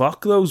like,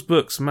 "Fuck those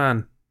books,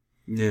 man.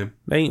 Yeah.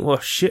 They ain't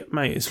worth shit,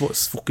 mate. It's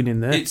what's fucking in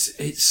there."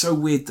 It's so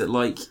weird that,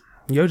 like...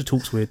 Yoda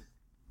talks weird.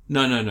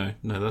 No,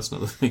 that's not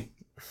the thing.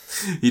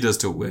 He does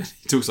talk weird.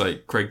 He talks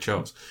like Craig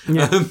Charles.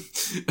 Yeah.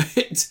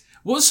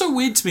 What's so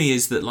weird to me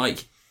is that,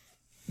 like,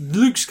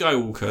 Luke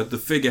Skywalker, the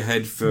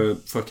figurehead for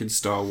fucking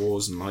Star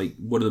Wars and, like,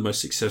 one of the most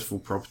successful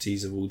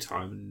properties of all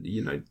time, and,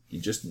 you know,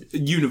 just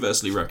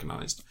universally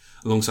recognised,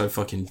 alongside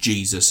fucking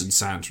Jesus and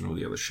Santa and all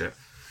the other shit.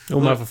 All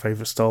my other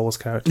favourite Star Wars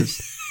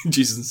characters.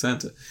 Jesus and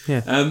Santa.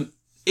 Yeah.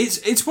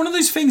 It's one of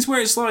those things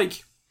where it's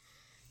like,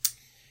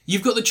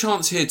 you've got the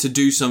chance here to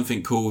do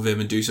something cool with him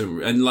and do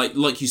something, and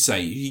like you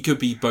say, he could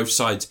be both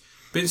sides,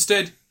 but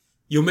instead,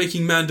 you're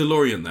making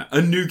Mandalorian that,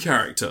 a new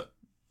character.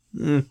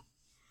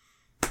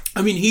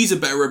 I mean, he's a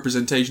better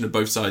representation of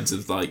both sides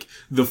of, like,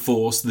 the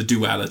Force, the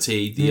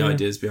duality, the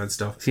ideas behind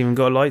stuff. He's even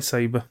got a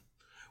lightsaber.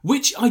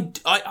 Which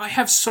I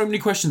have so many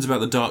questions about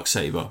the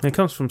Darksaber. It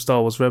comes from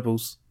Star Wars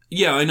Rebels.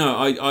 Yeah, I know.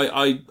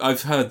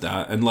 I've heard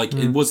that, and like,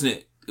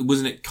 wasn't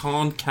it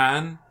Khan?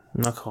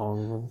 I can't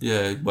remember.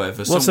 Yeah,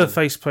 whatever. What's her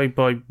face played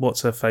by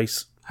What's Her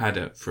Face? Had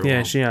it for a Yeah,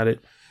 while. she had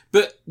it.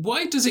 But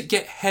why does it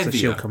get So heavier?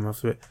 she'll come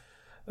after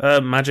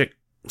it. Magic.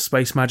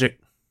 Space magic.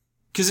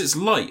 Because it's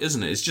light,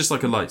 isn't it? It's just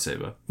like a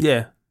lightsaber.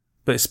 Yeah.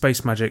 But it's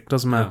space magic.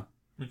 Doesn't matter.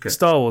 Oh, okay.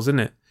 Star Wars, isn't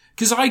it?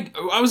 Because I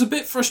was a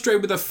bit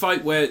frustrated with a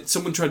fight where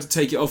someone tried to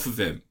take it off of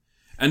him.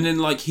 And then,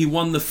 like, he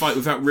won the fight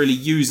without really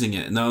using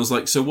it. And I was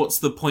like, so what's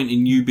the point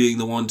in you being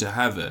the one to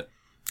have it?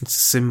 It's a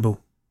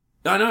symbol.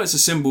 I know it's a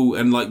symbol,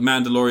 and, like,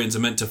 Mandalorians are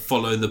meant to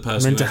follow the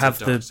person Meant to who have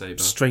has the the Darksaber.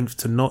 strength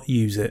to not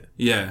use it.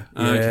 Yeah.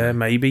 Yeah, Okay.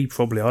 maybe.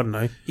 Probably. I don't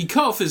know. He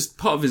cut off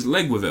part of his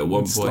leg with it at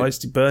one point.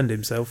 Sliced, he burned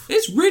himself.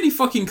 It's really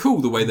fucking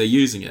cool the way they're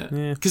using it.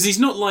 Yeah. Because he's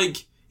not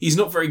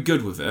very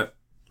good with it.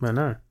 I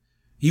know.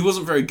 He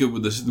wasn't very good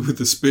with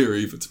the spear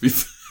either, to be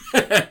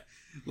fair.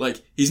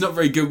 Like, he's not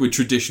very good with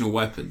traditional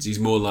weapons. He's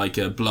more like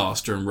a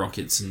blaster and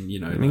rockets and, you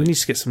know... I mean, he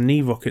needs to get some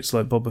knee rockets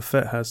like Boba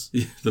Fett has.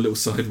 Yeah, the little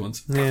side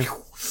ones. Yeah.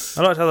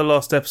 I liked how the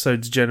last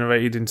episode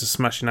degenerated into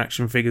smashing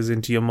action figures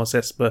into your Mos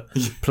Espa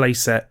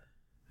playset.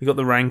 You got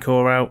the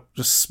Rancor out,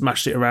 just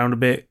smashed it around a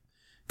bit.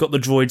 Got the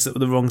droids that were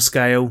the wrong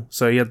scale,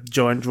 so you had the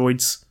giant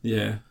droids.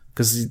 Yeah.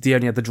 Because he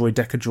only had the droid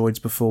decker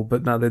droids before,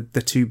 but now they're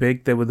too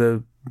big. They were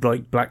the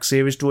like Black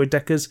Series droid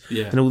deckers,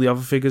 Yeah. and all the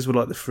other figures were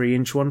like the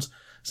 3-inch ones.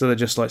 So they're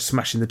just like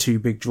smashing the two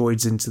big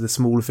droids into the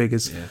smaller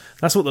figures. Yeah.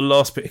 That's what the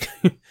last bit.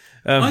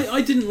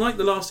 I didn't like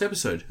the last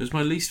episode. It was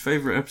my least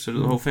favourite episode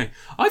of the whole thing.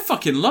 I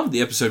fucking loved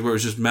the episode where it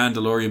was just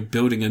Mandalorian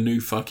building a new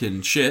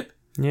fucking ship.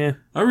 Yeah.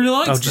 I really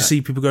liked I'll that. just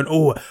see people going,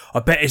 "Oh, I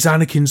bet it's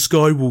Anakin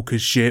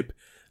Skywalker's ship."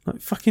 Like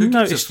fucking Who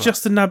no, gives a it's fuck?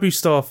 just a Naboo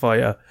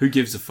starfighter. Who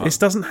gives a fuck? It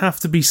doesn't have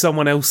to be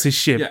someone else's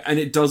ship. Yeah, and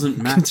it doesn't It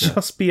can matter.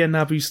 just be a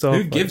Naboo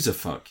starfighter. Who gives a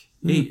fuck?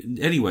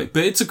 Anyway,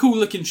 but it's a cool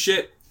looking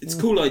ship. It's a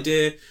cool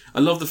idea. I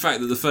love the fact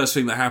that the first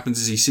thing that happens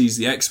is he sees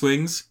the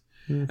X-Wings.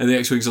 And the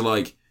X-Wings are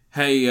like,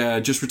 hey,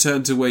 just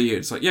return to where you...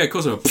 It's like, yeah, of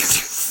course I will.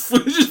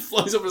 It just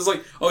flies up and it's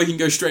like, oh, he can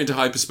go straight into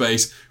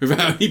hyperspace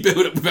without any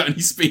build-up, without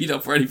any speed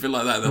up or anything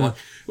like that. They're like,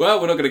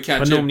 well, we're not going to catch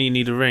But him. normally you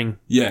need a ring.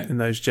 Yeah. In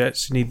those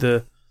jets, you need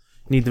the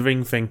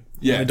ring thing.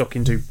 Yeah. The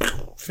docking tube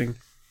thing.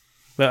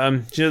 But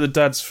do you know the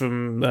dads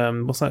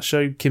from what's that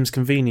show? Kim's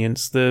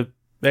Convenience, the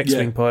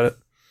X-wing Yeah. pilot.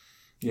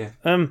 Yeah.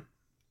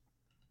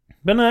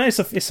 But no,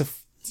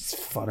 it's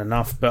fun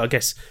enough. But I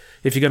guess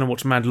if you're going to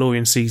watch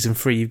Mandalorian season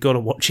 3, you've got to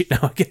watch it now.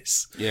 I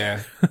guess.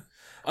 Yeah.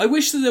 I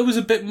wish that there was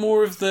a bit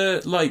more of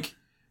the, like...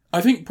 I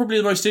think probably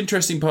the most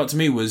interesting part to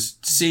me was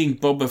seeing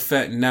Boba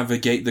Fett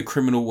navigate the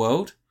criminal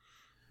world.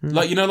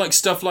 Like, you know, like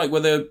stuff like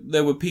where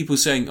there were people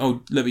saying,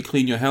 oh, let me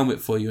clean your helmet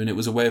for you, and it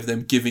was a way of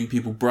them giving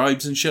people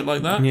bribes and shit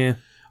like that. Yeah.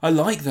 I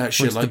like that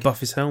shit. Wants Like, to buff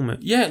his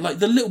helmet. yeah, like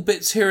the little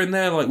bits here and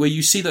there, like where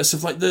you see that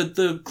stuff, like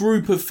the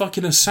group of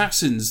fucking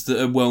assassins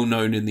that are well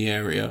known in the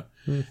area.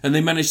 And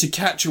they manage to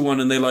capture one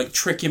and they like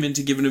trick him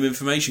into giving him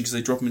information because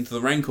they drop him into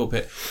the Rancor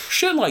pit.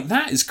 Shit like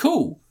that is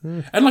cool.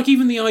 And like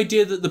even the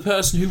idea that the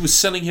person who was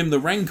selling him the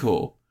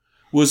Rancor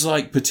was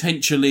like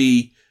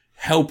potentially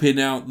helping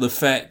out the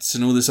Fets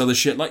and all this other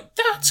shit, like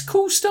that's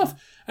cool stuff.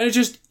 And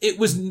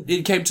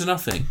it came to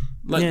nothing.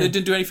 Like they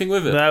didn't do anything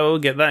with it. No, we'll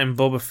get that in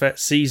Boba Fett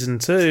season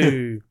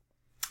 2.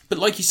 But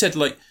like you said,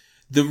 like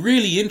The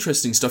really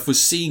interesting stuff was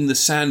seeing the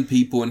Sand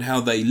People and how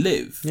they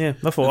live. Yeah,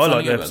 I thought I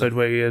liked the episode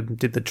where he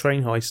did the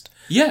train heist.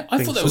 Yeah,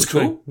 I thought that was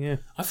cool. Yeah,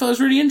 I thought it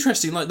was really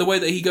interesting, like the way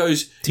that he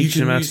goes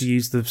teaching him how to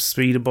use the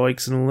speeder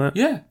bikes and all that.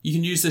 Yeah, you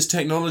can use this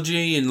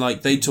technology, and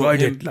like they taught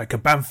Ride him it like a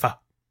bantha.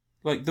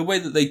 like the way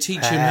that they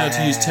teach him how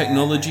to use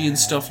technology and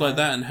stuff like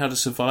that, and how to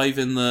survive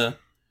in the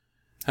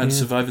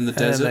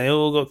desert. They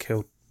all got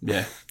killed.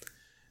 Yeah,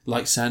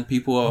 like Sand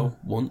People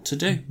want to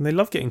do. They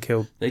love getting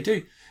killed. They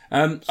do.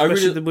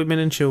 Especially the women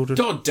and children.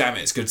 God damn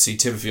it! It's good to see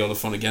Timothy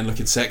Olyphant again,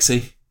 looking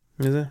sexy.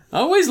 Is it? I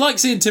always like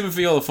seeing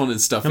Timothy Olyphant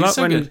and stuff. And He's like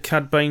so when good.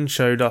 Cad Bane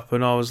showed up,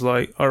 and I was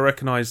like, I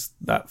recognise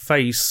that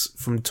face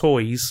from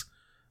Toys,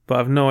 but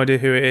I've no idea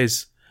who it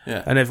is.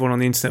 Yeah. And everyone on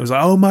the internet was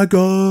like, "Oh my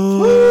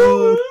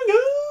god,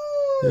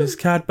 it's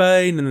Cad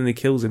Bane!" And then he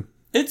kills him.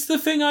 It's the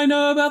thing I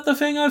know about the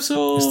thing I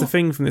saw. It's the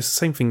thing from this. The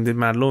same thing that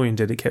Mandalorian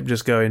did. It kept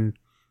just going.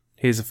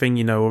 Here's a thing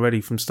you know already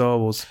from Star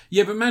Wars.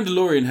 Yeah, but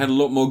Mandalorian had a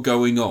lot more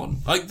going on.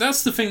 Like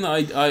that's the thing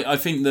that I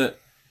think that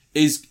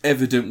is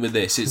evident with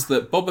this. It's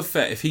that Boba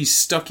Fett, if he's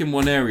stuck in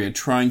one area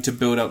trying to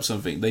build up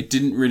something, they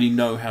didn't really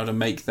know how to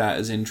make that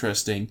as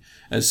interesting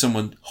as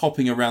someone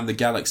hopping around the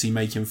galaxy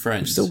making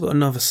friends. We've still got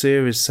another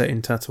series set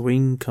in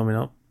Tatooine coming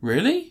up.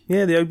 Really?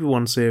 Yeah, the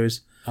Obi-Wan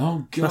series.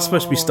 Oh god, That's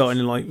supposed to be starting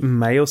in like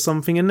May or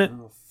something, isn't it?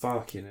 Oh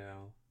fucking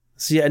hell!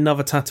 It's yet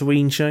another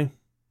Tatooine show.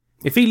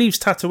 If he leaves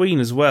Tatooine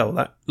as well,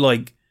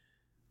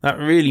 that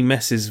really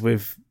messes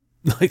with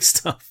like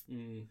stuff.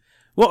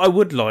 What I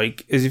would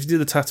like is if you do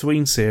the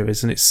Tatooine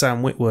series and it's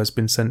Sam Witwer's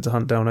been sent to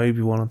hunt down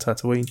Obi-Wan on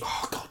Tatooine.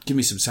 Oh god, give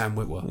me some Sam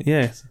Witwer.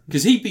 Yeah,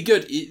 because he'd be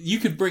good. You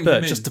could bring but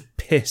him in just to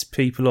piss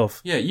people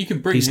off. Yeah, you can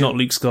bring. He's him. not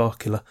Luke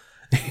Starkiller.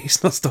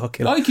 He's not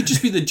Starkiller. Oh, he could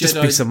just be the Jedi.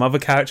 Just be some other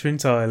character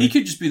entirely. He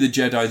could just be the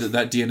Jedi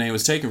that DNA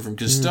was taken from,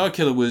 because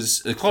Starkiller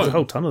was a clone. There's a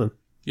whole ton of them.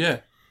 Yeah,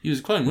 he was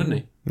a clone, wasn't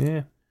he?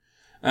 Yeah.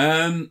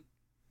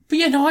 But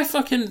yeah, no, I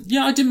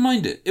didn't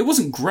mind it. It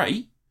wasn't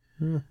great.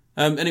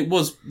 And it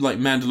was like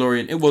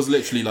Mandalorian. It was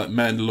literally like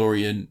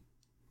Mandalorian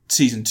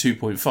season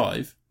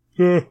 2.5.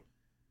 Yeah.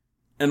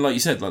 And like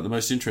you said, like the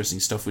most interesting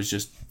stuff was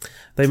just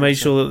they made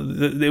sure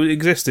that it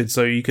existed,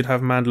 so you could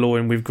have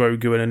Mandalorian with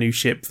Grogu and a new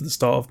ship for the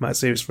start of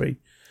Series 3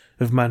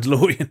 of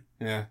Mandalorian.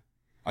 Yeah.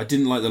 I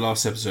didn't like the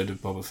last episode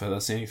of Boba Fett.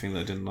 That's the only thing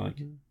that I didn't like.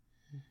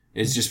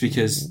 It's just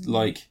because,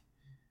 like,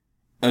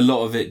 a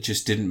lot of it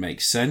just didn't make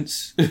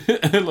sense.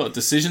 A lot of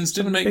decisions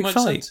didn't make much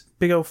sense.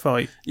 Big old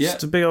fight. Yeah.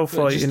 Just a big old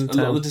fight in a town.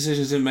 lot of the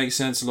decisions didn't make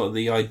sense. A lot of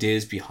the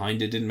ideas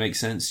behind it didn't make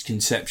sense.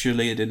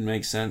 Conceptually, it didn't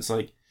make sense.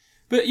 Like,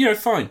 but, you know,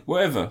 fine.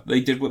 Whatever.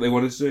 They did what they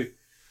wanted to do.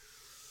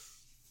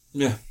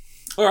 Yeah.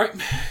 All right.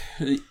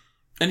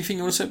 Anything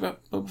you want to say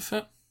about Boba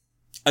Fett?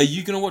 Are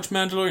you going to watch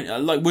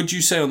Mandalorian? Like, would you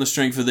say on the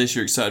strength of this,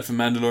 you're excited for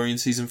Mandalorian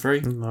season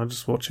 3? No, I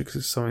just watch it because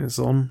it's something that's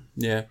on.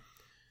 Yeah.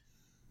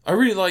 I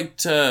really like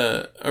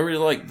the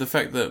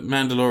fact that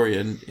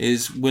Mandalorian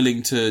is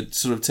willing to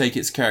sort of take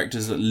its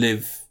characters that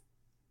live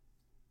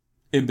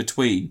in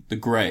between the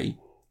grey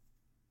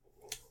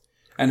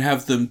and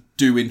have them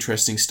do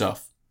interesting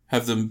stuff.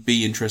 Have them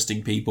be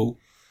interesting people.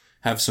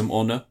 Have some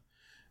honour.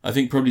 I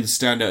think probably the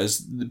standout is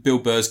Bill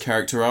Burr's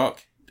character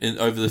arc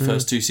over the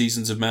first 2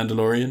 seasons of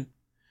Mandalorian.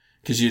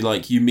 Because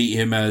you meet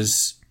him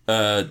as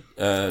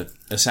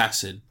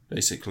assassin,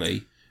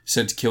 basically,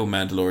 sent to kill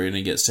Mandalorian and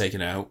he gets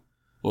taken out.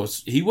 Or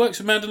he works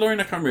for Mandalorian,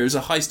 I can't remember. It was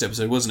a heist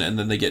episode, wasn't it? And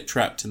then they get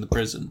trapped in the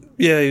prison.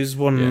 Yeah, he was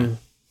one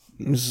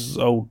this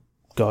old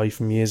guy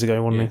from years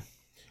ago, wasn't he?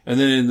 And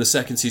then in the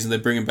second season, they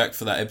bring him back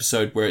for that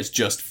episode where it's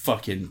just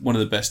fucking one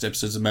of the best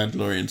episodes of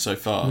Mandalorian so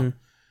far,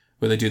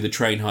 where they do the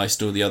train heist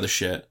and all the other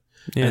shit.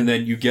 Yeah. And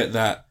then you get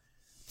that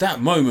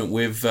moment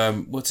with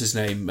what's his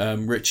name,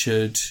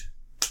 Richard.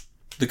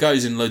 The guy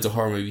who's in loads of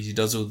horror movies. He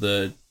does all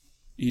the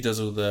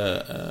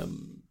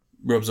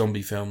Rob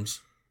Zombie films.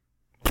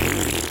 I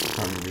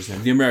can't remember his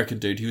name. The American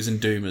dude. He was in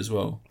Doom as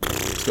well.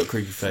 He's got a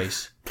creepy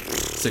face.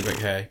 Slick back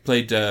hair.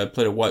 Played a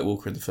White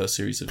Walker in the first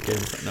series of Game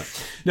of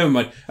Thrones. No, never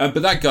mind.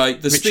 But that guy,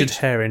 Richard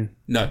Herring.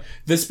 No,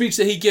 the speech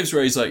that he gives,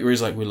 where he's like,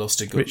 we lost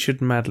a good.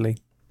 Richard Madley.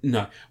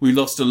 No, we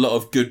lost a lot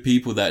of good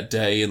people that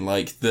day, and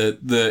like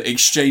the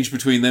exchange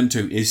between them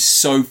two is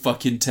so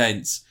fucking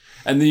tense.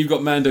 And then you've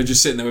got Mando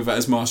just sitting there without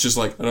his mask, just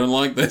like, I don't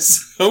like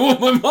this. I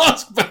want my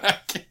mask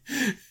back.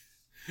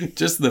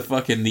 Just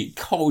the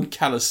cold,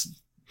 callous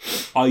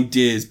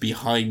ideas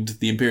behind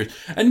the Imperials.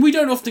 And we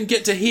don't often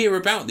get to hear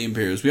about the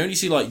Imperials. We only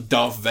see like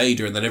Darth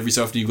Vader, and then every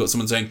so often you've got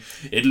someone saying,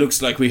 it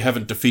looks like we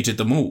haven't defeated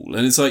them all.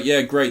 And it's like,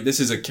 yeah, great, this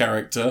is a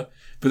character.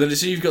 But then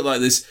you've got like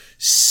this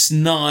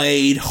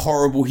snide,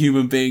 horrible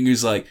human being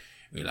who's like,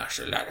 we lost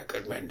a lot of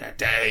good men that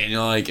day. And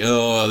you're like,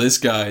 oh, this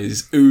guy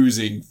is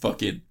oozing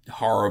fucking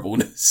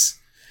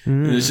horribleness.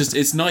 And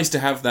it's nice to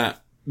have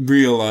that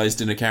realised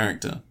in a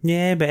character.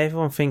 Yeah, but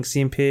everyone thinks the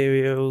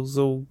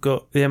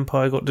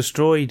Empire got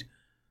destroyed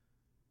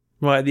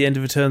right at the end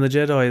of Return of the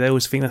Jedi. They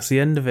always think that's the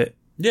end of it.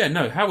 Yeah,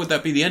 no, how would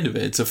that be the end of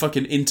it? It's a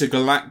fucking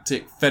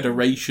intergalactic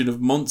federation of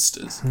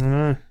monsters.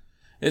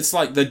 It's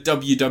like the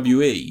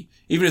WWE.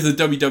 Even if the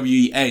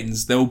WWE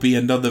ends, there will be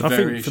another I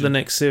variation. think for the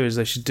next series,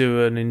 they should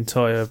do an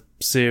entire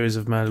series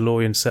of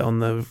Mandalorian set on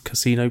the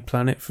casino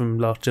planet from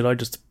Last Jedi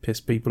just to piss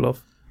people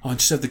off. Oh,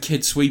 just have the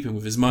kid sweeping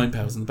with his mind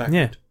powers in the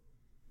background.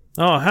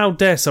 Yeah. Oh, how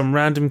dare some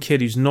random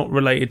kid who's not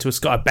related to a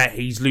Sky... I bet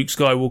he's Luke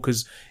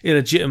Skywalker's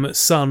illegitimate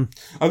son.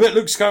 I bet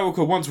Luke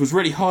Skywalker once was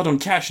really hard on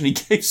cash and he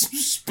gave some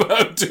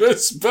sperm to a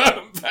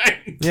sperm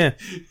bank. Yeah.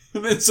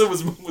 And then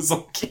someone's mum was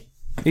like...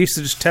 He used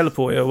to just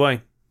teleport it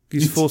away.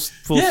 He's forced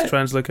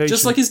translocation.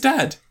 Just like his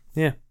dad.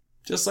 Yeah.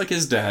 Just like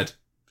his dad.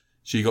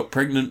 She got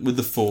pregnant with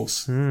the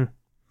Force.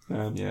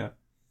 Yeah.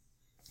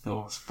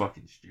 Oh, it's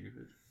fucking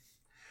stupid.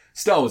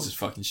 Star Wars is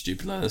fucking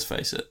stupid, let's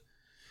face it.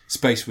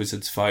 Space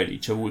wizards fight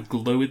each other with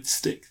glowing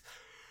sticks.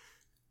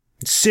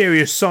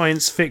 Serious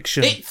science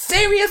fiction. It's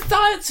serious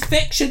science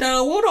fiction and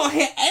I will not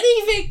hear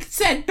anything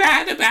said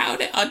bad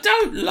about it. I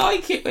don't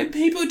like it when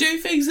people do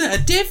things that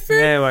are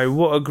different. Anyway,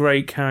 what a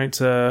great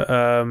character.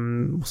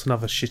 What's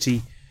another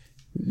shitty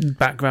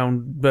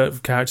background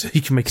character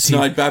you can make a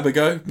Snide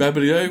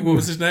Babago, what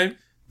was his name?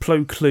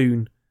 Plo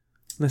Koon.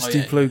 Let's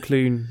do Plo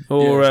Koon.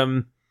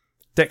 Or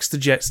Dexter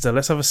Jetster.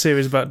 Let's have a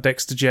series about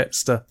Dexter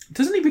Jetster.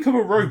 Doesn't he become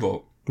a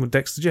robot? Well,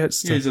 Dexter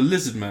Jetster. Yeah, he's a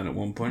lizard man at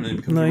one point and then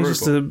he becomes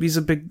a robot. He's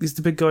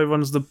the big guy who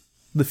runs the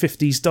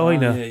 50s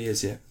diner. Oh, yeah, he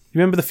is, yeah. You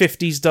remember the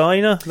 50s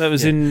diner that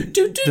was in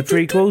the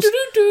prequels?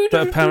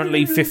 But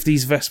apparently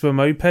 50s Vespa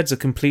mopeds are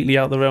completely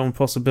out the realm of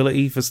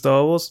possibility for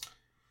Star Wars.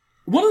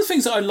 One of the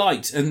things that I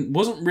liked and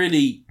wasn't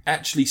really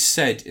actually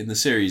said in the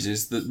series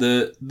is that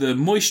the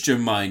moisture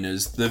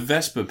miners, the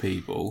Vespa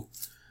people,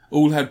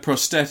 all had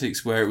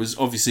prosthetics where it was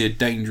obviously a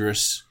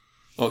dangerous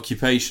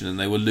occupation and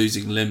they were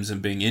losing limbs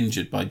and being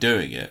injured by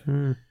doing it.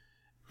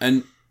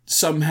 And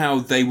somehow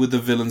they were the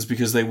villains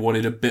because they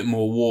wanted a bit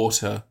more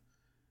water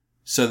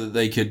so that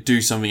they could do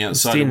something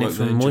outside of work.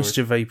 Stealing it from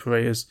moisture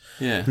vaporators.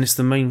 Yeah. And it's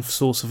the main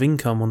source of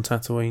income on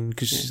Tatooine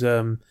because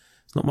there's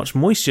not much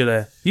moisture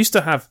there. Used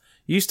to have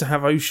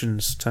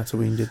oceans,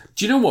 Tatooine did.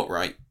 Do you know what,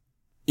 right?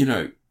 You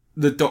know,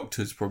 the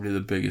Doctor's probably the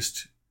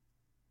biggest.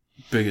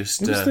 Was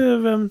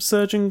the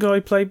surgeon guy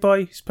played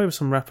by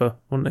some rapper,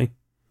 wasn't he?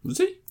 Was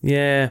he?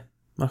 Yeah.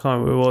 I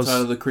can't remember who it was.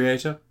 Tyler, the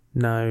Creator?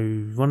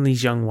 No, one of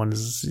these young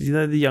ones. You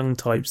know, the young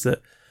types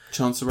that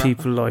Chance the Rapper?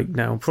 people like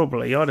now.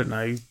 Probably, I don't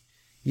know,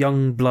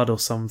 Young Blood or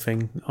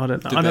something. I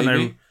don't know. DaBaby? I don't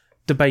know.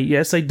 Debate,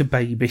 yeah, say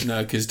DaBaby.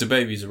 No, because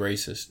DaBaby's a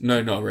racist.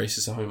 No, not a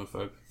racist, a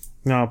homophobe.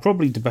 No,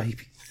 probably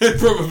DaBaby.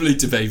 Probably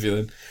DaBaby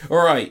then.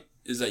 Alright,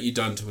 is that you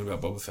done talking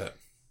about Boba Fett?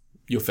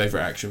 Your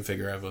favourite action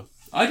figure ever.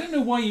 I don't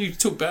know why you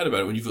talk bad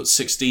about it when you've got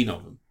 16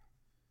 of them.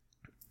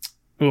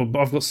 Well,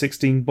 I've got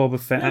 16 Boba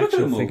Fett Yeah,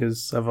 action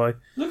figures, have I?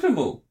 Look at them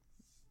all.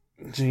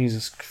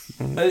 Jesus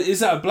Christ.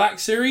 Is that a black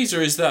series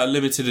or is that a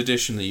limited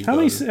edition that you've How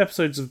got? many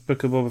episodes of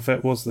Book of Boba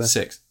Fett was there?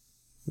 6.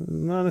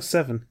 No, there's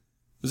 7.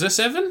 Was there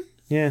 7?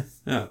 Yeah.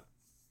 Oh.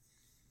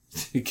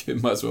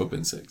 It might as well have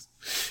been 6.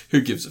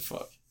 Who gives a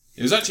fuck?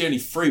 It was actually only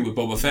 3 with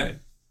Boba Fett.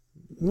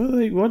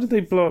 Why did they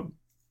blow up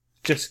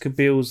Jessica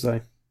Biel's,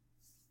 though?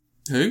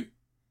 Who?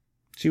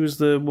 She was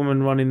the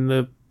woman running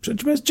the...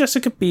 Where's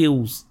Jessica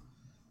Biel's?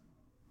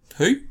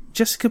 Who?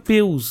 Jessica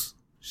Biel's.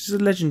 She's a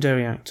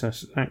legendary actor.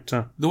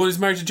 The one who's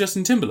married to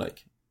Justin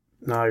Timberlake?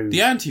 No.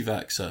 The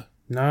anti-vaxxer?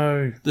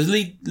 No. The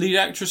lead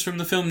actress from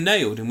the film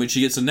Nailed, in which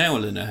she gets a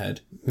nail in her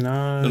head.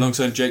 No.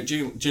 Alongside Jake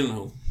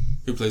Gyllenhaal,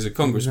 who plays a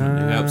congressman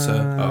who helps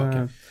her. Oh,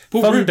 okay.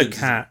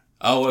 Thundercat.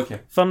 Oh, okay.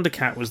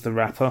 Thundercat was the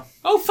rapper.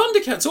 Oh,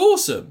 Thundercat's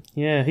awesome.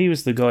 Yeah, he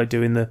was the guy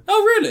doing the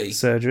Oh, really?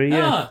 surgery,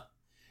 yeah. Ah.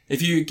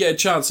 If you get a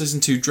chance,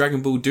 listen to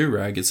Dragon Ball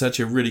Durag. It's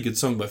actually a really good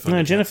song by Thundercat.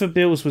 No, Jennifer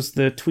Beals was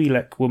the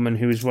Twi'lek woman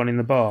who was running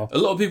the bar. A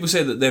lot of people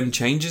say that Them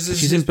Changes is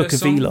She's his in Book best of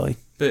song, Eli.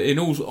 but in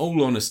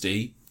all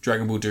honesty,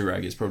 Dragon Ball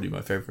Durag is probably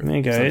my favourite. There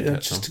you go. Thundercat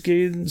Just song. to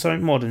give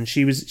something modern,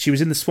 she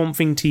was in the Swamp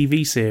Thing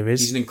TV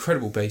series. He's an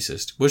incredible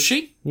bassist. Was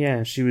she?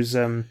 Yeah, she was.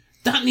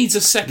 That needs a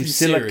second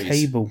Lucilla series.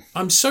 Cable.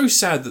 I'm so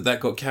sad that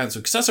got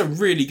cancelled because that's a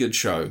really good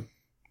show.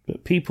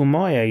 But people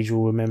my age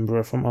will remember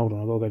her from. Hold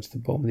on, I've got to go to the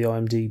bottom of the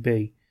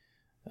IMDb.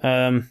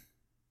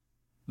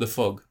 The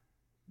Fog.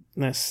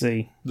 Let's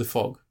see. The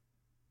Fog.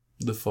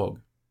 The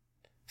Fog.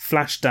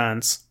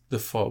 Flashdance. The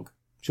Fog.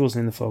 She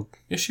wasn't in the fog.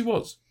 Yes, she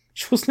was.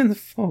 She wasn't in the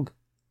fog.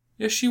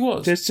 Yes, she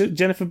was.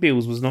 Jennifer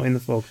Beals was not in the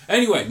fog.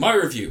 Anyway, my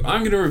review.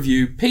 I'm going to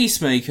review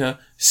Peacemaker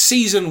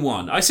Season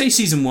 1. I say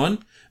Season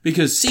 1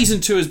 because Season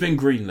 2 has been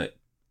greenlit.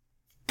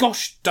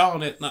 Gosh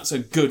darn it, that's a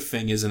good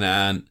thing, isn't it,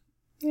 Ant?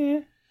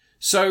 Yeah.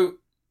 So,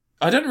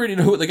 I don't really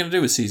know what they're going to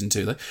do with Season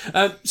 2, though.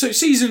 I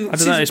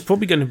don't know, it's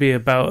probably going to be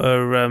about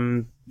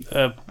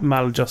a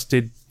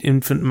maladjusted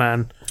infant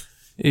man.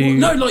 Well,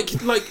 no,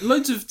 like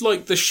loads of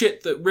the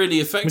shit that really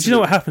affected. But do you know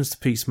what happens to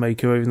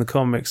Peacemaker over in the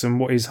comics and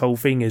what his whole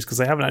thing is? Because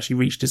they haven't actually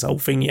reached his whole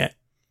thing yet.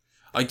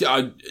 You're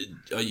going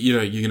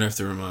to have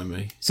to remind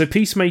me. So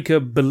Peacemaker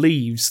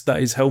believes that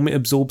his helmet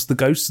absorbs the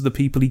ghosts of the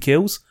people he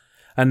kills,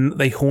 and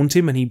they haunt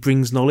him, and he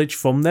brings knowledge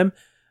from them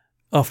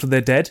after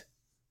they're dead.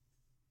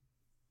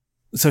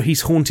 So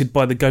he's haunted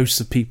by the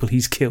ghosts of people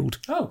he's killed.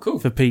 Oh, cool.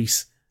 For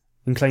peace,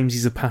 and claims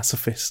he's a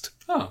pacifist.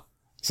 Oh,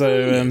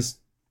 so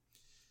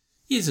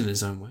He is in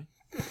his own way.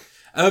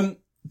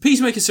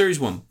 Peacemaker Series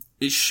 1.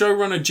 Its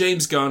showrunner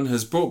James Gunn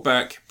has brought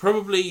back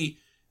probably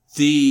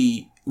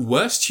the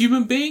worst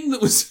human being that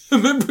was a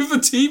member of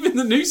the team in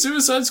the new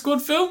Suicide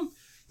Squad film.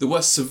 The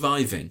worst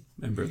surviving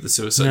member of the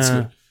Suicide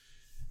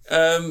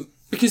Squad.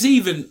 Because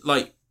even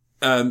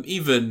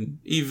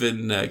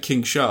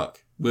King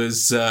Shark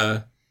was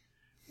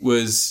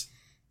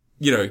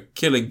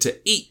killing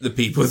to eat the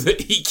people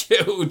that he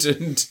killed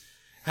and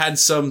had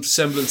some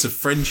semblance of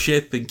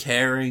friendship and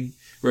caring,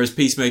 whereas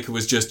Peacemaker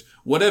was just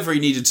whatever he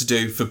needed to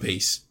do for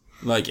peace.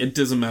 Like, it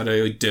doesn't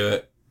matter, he'd do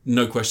it,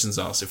 no questions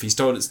asked. If he's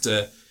told it's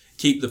to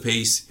keep the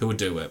peace, he'll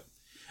do it.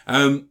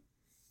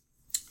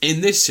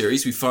 In this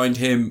series, we find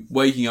him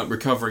waking up,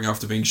 recovering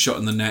after being shot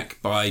in the neck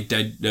by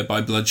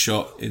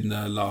Bloodshot in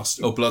the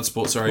last,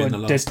 Bloodsport, sorry, in the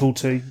last. Deadpool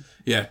 2.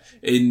 Yeah,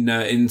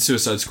 in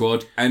Suicide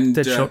Squad. And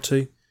Deadshot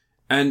 2.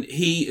 And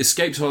he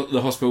escapes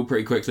the hospital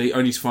pretty quickly,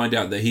 only to find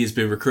out that he has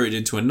been recruited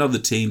into another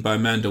team by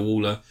Amanda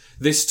Waller,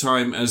 this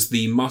time as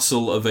the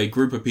muscle of a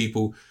group of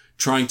people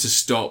trying to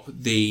stop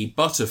the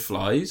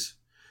Butterflies,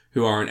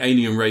 who are an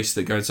alien race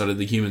that go inside of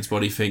the human's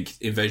body,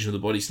 think Invasion of the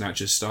Body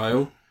Snatchers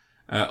style.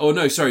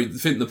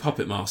 Think the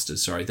Puppet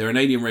Masters, sorry. They're an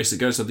alien race that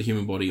goes inside the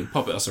human body and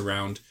puppet us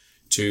around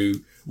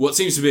to what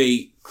seems to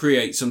be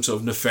create some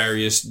sort of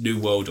nefarious new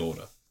world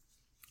order.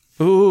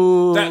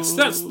 Ooh. That's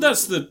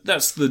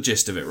the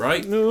gist of it,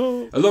 right?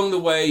 No. Along the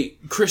way,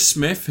 Chris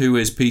Smith, who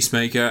is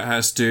Peacemaker,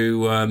 has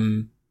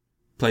to,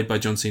 played by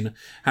John Cena,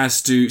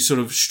 has to sort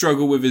of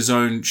struggle with his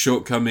own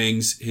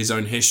shortcomings, his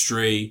own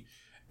history,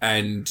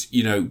 and,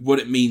 what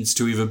it means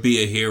to either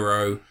be a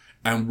hero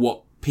and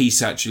what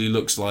peace actually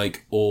looks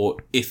like, or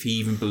if he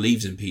even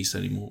believes in peace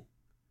anymore.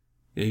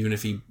 Even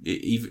if he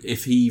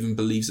even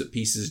believes that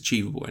peace is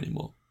achievable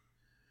anymore.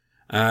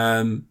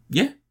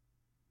 Yeah.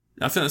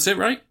 I think that's it,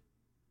 right?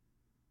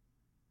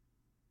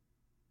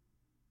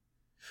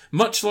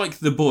 Much like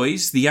The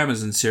Boys, the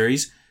Amazon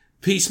series,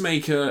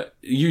 Peacemaker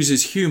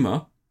uses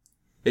humour.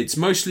 It's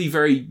mostly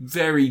very,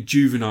 very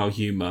juvenile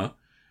humour,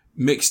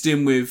 mixed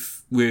in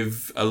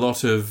with a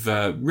lot of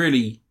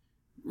really,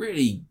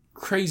 really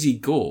crazy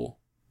gore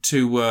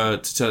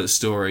to tell its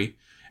story,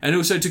 and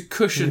also to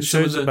cushion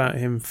some of the... about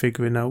him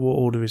figuring out what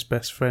order his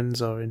best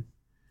friends are in.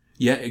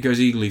 Yeah, it goes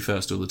eagerly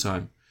first all the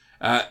time.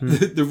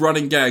 The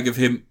running gag of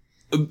him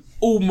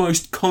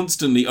almost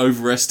constantly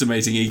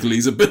overestimating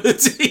Eagly's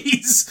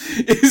abilities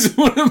is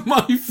one of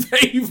my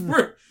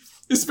favourite.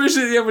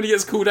 Especially at the end when he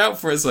gets called out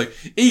for it. It's like,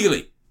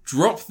 Eagly,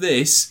 drop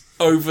this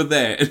over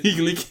there. And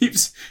Eagly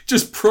keeps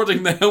just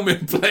prodding the helmet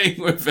and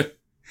playing with it.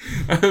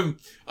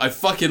 I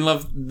fucking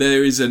love,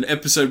 there is an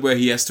episode where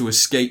he has to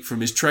escape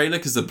from his trailer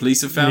because the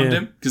police have found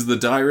him because of the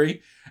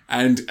diary.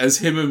 And as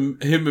him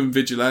and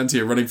Vigilante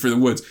are running through the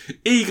woods,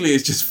 Eagly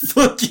is just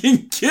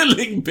fucking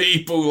killing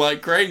people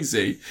like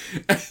crazy.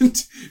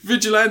 And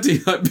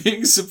Vigilante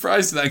being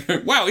surprised at that,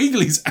 going, wow,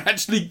 Eagly's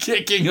actually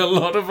kicking a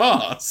lot of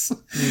ass.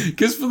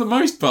 Because for the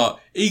most part,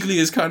 Eagly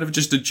is kind of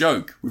just a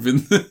joke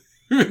within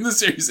the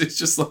series. It's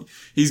just like,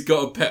 he's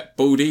got a pet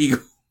bald eagle.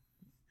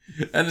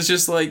 And it's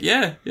just like,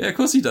 yeah, of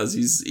course he does.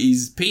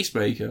 He's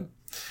Peacemaker.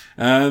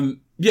 I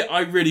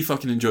really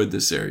fucking enjoyed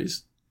this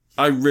series.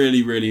 I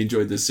really, really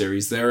enjoyed this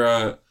series. There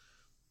are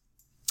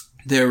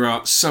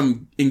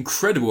some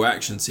incredible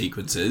action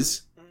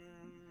sequences.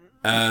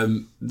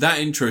 That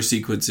intro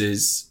sequence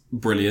is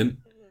brilliant.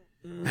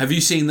 Have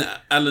you seen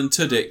that Alan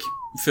Tudyk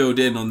filled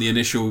in on the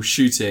initial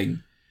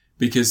shooting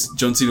because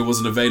John Cena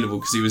wasn't available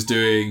because he was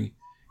doing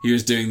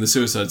the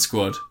Suicide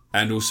Squad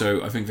and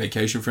also I think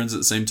Vacation Friends at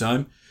the same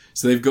time.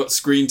 So they've got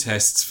screen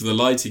tests for the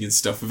lighting and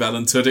stuff with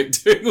Alan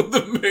Tudyk doing all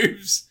the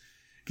moves.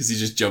 Because he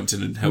just jumped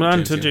in and helped.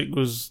 Alan Tudyk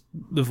was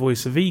the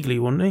voice of Eagly,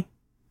 wasn't he?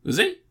 Was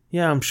he?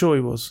 Yeah, I'm sure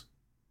he was.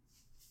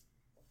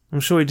 I'm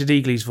sure he did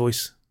Eagly's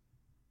voice.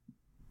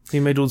 He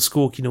made all the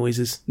squawky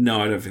noises. No,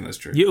 I don't think that's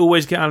true. You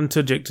always get Alan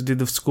Tudyk to do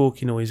the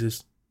squawky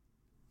noises.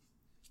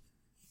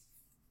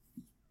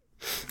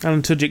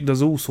 Alan Tudyk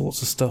does all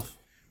sorts of stuff.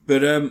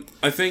 But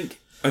I think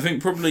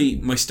probably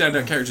my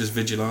standout character is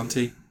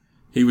Vigilante.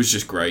 He was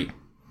just great.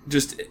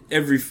 Just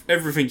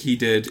everything he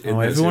did.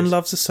 Everyone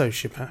loves a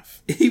sociopath.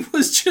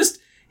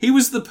 He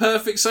was the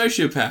perfect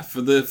sociopath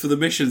for the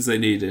missions they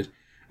needed.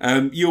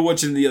 You were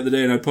watching the other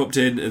day and I popped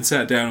in and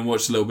sat down and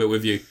watched a little bit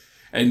with you.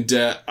 And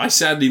I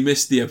sadly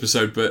missed the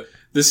episode, but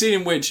the scene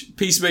in which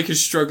Peacemaker's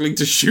struggling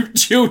to shoot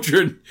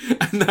children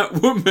and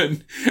that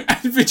woman, and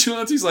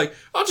Vigilante's like,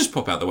 I'll just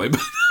pop out the way, but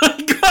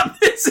I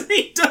got this, and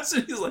he does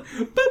it. He's like,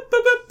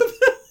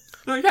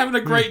 like having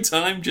a great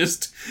time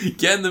just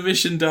getting the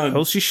mission done.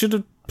 Else you should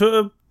have put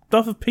a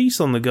buff of peace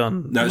on the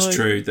gun. That's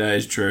true, that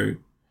is true.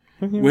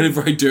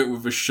 Whenever I do it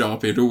with a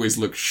Sharpie, it always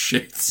looks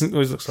shit. It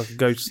always looks like a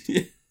ghost.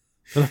 Yeah.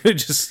 It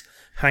just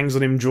hangs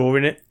on him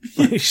drawing it.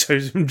 He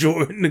shows him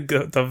drawing the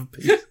dove of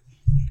peace.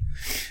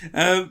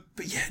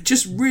 But yeah,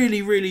 just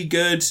really, really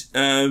good.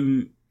 I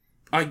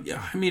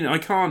mean, I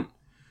can't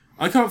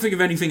think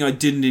of anything I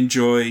didn't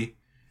enjoy.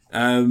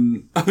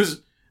 I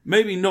was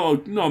maybe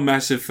not a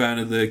massive fan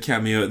of the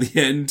cameo at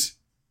the end.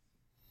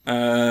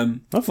 I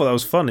thought that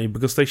was funny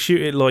because they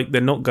shoot it like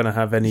they're not going to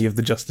have any of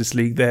the Justice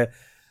League there,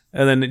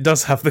 and then it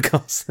does have the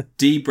cast.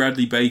 D.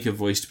 Bradley Baker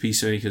voiced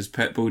Peacemaker's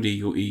pet bald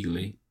eagle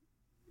Eagly.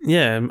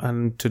 Yeah,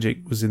 and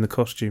Tajik was in the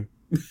costume.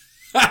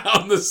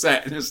 On the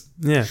set. Just,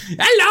 yeah.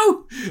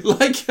 Hello!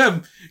 Like,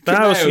 But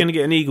how is she going to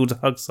get an eagle to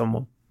hug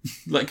someone?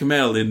 Like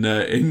Kamel in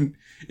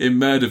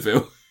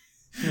Murderville.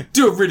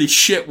 Do a really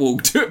shit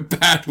walk, do a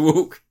bad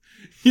walk.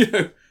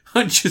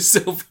 Hunch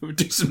yourself and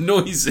do some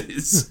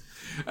noises.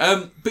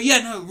 But yeah,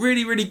 no,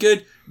 really, really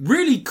good.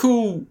 Really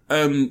cool,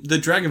 the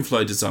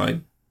dragonfly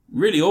design.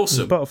 Really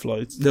awesome.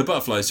 The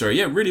butterflies, sorry.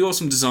 Yeah, really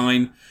awesome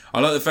design. I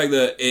like the fact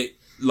that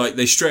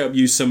they straight up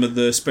use some of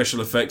the special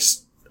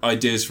effects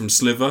ideas from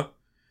Sliver,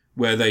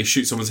 where they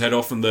shoot someone's head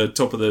off and the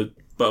top of the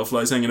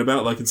butterflies hanging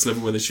about, like in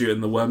Sliver where they shoot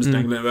and the worms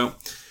dangling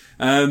about.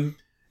 And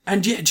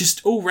yeah,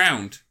 just all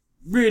round,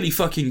 really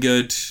fucking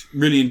good,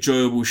 really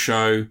enjoyable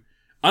show.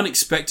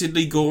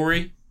 Unexpectedly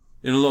gory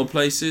in a lot of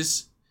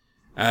places.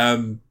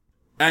 And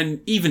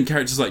even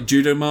characters like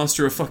Judo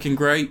Master are fucking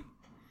great.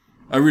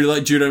 I really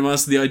like Judo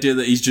Master, the idea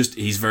that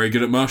he's very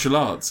good at martial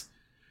arts.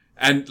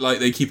 And, like,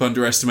 they keep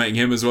underestimating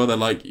him as well. They're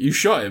like, you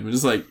shot him. And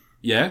it's like,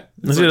 yeah.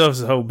 I did love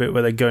the whole bit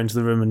where they go into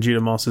the room and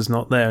Judo Master's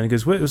not there. And he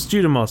goes, where's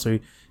Judo Master?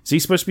 Is he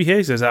supposed to be here?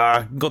 He says,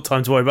 I've got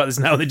time to worry about this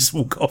now. They just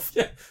walk off.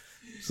 Yeah.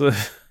 So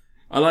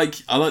I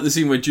like the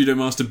scene where Judo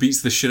Master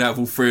beats the shit out of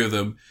all three of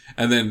them.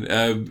 And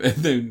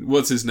then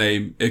what's his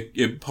name?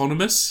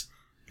 Economist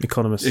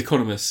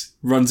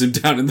runs him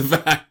down in the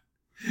van.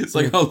 It's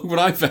like, oh, look what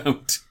I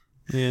found.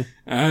 Yeah.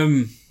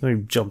 Then he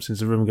jumps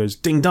into the room and goes,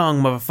 ding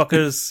dong,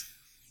 motherfuckers.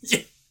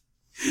 Yeah.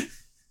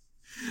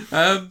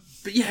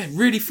 But yeah,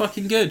 really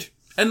fucking good.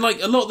 And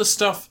like a lot of the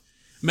stuff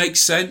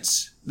makes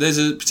sense. There's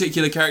a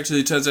particular character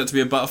who turns out to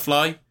be a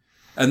butterfly,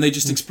 and they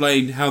just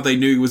explain how they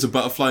knew he was a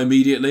butterfly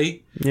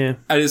immediately. Yeah.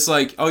 And it's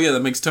like, oh yeah,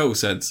 that makes total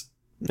sense.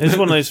 It's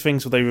one of those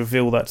things where they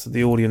reveal that to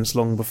the audience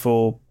long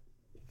before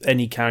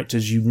any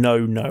characters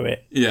know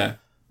it. Yeah.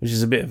 Which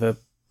is a bit of a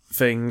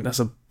thing. That's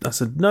a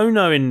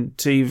no-no in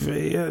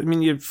TV. I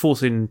mean, you're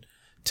forcing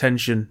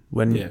tension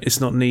when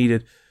it's not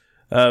needed.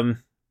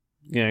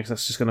 Because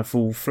that's just going to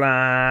fall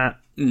flat.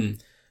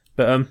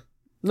 But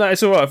no,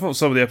 it's alright. I thought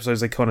some of the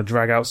episodes, they kind of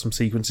drag out some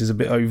sequences a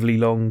bit overly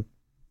long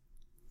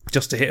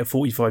just to hit a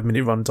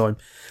 45-minute runtime.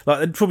 Like,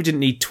 they probably didn't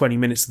need 20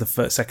 minutes of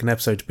the second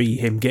episode to be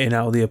him getting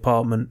out of the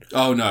apartment.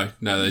 Oh, no,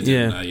 they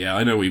didn't. Yeah,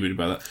 I know what you mean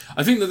about that.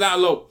 I think that a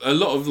lot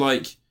of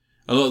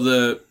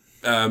the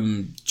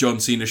John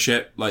Cena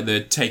shit, like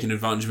they're taking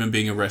advantage of him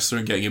being a wrestler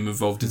and getting him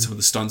involved in some of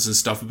the stunts and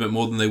stuff a bit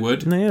more than they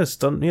would. No, yeah,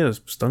 stunt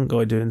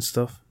guy doing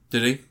stuff.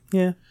 Did he?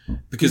 Yeah.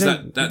 Because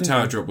that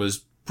tower drop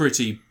was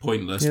pretty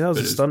pointless. Yeah, that was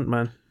a stunt,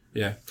 man.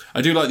 Yeah.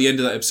 I do like the end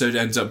of that episode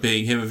ends up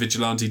being him and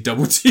Vigilante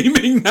double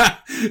teaming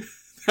that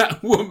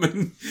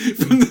woman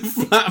from the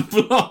flat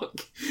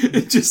block.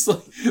 It's just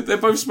like, they're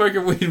both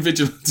smoking weed and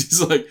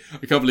Vigilante's like,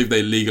 I can't believe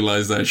they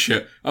legalised that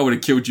shit. I would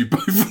have killed you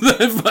both for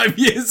that 5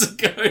 years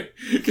ago.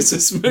 Because they're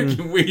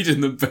smoking weed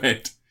in the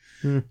bed.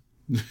 And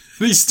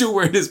he's still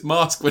wearing his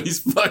mask when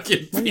he's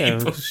fucking people.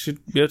 Yeah, we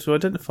should be able to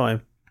identify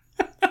him.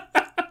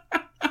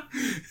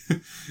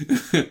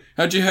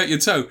 How'd you hurt your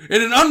toe?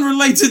 In an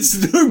unrelated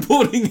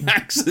snowboarding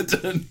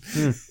accident.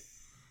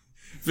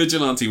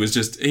 Vigilante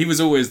he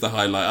was always the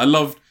highlight. I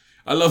love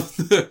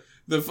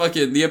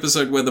the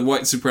episode where the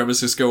white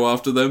supremacists go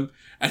after them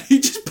and he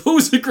just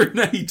pulls a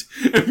grenade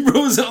and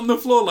rolls it on the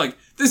floor like,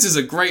 this is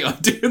a great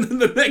idea. And then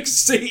the next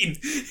scene,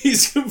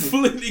 he's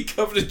completely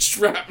covered in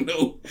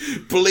shrapnel,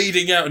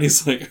 bleeding out, and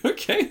he's like,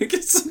 okay, I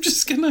guess I'm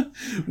just gonna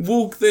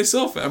walk this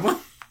off, am I?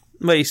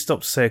 Well, he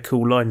stopped to say a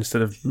cool line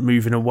instead of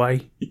moving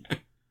away. Yeah.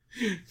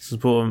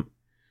 Support him.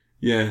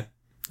 Yeah.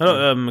 I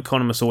know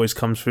Economist always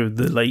comes through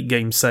the late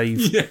game save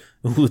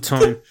all the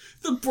time.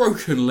 The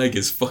broken leg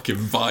is fucking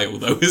vile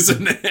though,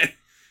 isn't it?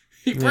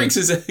 He breaks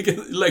his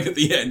leg at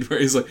the end where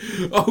he's like,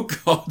 oh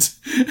god.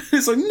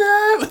 It's like,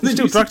 no. And he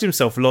still dragged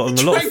himself a lot on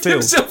a lot of field.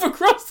 Himself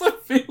across the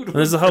field. And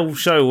there's the whole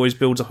show always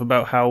builds up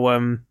about how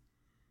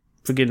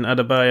friggin'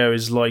 Adebayo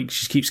is like,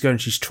 she keeps going,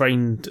 she's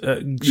trained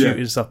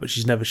shooting stuff, but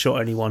she's never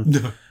shot anyone.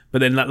 No. But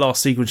then that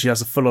last sequence, she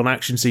has a full-on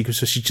action sequence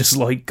where she just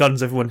like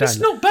guns everyone down. It's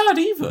not bad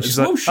either. She's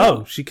like, well shot.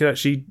 Oh, she can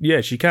actually do it.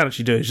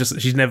 It's just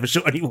that she's never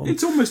shot anyone.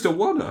 It's almost a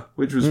one-er,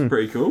 which was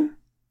pretty cool.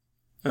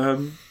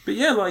 But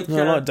yeah, like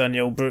I like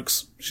Danielle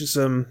Brooks. She's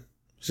in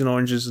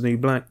Orange Is the New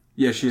Black.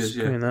 Yeah, she is.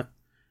 Yeah, that.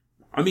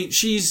 I mean,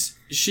 she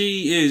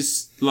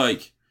is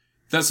like,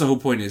 that's the whole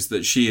point, is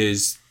that she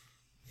is,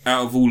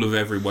 out of all of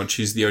everyone,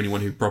 she's the only one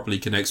who properly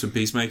connects with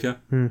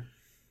Peacemaker.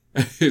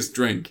 His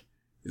drink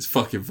is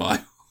fucking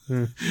vile.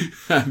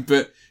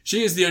 But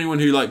she is the only one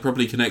who like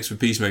properly connects with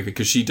Peacemaker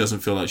because she doesn't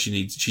feel like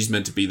she's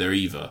meant to be there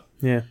either.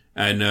 Yeah.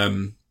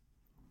 And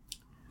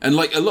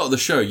like a lot of the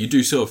show, you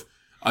do sort of,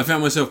 I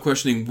found myself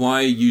questioning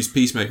why use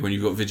Peacemaker when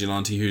you've got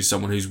Vigilante, who's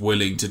someone who's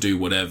willing to do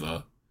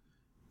whatever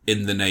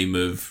in the name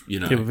of,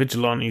 Yeah, but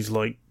Vigilante's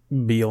like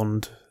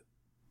beyond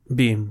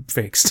being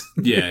fixed.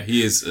 Yeah,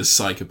 he is a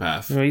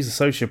psychopath. Well, he's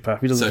a sociopath.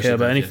 He doesn't care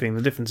about anything.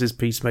 The difference is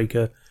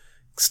Peacemaker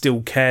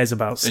still cares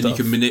about stuff. And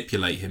you can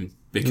manipulate him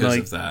because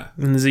of that.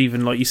 And there's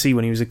even, like, you see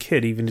when he was a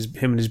kid, even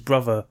him and his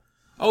brother.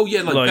 Oh,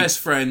 yeah, like best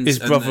friends. His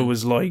brother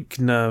was like,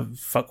 no,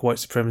 fuck white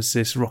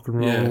supremacists, rock and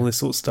roll, all this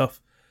sort of stuff.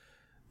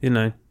 You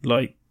know,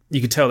 like, you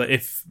could tell that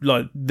if,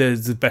 like,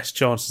 there's the best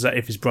chances that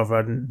if his brother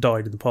hadn't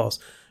died in the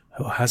past,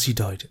 or has he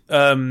died?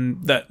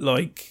 That,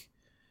 like,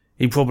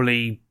 he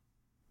probably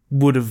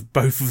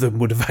both of them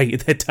would have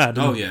hated their dad.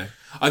 Oh, yeah.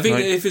 I think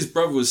that if his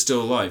brother was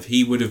still alive,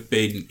 he would have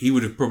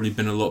probably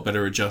been a lot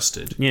better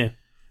adjusted. Yeah.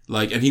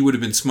 Like, and he would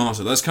have been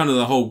smarter. That's kind of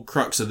the whole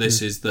crux of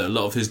this, is that a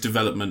lot of his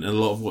development and a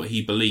lot of what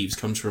he believes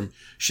comes from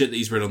shit that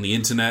he's read on the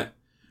internet.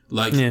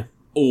 Like,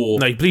 or...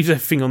 No, he believes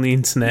everything on the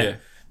internet. Yeah.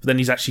 But then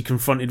he's actually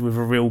confronted with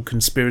a real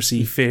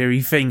conspiracy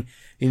theory thing.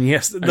 And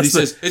yes, and he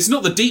says, it's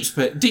not the deep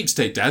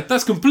state, Dad.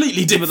 That's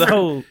completely different.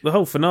 But the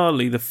whole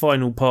finale, the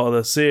final part of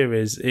the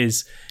series,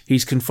 is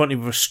he's confronted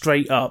with a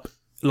straight up,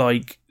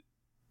 like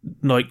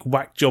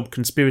whack job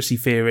conspiracy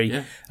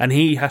theory, and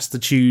he has to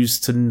choose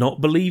to not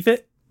believe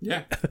it.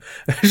 Yeah.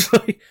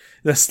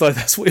 That's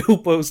what it all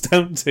boils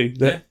down to.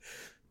 That,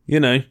 you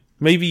know,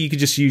 maybe you could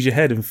just use your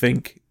head and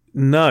think,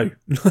 no,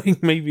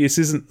 like maybe this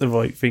isn't the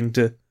right thing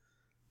to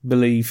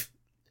believe.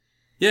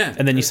 Yeah.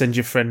 And then you send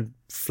your friend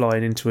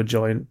flying into a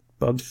giant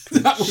bug.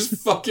 That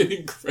was fucking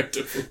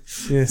incredible.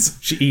 Yes.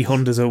 She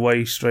E-Hondas her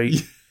way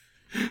straight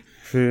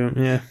through,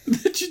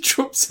 Then she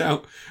drops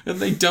out and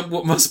they dump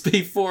what must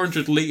be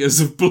 400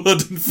 litres of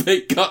blood and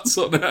fake guts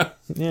on her.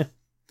 Yeah.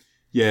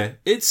 Yeah.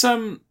 It's,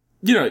 you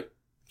know...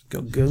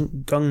 Got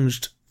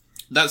gunged.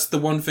 That's the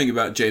one thing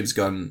about James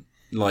Gunn.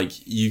 Like,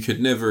 you could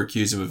never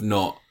accuse him of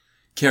not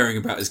caring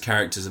about his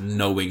characters and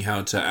knowing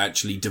how to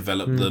actually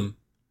develop them.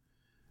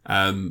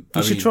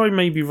 You should try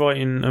maybe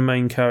writing a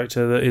main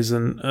character that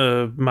isn't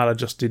a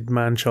maladjusted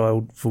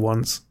man-child for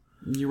once.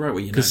 You're right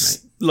what you know, mate.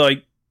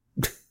 Like...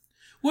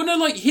 Well, no,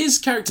 like, his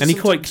character... And he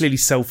quite clearly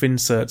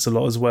self-inserts a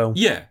lot as well.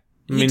 Yeah,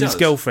 I mean, his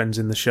girlfriend's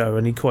in the show,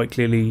 and he quite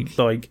clearly,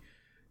 like...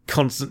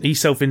 He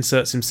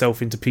self-inserts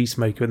himself into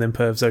Peacemaker and then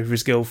pervs over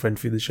his girlfriend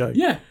through the show.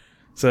 Yeah.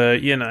 So,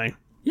 you know.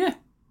 Yeah.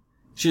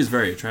 She is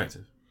very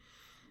attractive.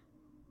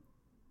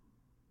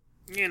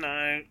 You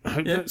know, I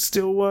hope that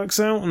still works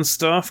out and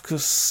stuff,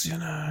 because, you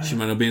know... She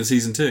might not be in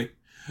season 2.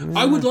 Yeah.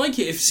 I would like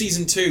it if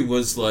season 2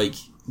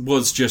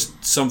 was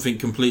just something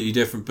completely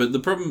different, but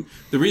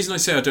the reason I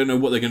say I don't know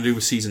what they're going to do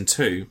with season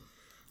 2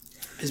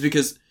 is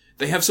because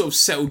they have sort of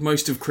settled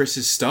most of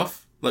Chris's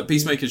stuff. Like,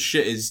 Peacemaker's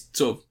shit is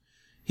sort of...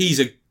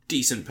 He's a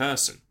decent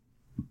person.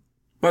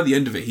 By the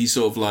end of it, he's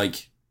sort of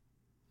like,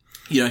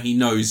 you know, he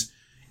knows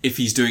if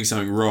he's doing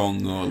something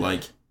wrong, or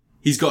like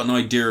he's got an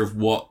idea of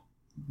what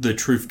the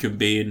truth can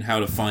be and how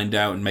to find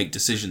out and make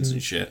decisions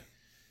and shit.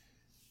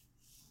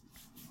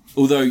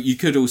 Although you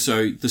could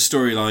also, the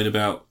storyline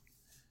about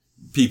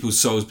people's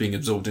souls being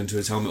absorbed into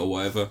his helmet or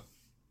whatever,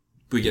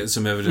 we get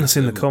some evidence. That's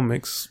in the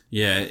comics.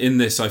 Yeah, in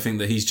this I think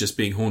that he's just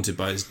being haunted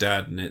by his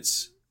dad, and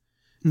it's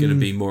going to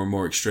be more and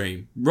more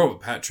extreme. Robert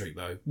Patrick,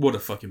 though, what a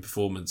fucking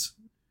performance.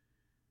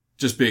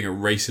 Just being a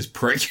racist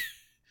prick.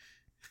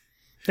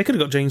 They could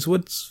have got James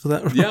Woods for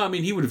that. Yeah, I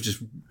mean, he would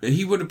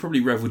have probably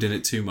revelled in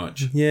it too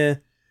much. Yeah.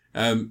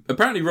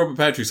 Apparently Robert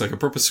Patrick's like a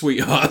proper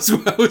sweetheart as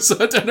well, so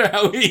I don't know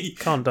how he...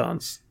 Can't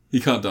dance. He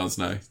can't dance,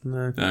 no.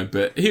 No,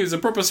 but he was a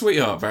proper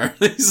sweetheart,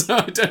 apparently, so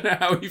I don't know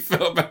how he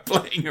felt about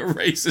playing a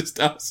racist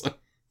asshole.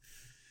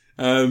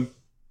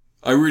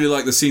 I really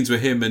like the scenes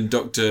with him and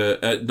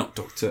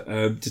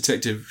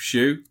Detective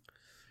Shu.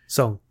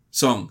 Song,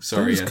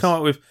 sorry, yes. Come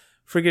up with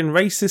friggin'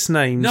 racist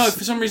names. No,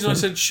 for some reason I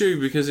said Shu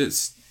because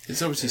it's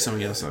obviously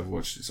something else I've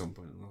watched at some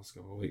point in the last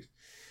couple of weeks.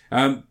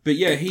 But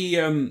yeah, he,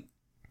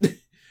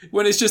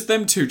 when it's just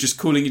them two just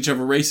calling each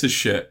other racist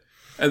shit,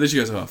 and then she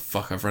goes, oh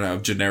fuck, I've run out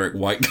of generic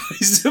white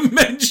guys to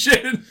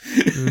mention.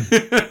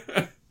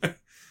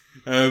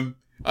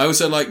 I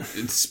also like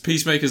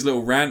Peacemaker's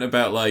little rant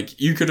about,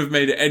 like, you could have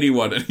made it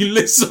anyone, and he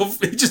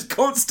just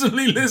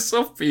constantly lists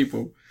off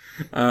people.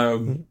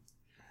 And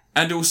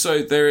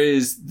also there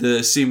is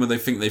the scene where they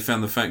think they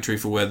found the factory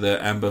for where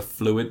the amber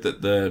fluid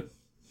that the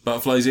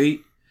butterflies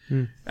eat.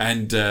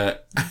 And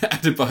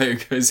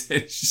Adebayo goes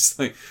in, just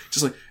like,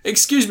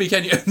 excuse me,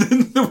 can you? And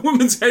then the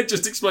woman's head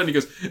just exploded. He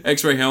goes,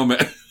 X-ray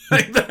helmet.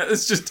 Like that.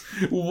 It's just,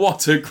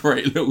 what a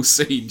great little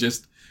scene.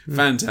 Just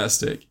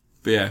fantastic.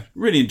 But yeah,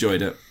 really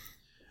enjoyed it.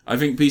 I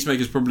think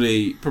Peacemaker's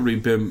probably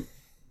been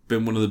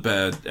one of the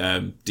better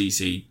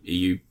DC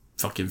EU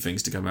fucking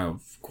things to come out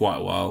of quite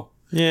a while.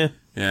 Yeah.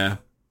 Yeah.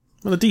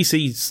 Well, the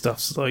DC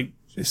stuff's like,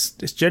 it's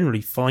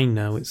generally fine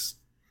now. It's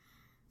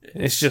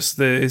just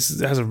it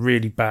has a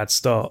really bad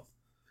start.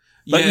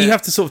 Like, you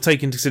have to sort of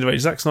take into consideration,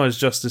 Zack Snyder's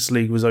Justice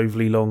League was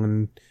overly long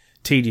and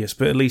tedious,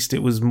 but at least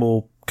it was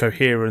more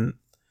coherent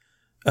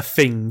a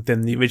thing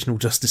than the original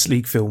Justice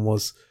League film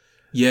was.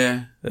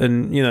 Yeah.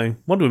 And, you know,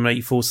 Wonder Woman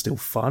 84 is still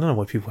fun. I don't know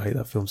why people hate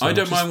that film so much. I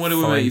don't mind Wonder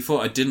Woman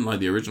 84. I didn't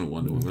like the original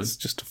Wonder Woman. It's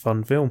just a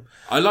fun film.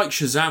 I like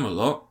Shazam a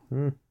lot.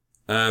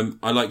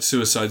 I liked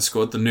Suicide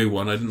Squad, the new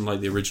one. I didn't like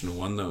the original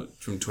one, though,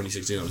 from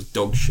 2016. That was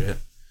dog shit.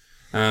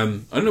 I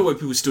don't know why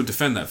people still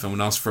defend that film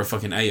and ask for a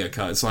fucking Ayer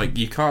cut. It's like,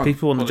 you can't...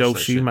 People want the Joel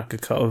Schumacher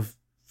cut of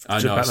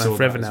I know, I saw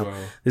Forever that as now.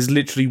 well. There's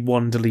literally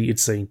one deleted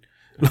scene.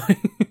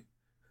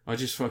 I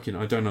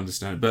don't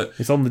understand. But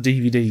It's on the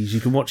DVDs. You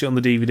can watch it on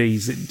the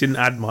DVDs. It didn't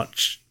add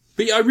much.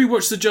 yeah, I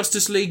rewatched the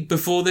Justice League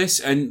before this,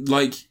 and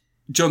like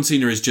John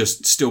Cena is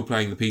just still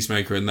playing the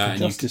Peacemaker in that.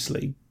 Justice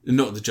League.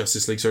 Not the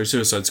Justice League, sorry,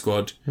 Suicide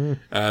Squad.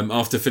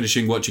 After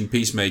finishing watching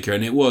Peacemaker,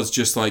 and it was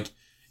just like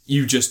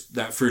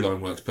that through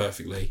line worked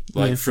perfectly.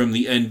 Like from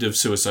the end of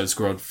Suicide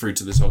Squad through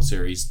to this whole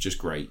series, just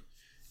great,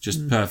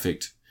 just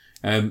perfect.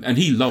 And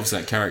he loves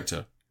that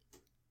character,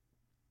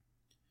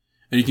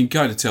 and you can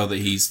kind of tell that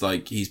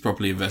he's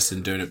properly invested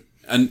in doing it.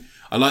 And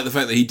I like the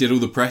fact that he did all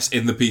the press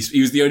in the piece.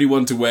 He was the only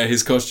one to wear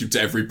his costume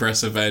to every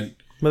press event.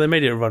 Well, they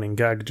made it a running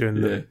gag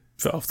during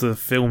after the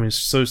film in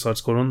Suicide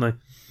Squad, didn't they?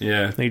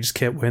 Yeah. They just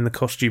kept wearing the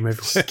costume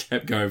everywhere.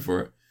 Kept going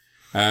for it.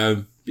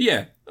 But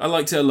yeah, I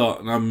liked it a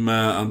lot, and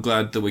I'm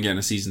glad that we're getting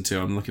a season 2.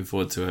 I'm looking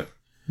forward to it.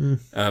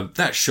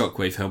 That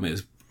Shockwave helmet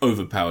is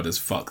overpowered as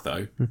fuck,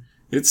 though.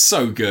 It's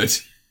so good.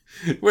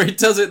 Where he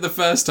does it the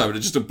first time, and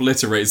it just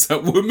obliterates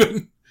that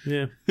woman.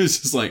 Yeah. It's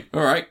just like,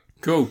 alright,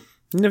 cool.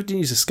 You never did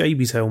use a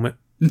scabies helmet.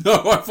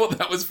 No, I thought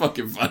that was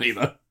fucking funny,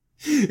 though.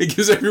 It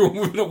gives everyone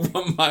within a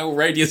 1 mile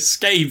radius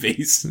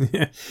scabies.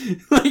 Yeah.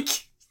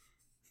 Like...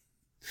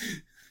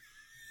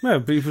 Well,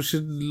 people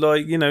should,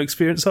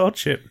 experience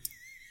hardship.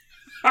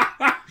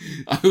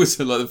 I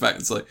also like the fact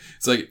it's like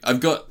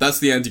that's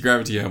the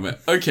anti-gravity helmet.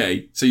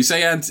 Okay, so you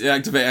say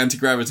activate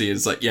anti-gravity, and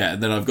it's like, yeah,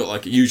 and then I've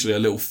got usually a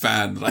little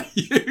fan that I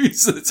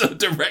use that sort of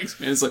directs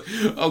me. And it's like,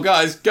 oh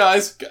guys. He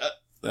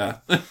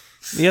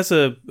has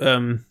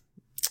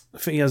I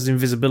think he has an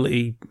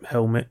invisibility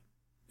helmet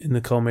in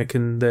the comic,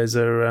 and there's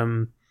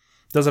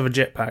does have a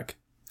jetpack.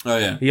 Oh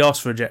yeah. He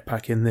asked for a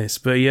jetpack in this,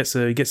 but he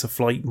gets a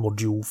flight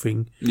module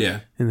thing.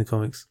 Yeah. In the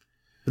comics.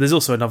 But there's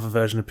also another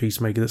version of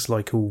Peacemaker that's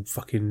all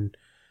fucking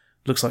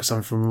looks like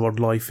something from a Rod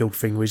Liefeld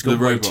thing where he's got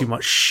way too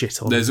much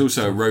shit on. There's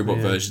also a robot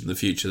version in the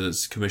future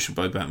that's commissioned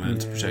by Batman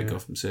to protect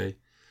Gotham City.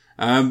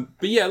 But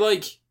yeah,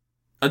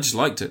 I just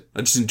liked it.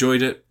 I just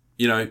enjoyed it.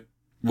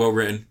 Well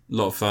written, a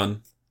lot of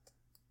fun.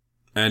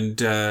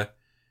 And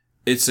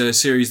it's a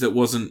series that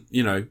wasn't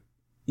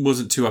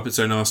too up its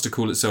own arse to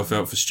call itself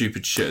out for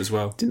stupid shit as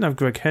well. Didn't have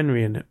Greg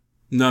Henry in it.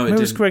 No, it didn't.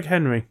 Where was Greg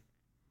Henry?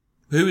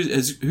 Who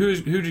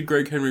did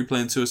Greg Henry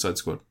play in Suicide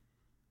Squad?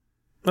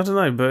 I don't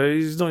know, but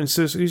he's not in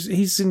Suicide.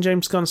 He's in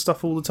James Gunn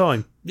stuff all the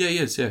time. Yeah, he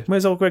is. Yeah.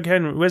 Where's old Greg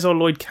Henry? Where's our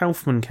Lloyd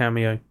Kaufman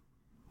cameo?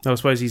 I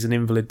suppose he's an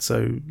invalid,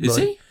 so is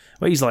he?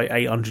 Well, he's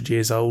 800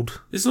 years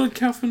old. Is Lloyd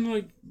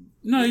Kaufman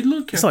no?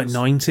 Lloyd Kaufman. He's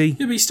 90. Yeah,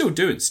 but he's still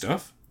doing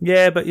stuff.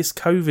 Yeah, but it's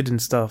COVID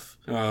and stuff.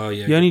 Oh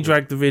yeah. You only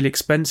drag the really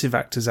expensive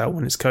actors out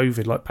when it's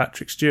COVID, like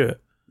Patrick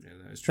Stewart.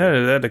 That's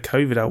true. They had a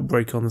COVID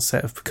outbreak on the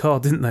set of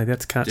Picard, didn't they? They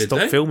had to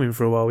stop filming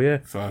for a while, yeah.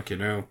 Fucking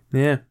hell.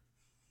 Yeah.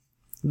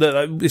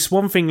 It's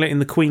one thing letting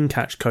the Queen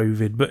catch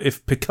COVID, but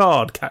if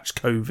Picard catch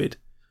COVID,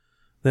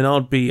 then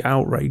I'd be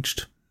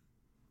outraged.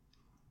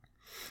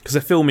 Because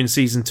they're filming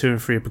season 2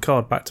 and 3 of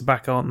Picard back to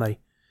back, aren't they?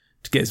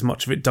 To get as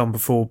much of it done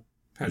before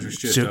Patrick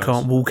Stewart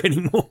can't walk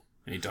anymore.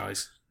 He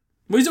dies.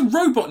 Well, he's a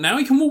robot now.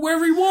 He can walk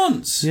wherever he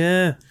wants.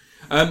 Yeah.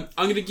 I'm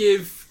gonna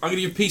give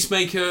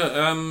Peacemaker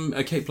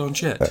a Cate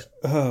Blanchett.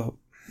 Oh.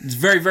 It's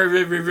very, very,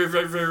 very, very,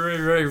 very, very,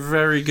 very,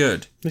 very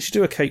good. They should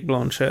do a Cate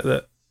Blanchett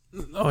that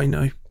I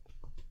know.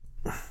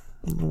 I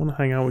want to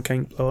hang out with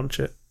Cate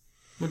Blanchett.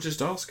 We'll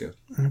just ask her.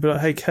 I'd be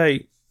like, hey,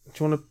 Kate,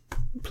 do you want to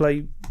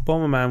play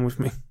Bomberman with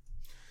me?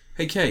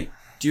 Hey, Kate,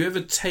 do you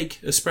ever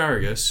take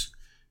asparagus,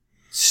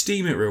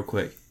 steam it real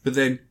quick, but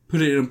then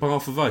put it in a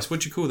bath of ice?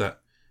 What do you call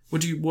that?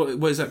 What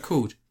is that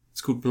called?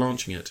 It's called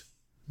blanching it.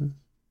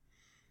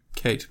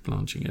 Kate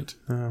blanching it.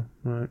 Oh,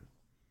 right.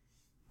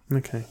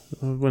 Okay.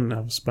 I wouldn't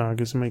have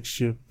asparagus. It makes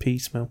your pee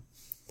smell.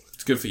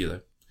 It's good for you,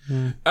 though.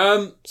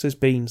 Yeah. Says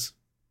beans.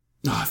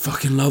 Oh, I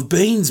fucking love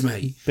beans,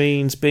 mate.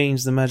 Beans,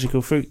 the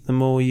magical fruit. The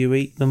more you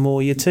eat, the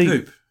more you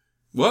toot. Poop.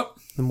 What?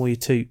 The more you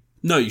toot.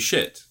 No, you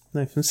shit.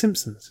 No, from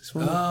Simpsons. It's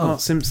one of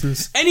Art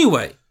Simpsons.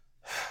 Anyway,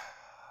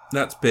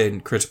 that's been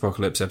Crit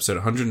Apocalypse episode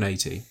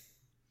 180.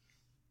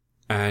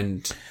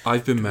 And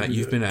I've been Matt,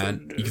 you've been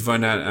Ant. You can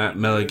find Ant at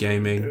Mellow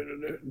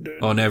Gaming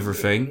on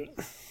everything.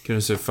 You can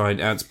also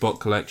find Ant's Bot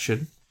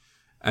Collection.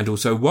 And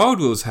also Wild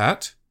Will's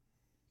Hat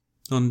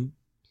on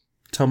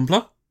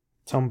Tumblr.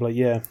 Tumblr,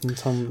 yeah.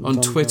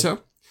 On Twitter.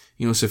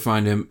 You can also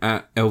find him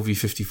at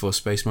LV54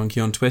 Space Monkey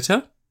on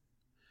Twitter.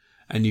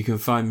 And you can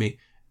find me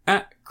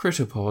at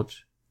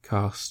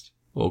Critterpodcast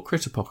or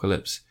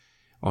Critapocalypse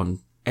on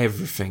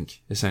everything,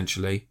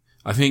 essentially.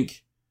 I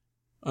think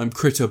I'm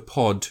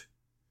Critterpod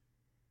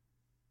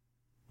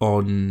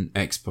on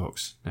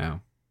Xbox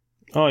now.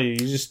 Oh, you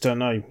just don't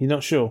know. You're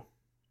not sure?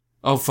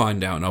 I'll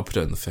find out and I'll put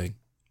it on the thing.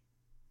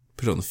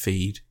 Put it on the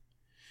feed.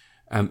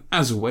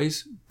 As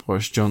always,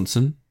 Boris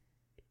Johnson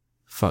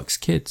fucks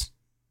kids.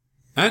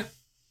 And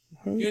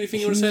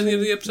anything you want to say at the end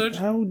of the episode?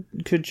 How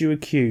could you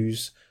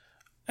accuse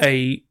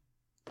a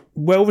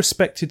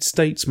well-respected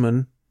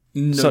statesman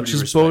such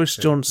as Boris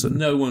Johnson?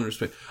 No one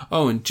respects.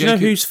 Oh, and do you know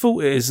whose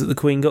fault it is that the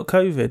Queen got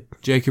COVID?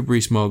 Jacob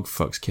Rees-Mogg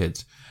fucks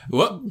kids.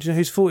 What? Do you know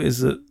whose fault it is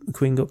that the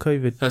Queen got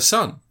COVID? Her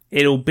son.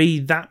 It'll be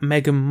that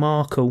Meghan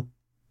Markle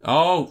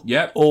Oh,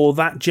 yep. or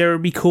that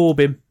Jeremy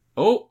Corbyn.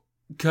 Oh,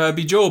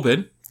 Kirby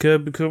Corbyn.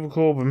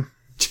 Corbyn.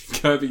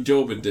 Kirby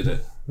Corbyn did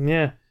it.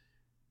 Yeah.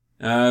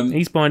 Um,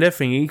 He's behind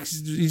everything. He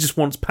just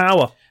wants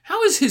power.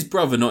 how is his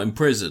brother not in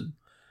prison?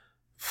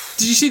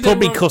 Did you see that?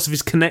 Probably because of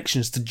his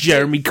connections to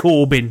Jeremy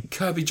Corbyn.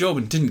 Kirby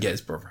Corbyn didn't get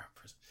his brother out of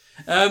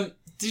prison.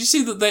 Did you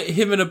see that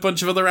him and a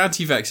bunch of other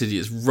anti-vax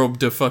idiots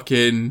robbed a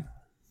fucking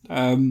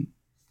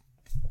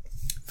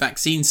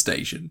vaccine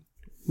station?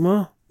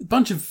 Well, A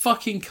bunch of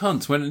fucking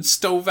cunts went and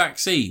stole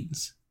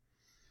vaccines.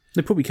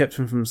 they probably kept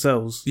them for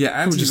themselves. Yeah,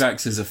 Probably just-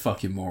 anti-vaxxers are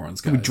fucking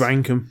morons, guys. We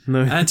drank them.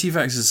 No.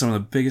 Anti-vaxxers are some of the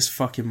biggest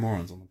fucking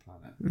morons on the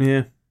planet.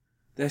 Yeah.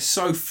 They're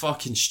so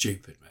fucking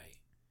stupid, mate.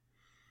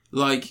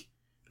 Like,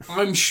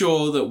 I'm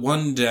sure that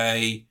one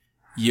day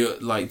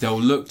they'll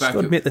look back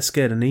Just admit they're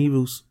scared of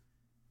needles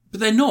but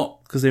they're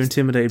not. because they're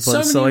intimidated by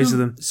the size of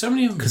them. So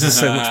many of them. 'Cause they're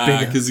so much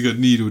bigger. Because they've got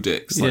needle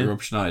dicks, like Yeah.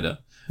 Rob Schneider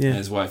Yeah. and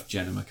his wife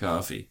Jenna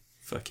McCarthy.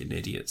 Fucking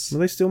idiots. Are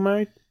they still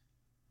married?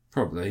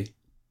 Probably.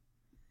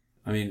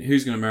 I mean,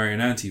 who's going to marry an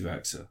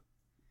anti-vaxxer?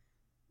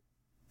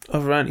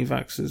 Other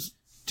anti-vaxxers.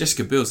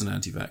 Jessica Biel's an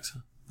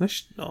anti-vaxxer. No,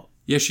 she's not.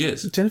 Yes, she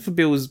is. Jennifer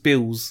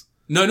Beals.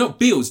 No, not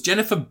Beals.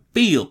 Jennifer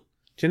Beal.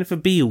 Jennifer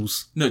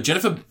Beals. No,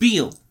 Jennifer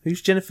Beal.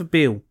 Who's Jennifer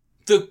Beal?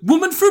 The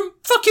woman from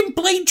fucking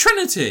Blade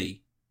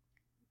Trinity.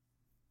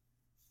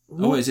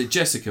 What? Oh, is it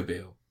Jessica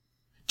Biel?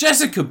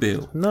 Jessica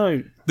Biel.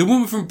 No. The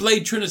woman from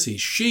Blade Trinity.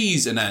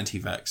 She's an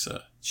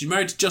anti-vaxxer. She's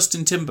married to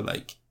Justin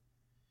Timberlake.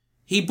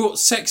 He brought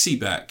sexy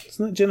back.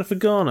 Isn't that Jennifer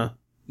Garner?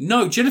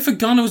 No, Jennifer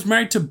Garner was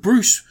married to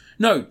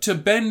to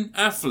Ben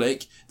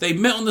Affleck. They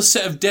met on the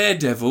set of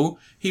Daredevil.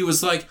 He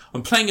was like,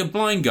 I'm playing a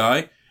blind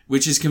guy,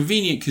 which is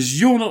convenient because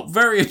you're not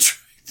very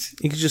attractive.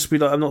 You could just be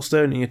like, I'm not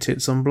staring at your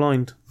tits, I'm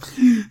blind.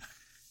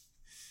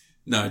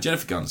 No,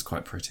 Jennifer Garner's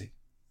quite pretty.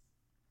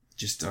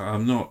 Just,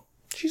 I'm not.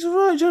 She's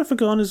alright, Jennifer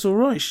Garner's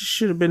alright. She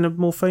should have been a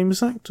more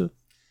famous actor.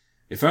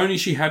 If only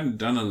she hadn't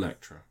done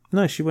Elektra.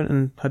 No, she went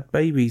and had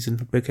babies and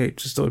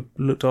just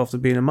looked after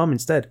being a mum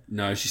instead.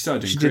 No, she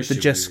started doing She did Christian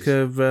the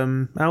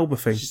Jessica Alba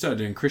thing. She started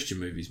doing Christian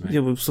movies, mate. Yeah,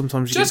 well,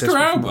 sometimes you Jessica get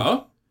desperate for more.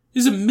 Alba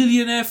is a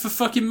millionaire for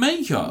fucking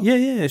makeup.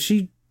 Yeah,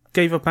 she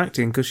gave up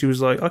acting because she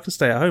was like, I can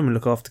stay at home and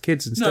look after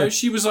kids instead. No,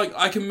 she was like,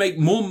 I can make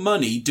more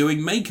money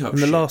doing makeup.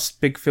 And the shit.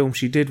 last big film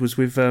she did was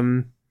with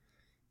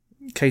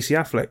Casey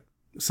Affleck.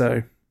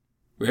 So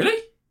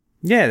Really?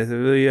 yeah,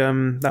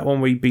 the that one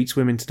where he beats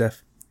women to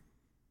death.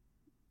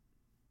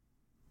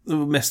 The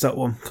messed up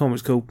one. Can't remember what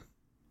it's called.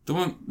 The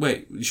one.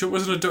 Wait, you sure it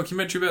wasn't a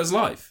documentary about his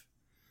life?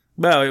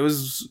 Well, it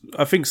was.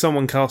 I think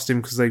someone cast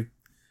him because they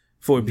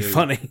thought it'd be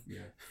funny.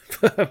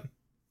 Yeah.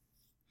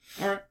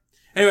 All right.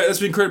 Anyway, that's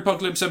been Crit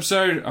Apocalypse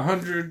episode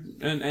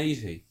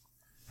 180.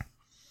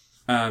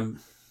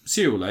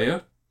 See you all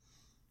later.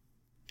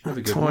 Have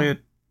a good one. Tired.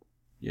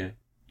 Yeah.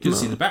 Good to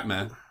see the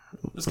Batman.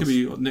 That's gonna be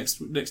your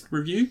next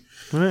review.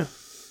 Yeah.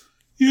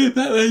 Yeah,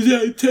 Batman's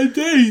out in 10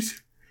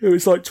 days. It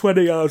was like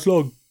 20 hours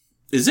long.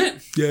 Is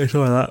it? Yeah,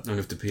 something like I'm gonna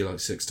have to pee like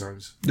 6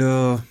 times.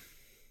 that.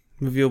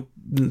 With your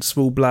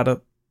small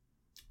bladder.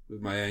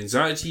 With my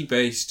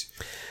anxiety-based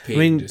peeing I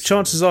mean, disorder.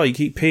 chances are you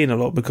keep peeing a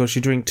lot because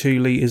you drink 2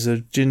 litres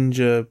of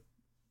ginger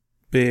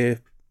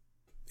beer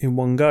in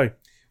one go.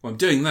 Well, I'm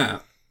doing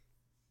that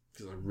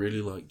because I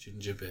really like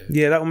ginger beer.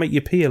 Yeah, that will make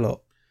you pee a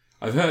lot.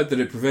 I've heard that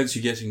it prevents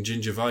you getting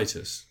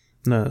gingivitis.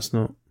 No, it's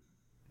not.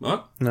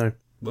 What? No.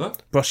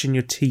 What? Brushing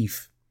your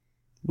teeth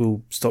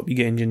will stop you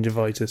getting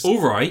gingivitis.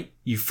 All right,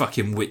 you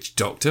fucking witch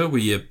doctor.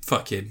 With your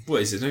fucking...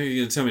 What is it? Are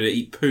you going to tell me to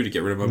eat poo to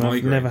get rid of my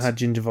I've migraines? never had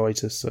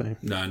gingivitis, so...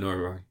 No, nor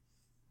have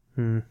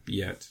I.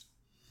 Yet.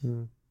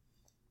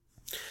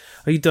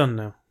 Are you done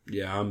now?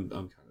 Yeah, I'm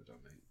kind of done,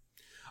 mate.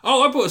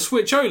 Oh, I bought a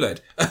Switch OLED.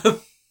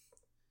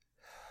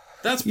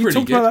 That's You pretty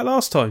talked good. about that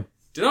last time.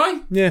 Did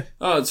I? Yeah.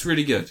 Oh, it's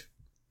really good.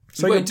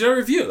 So Wait, did I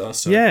review it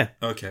last time? Yeah.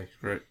 Okay,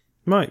 right.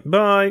 Right,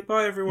 bye.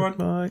 Bye, everyone.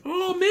 Bye.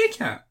 Oh,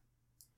 meerkat.